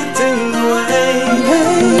 skating away,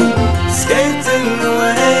 skating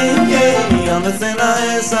away on the thin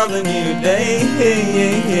ice of a new day.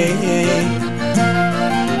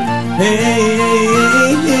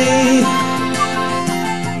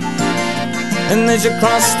 And as you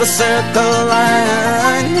cross the circle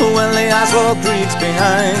line, well, the asphalt creaks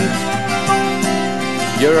behind,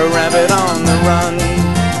 you're a rabbit on the run,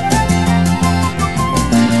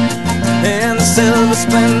 and the silver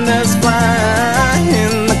splendors fly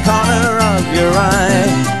in the corner of your eye,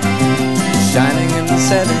 shining in the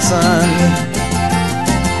setting sun.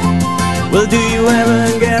 Well, do you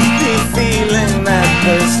ever get the feeling that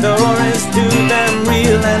the story's too damn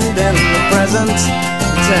real and in the present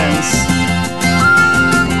tense?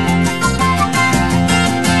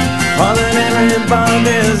 All that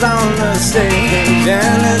everybody's on the stage,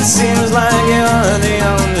 and it seems like you're the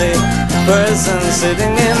only person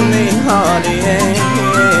sitting in the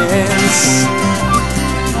audience.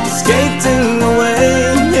 Skating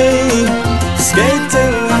away,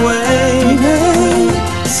 skating away,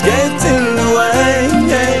 skating away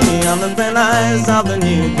on the thin ice of a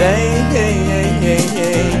new day.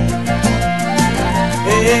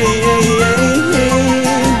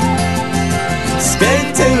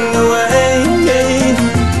 Skating away,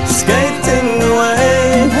 skating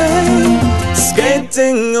away,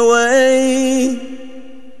 skating away.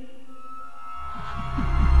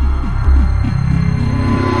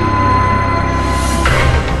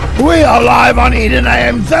 We are live on Eden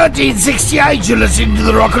AM 1368. You're listening to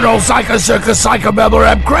the Rock and Roll Psycho Circus Psycho Babble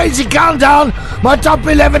Rap Crazy Countdown. My top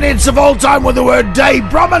 11 hits of all time with the word day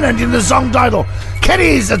prominent in the song title.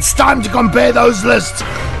 Kiddies, it's time to compare those lists.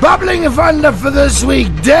 Bubbling thunder for this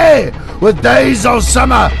week, Day with Days of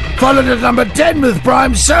Summer, followed at number 10 with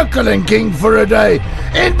Prime Circle and King for a Day.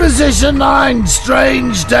 In position 9,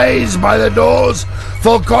 Strange Days by the Doors,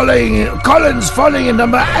 for Collins falling in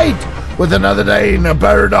number 8 with Another Day in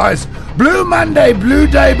Paradise. Blue Monday, Blue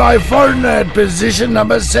Day by Foreigner at position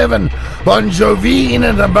number 7. Bon Jovi in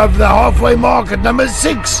and above the halfway mark at number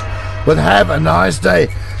 6 with Have a Nice Day.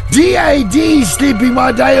 D.A.D. Sleeping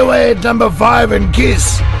My Day Away at number 5 and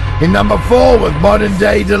Kiss in number 4 with Modern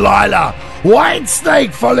Day Delilah. White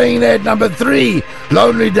Snake following there at number 3.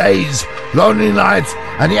 Lonely Days, Lonely Nights,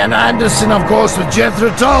 and Ian Anderson, of course, with Jethro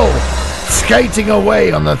Tull. Skating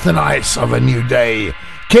away on the thin ice of a new day.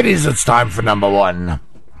 Kiddies, it's time for number 1.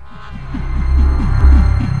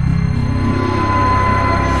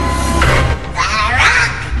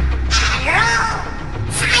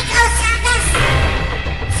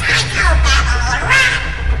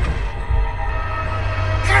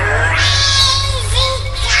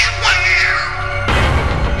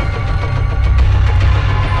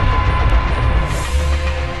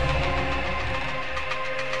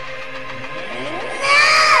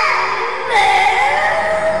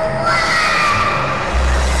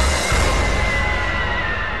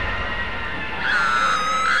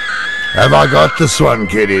 Have I got this one,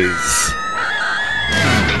 kiddies?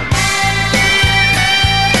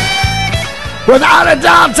 Without a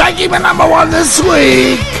doubt, taking the number one this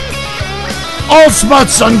week. All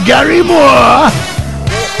spots on Gary Moore.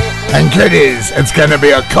 And kiddies, it's gonna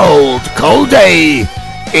be a cold, cold day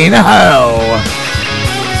in hell.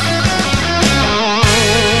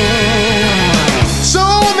 So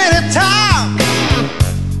many times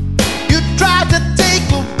you tried to take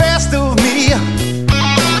the best of me.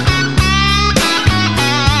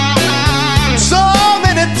 So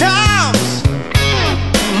many times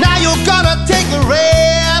now you're gonna take the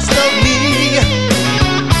rest of me.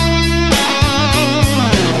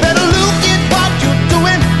 Better look at what you're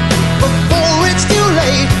doing before it's too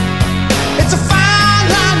late. It's a fine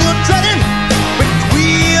line you're treading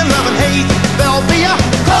between love and hate. There'll be a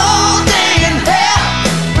cold day in hell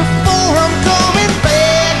before I'm coming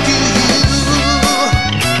back to you.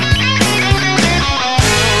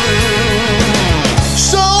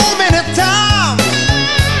 So many times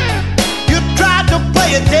you tried to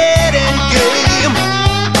play a dead end game.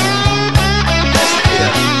 Yes, you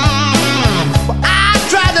did. Well, I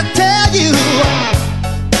tried to tell you,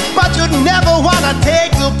 but you'd never wanna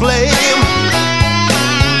take the blame.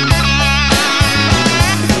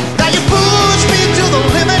 Now you push me to the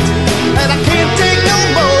limit, and I can't take no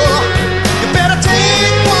more. You better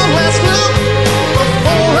take one last look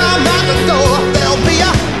before I'm out the door. There'll be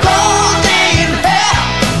a cold day in hell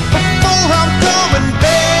before I'm coming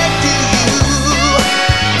back to you.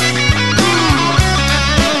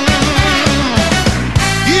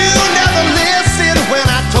 You never listened when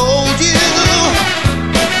I told you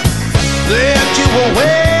that you were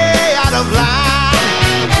way out of line.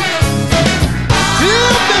 Too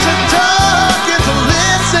busy talking to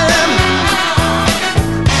listen,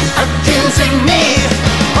 accusing me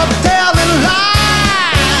of telling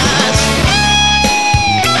lies.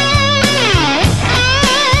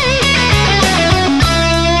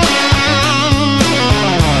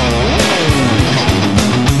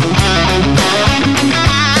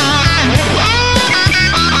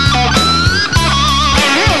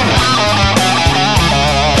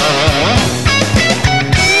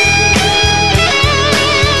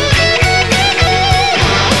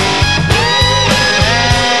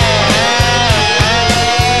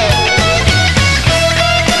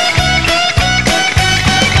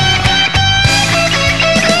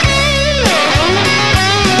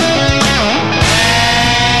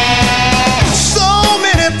 So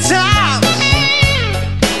many times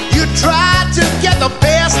you tried to get the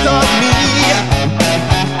best of me.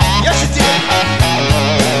 Yes, you did.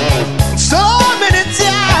 So many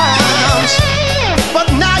times, but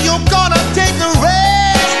now you're gonna take the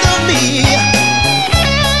rest of me.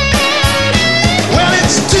 Well,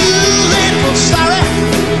 it's too late for sorry,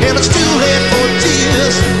 and it's too late for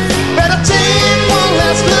tears. Better take one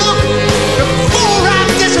last look before I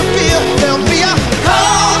disappear. There'll be a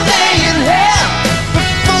cold day in hell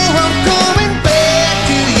before I'm coming back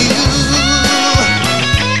to you.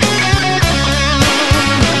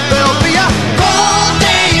 There'll be a cold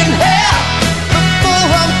day in hell before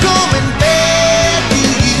I'm coming back to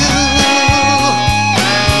you.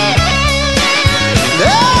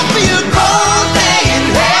 There'll be a cold day in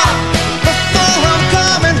hell before I'm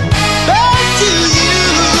coming back to you.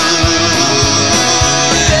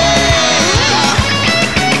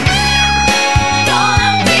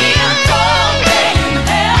 Gonna be a cold day in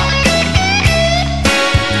hell.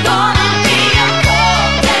 Gonna be a cold day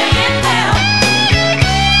in hell.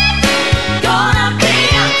 Gonna be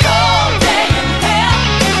a cold day in hell.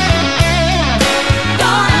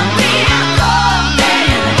 Gonna be a cold day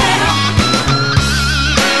in hell.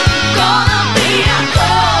 Gonna be a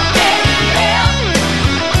cold day in hell.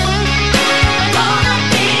 Gonna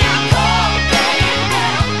be a cold day in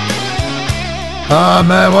hell. Ah,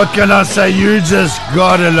 man, what can I say? You just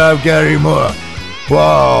gotta love Gary Moore.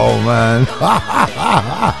 Whoa, man.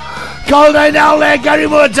 Cold day now there, Gary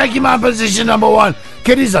Moore taking my position number one.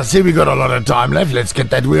 Kiddies, I see we got a lot of time left. Let's get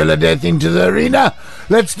that wheel of death into the arena.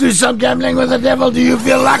 Let's do some gambling with the devil. Do you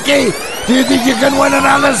feel lucky? Do you think you can win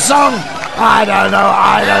another song? I don't know.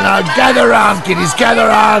 Gather round, kiddies, gather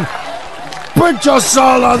round. Put your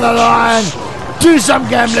soul on the line. Do some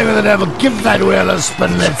gambling with the devil. Give that wheel a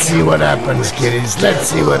spin. Let's see what happens, kiddies. Let's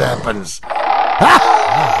see what happens.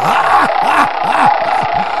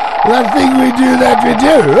 The thing we do that we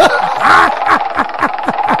do.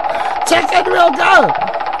 Check it, we'll go.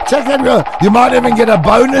 Check it, we'll. You might even get a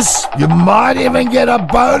bonus. You might even get a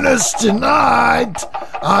bonus tonight.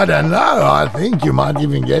 I don't know. I think you might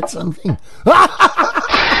even get something.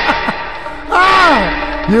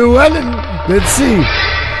 You're winning. Let's see.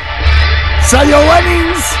 So your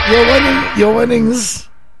winnings Your winnings.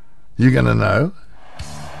 You're gonna know.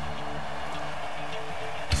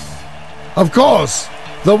 Of course,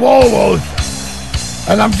 the Werewolf.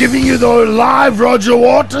 And I'm giving you the live Roger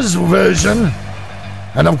Waters version.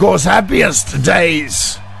 And of course, happiest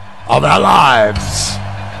days of our lives.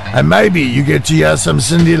 And maybe you get to hear some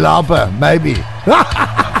Cyndi Lauper. Maybe. When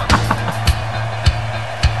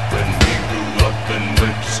we grew up and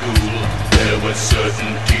went to school, there were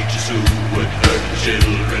certain teachers who would hurt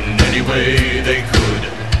children any way they could.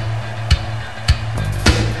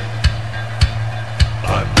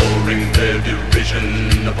 By pouring their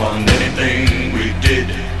derision upon anything we did,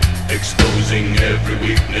 exposing every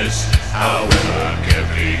weakness, however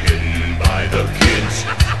carefully hidden by the kids.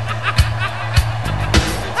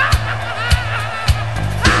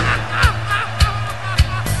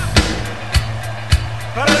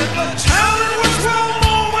 But at the time it was well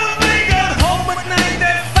more when they got home at night,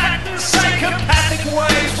 their fat and psychopathic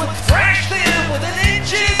ways would thrash them within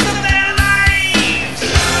inches of their lives.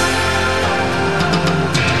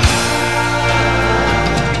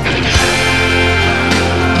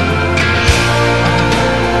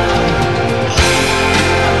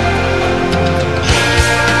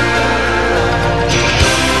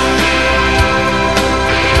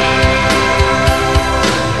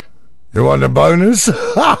 You want a bonus?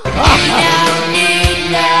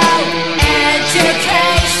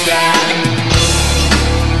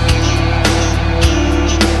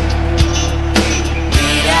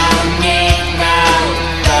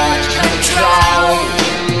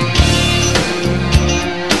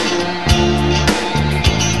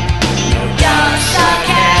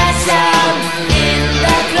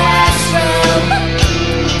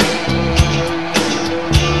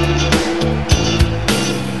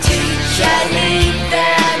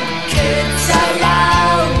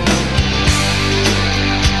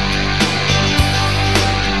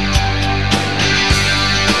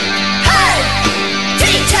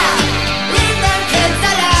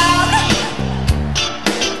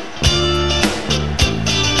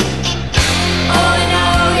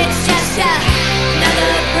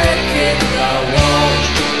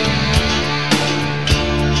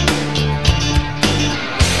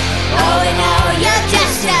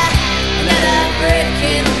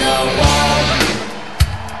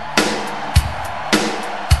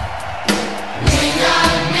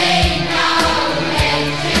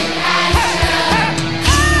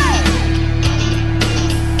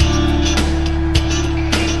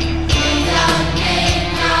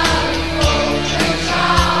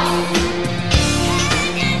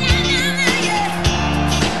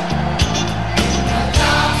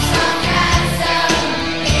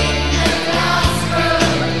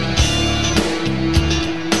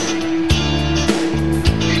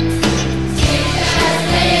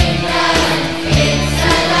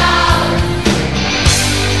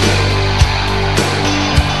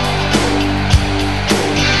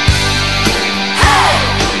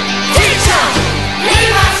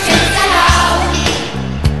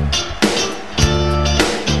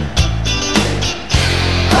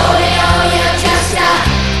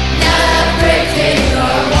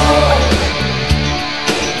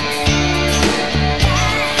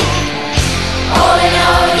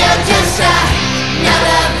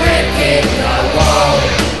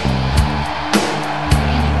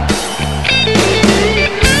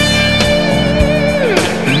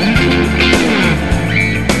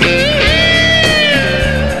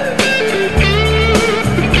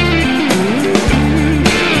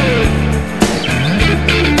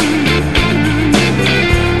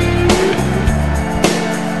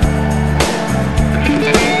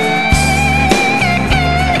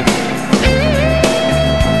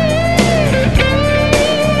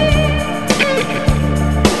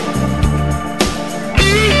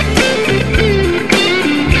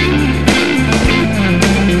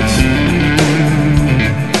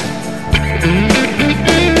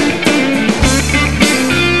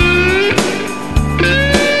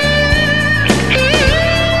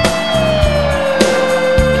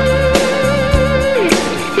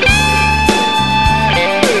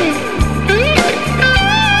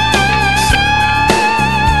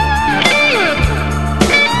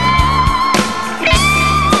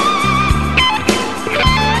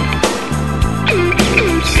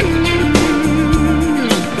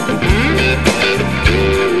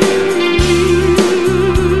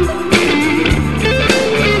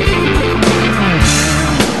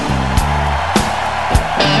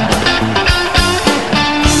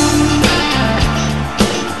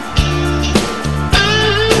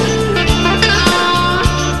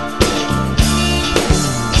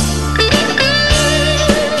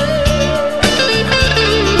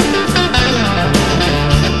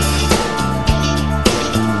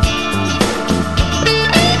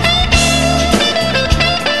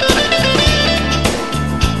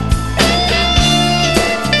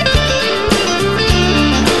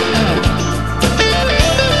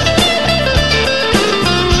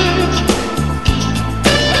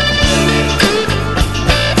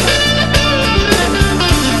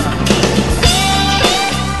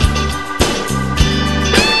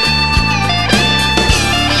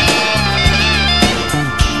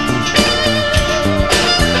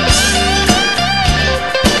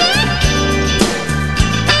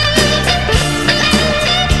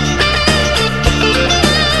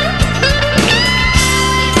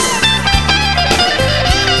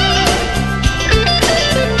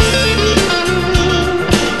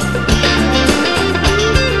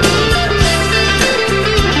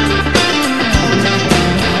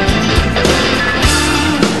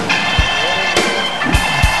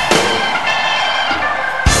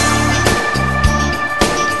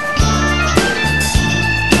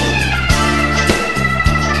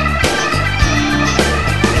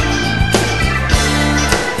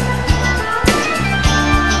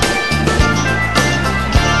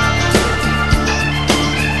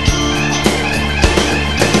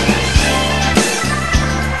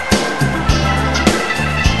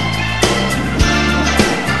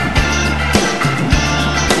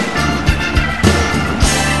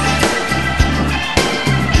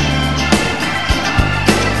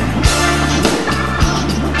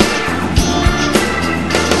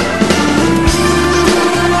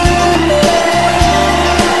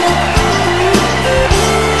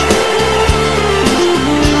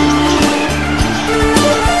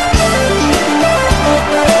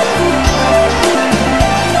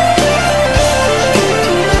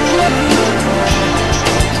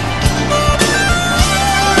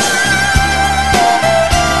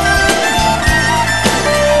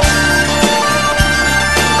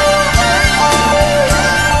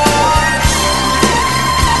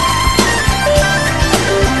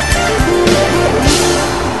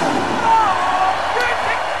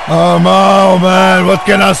 Oh man, what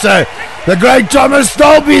can I say? The great Thomas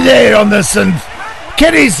Dolby there on the synth.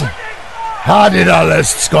 Kiddies, how did our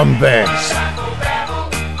lists compare?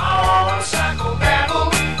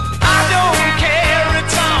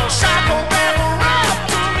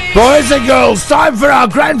 Boys and girls, time for our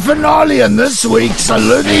grand finale and this week's a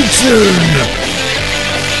Looney Tune.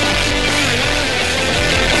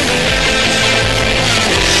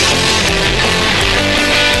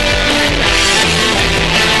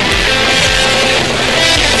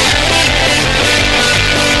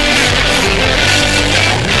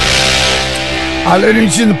 Our Looney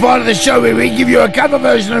Tune, the part of the show where we give you a cover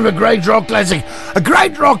version of a great rock classic. A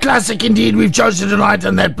great rock classic indeed we've chosen tonight,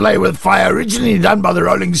 and that Play With Fire, originally done by the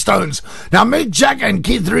Rolling Stones. Now, Mick Jagger and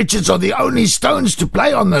Keith Richards are the only Stones to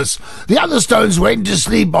play on this. The other Stones went to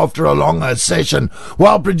sleep after a longer session,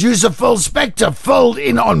 while producer Phil Spector filled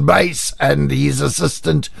in on bass, and his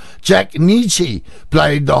assistant Jack Nietzsche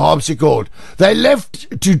played the harpsichord. They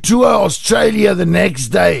left to tour Australia the next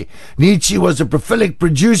day. Nietzsche was a prolific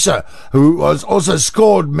producer who was also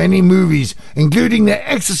scored many movies, including The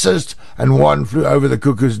Exorcist and One Flew Over the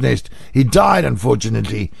Cuckoo's Nest. He died,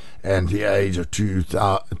 unfortunately, at the age of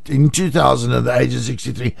 2000 at the age of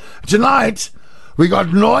 63. Tonight, we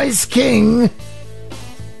got Noise King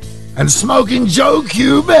and Smoking Joe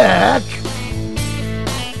Q back,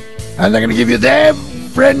 and they're going to give you their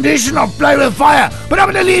rendition of Play With Fire. But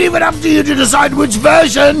I'm going to leave it up to you to decide which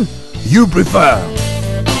version you prefer.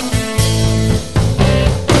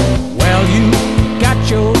 Well, you got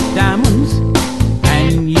your diamonds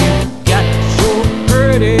and you got your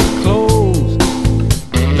pretty clothes.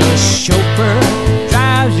 The chauffeur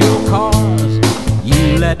drives your cars.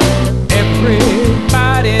 You let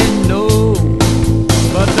everybody know.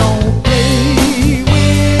 But don't play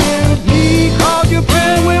with me, 'cause you're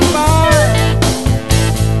playing with fire.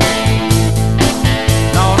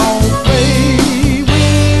 No, don't play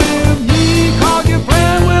with me, 'cause you're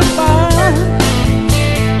playing with fire.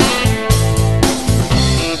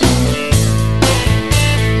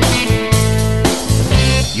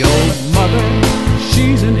 Your mother,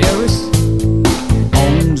 she's an heiress,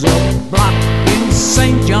 owns a block in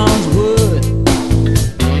St. John's Wood.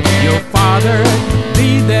 Your father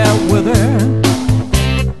be there with her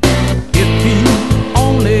if he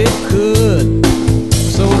only could.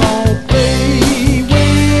 So don't play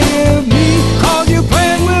with me, 'cause you're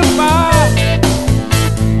playing with fire.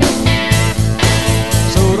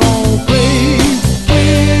 So don't play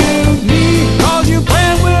with me, 'cause you're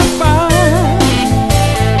playing with fire.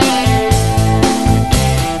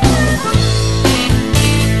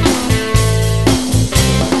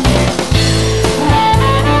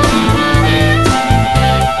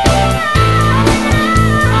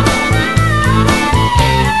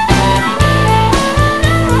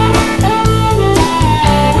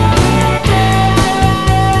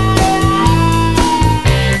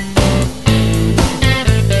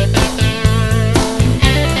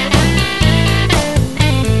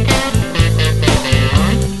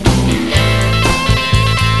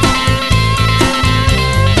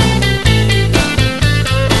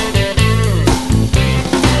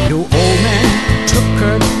 Your old man took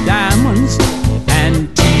her diamonds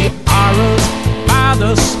and tiaras by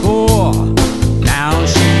the score. Now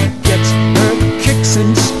she gets her kicks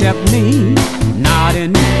in Stepney, not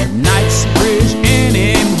in Knightsbridge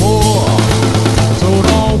anymore. So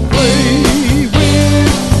don't play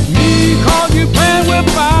with me, 'cause you're playing with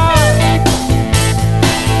fire.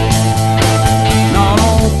 No,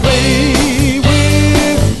 don't play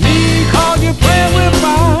with me, 'cause you're playing with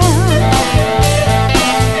fire.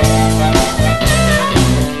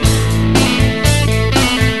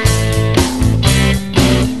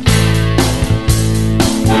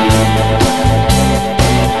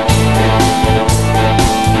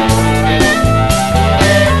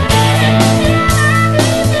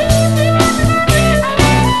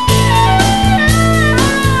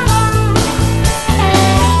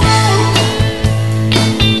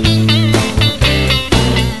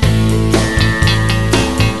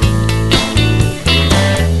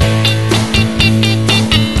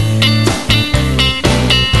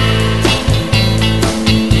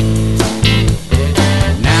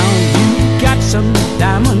 Now you got some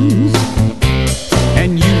diamonds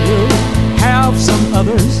and you will have some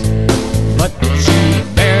others, but you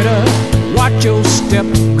better watch your step,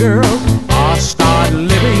 girl, or start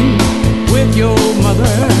living with your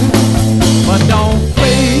mother. But don't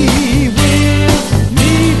play with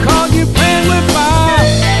me, 'cause you're playing with fire.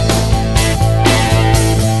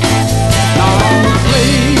 Don't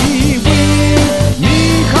play with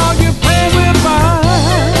me, 'cause you're playing with fire.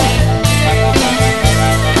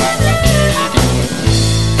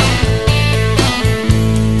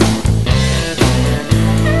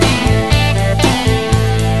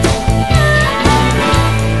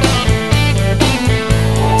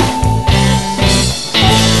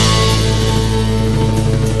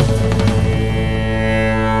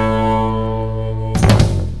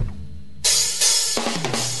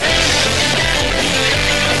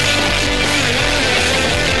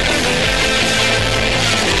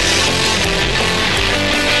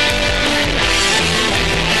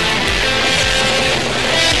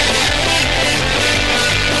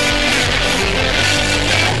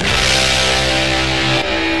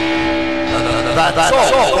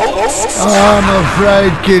 That's all, folks. I'm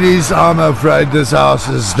afraid, kiddies, I'm afraid this house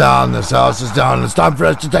is down. This house is down. It's time for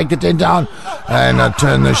us to take the tent down and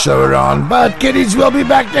turn the show around. But, kiddies, we'll be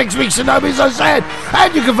back next week, so don't be so sad.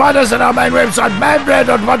 And you can find us on our main website,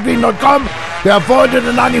 madbrad.podbean.com. There are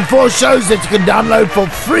 494 shows that you can download for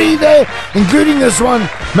free there, including this one,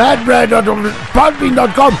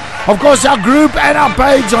 madbrad.podbean.com. Of course, our group and our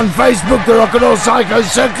page on Facebook, the Rock and Roll Psycho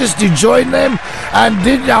Circus, to join them. And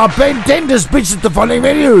did our tenders pitch at the following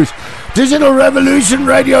venues: Digital Revolution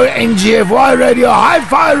Radio, NGFY Radio,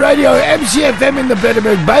 Hi-Fi Radio, MCFM in the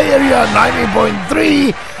Pietermaritzburg Bay Area,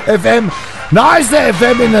 90.3 FM, NISDA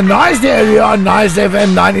FM in the NISDA area on NISDA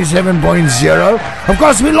FM 97.0. Of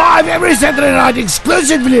course, we're live every Saturday night,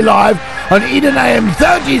 exclusively live on Eden AM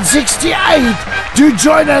 1368. Do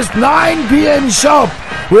join us 9 p.m. sharp.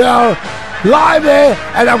 We are live there,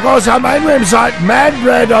 and of course our main website,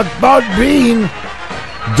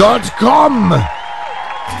 madbrad.podbean.com.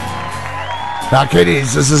 Now,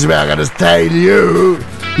 kiddies, this is where I'm going to tell you,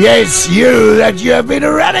 yes, you, that you have been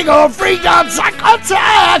a radical, freaked out,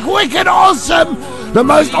 psychotic, wicked awesome, the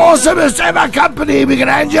most awesomest ever company. We're going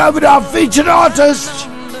to hand you over to our featured artist,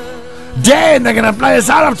 Dan. They're going to play us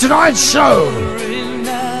out of tonight's show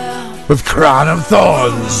with Crown of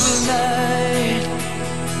Thorns.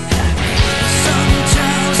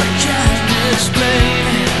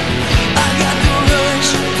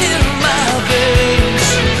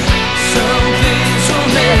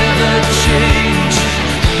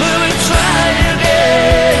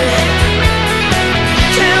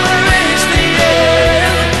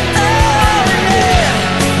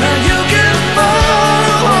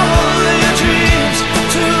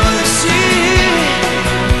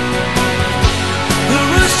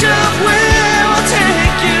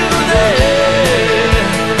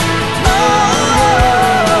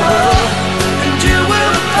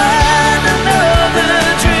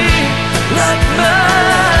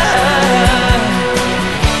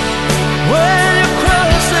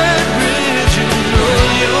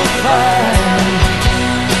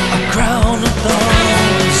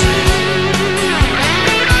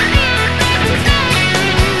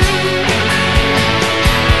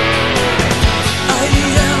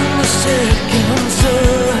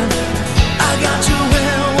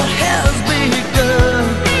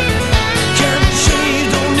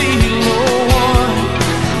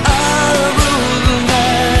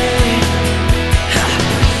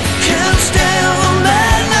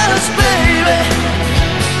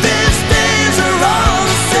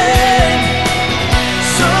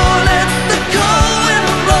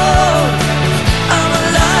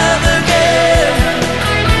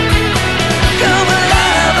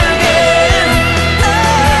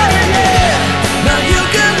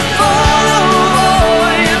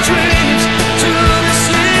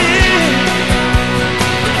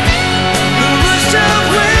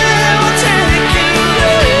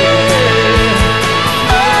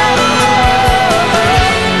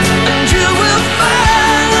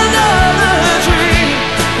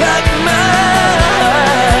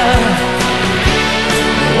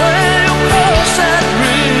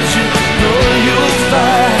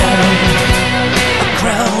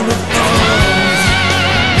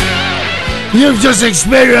 You've just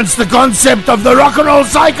experienced the concept of the Rock and Roll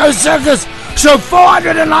Psycho Circus, show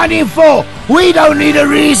 494. We don't need a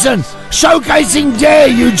reason. Showcasing Dare.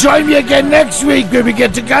 You join me again next week when we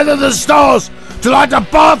get to gather the stars to light a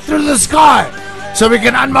path through the sky so we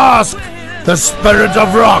can unmask the spirit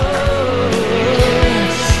of rock.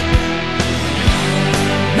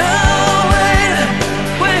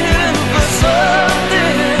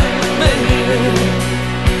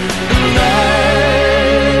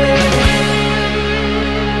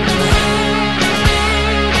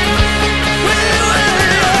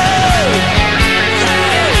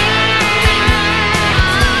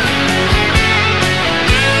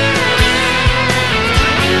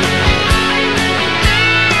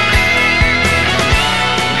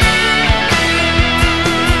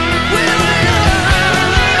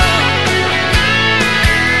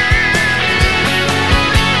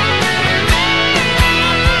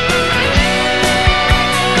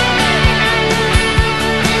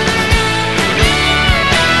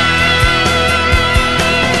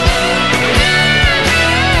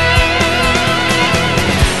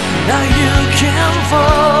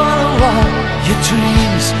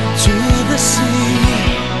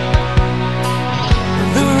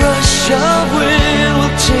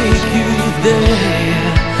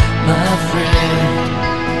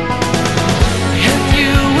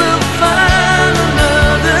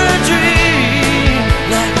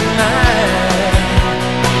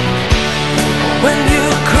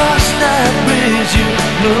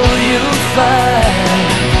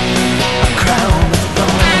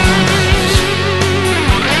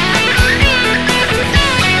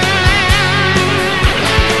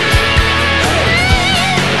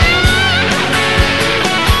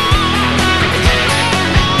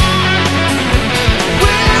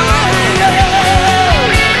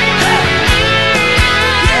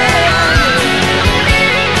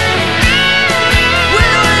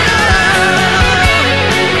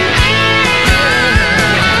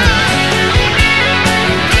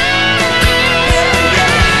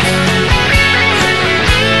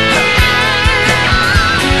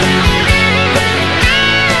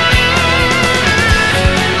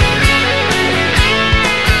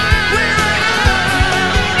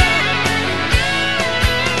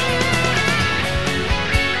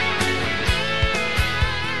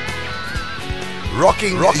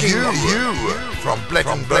 rocking you from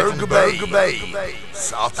Blettenberg Bay.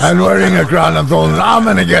 And wearing a crown of thorns, I'm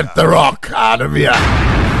gonna get the rock out of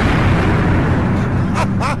you.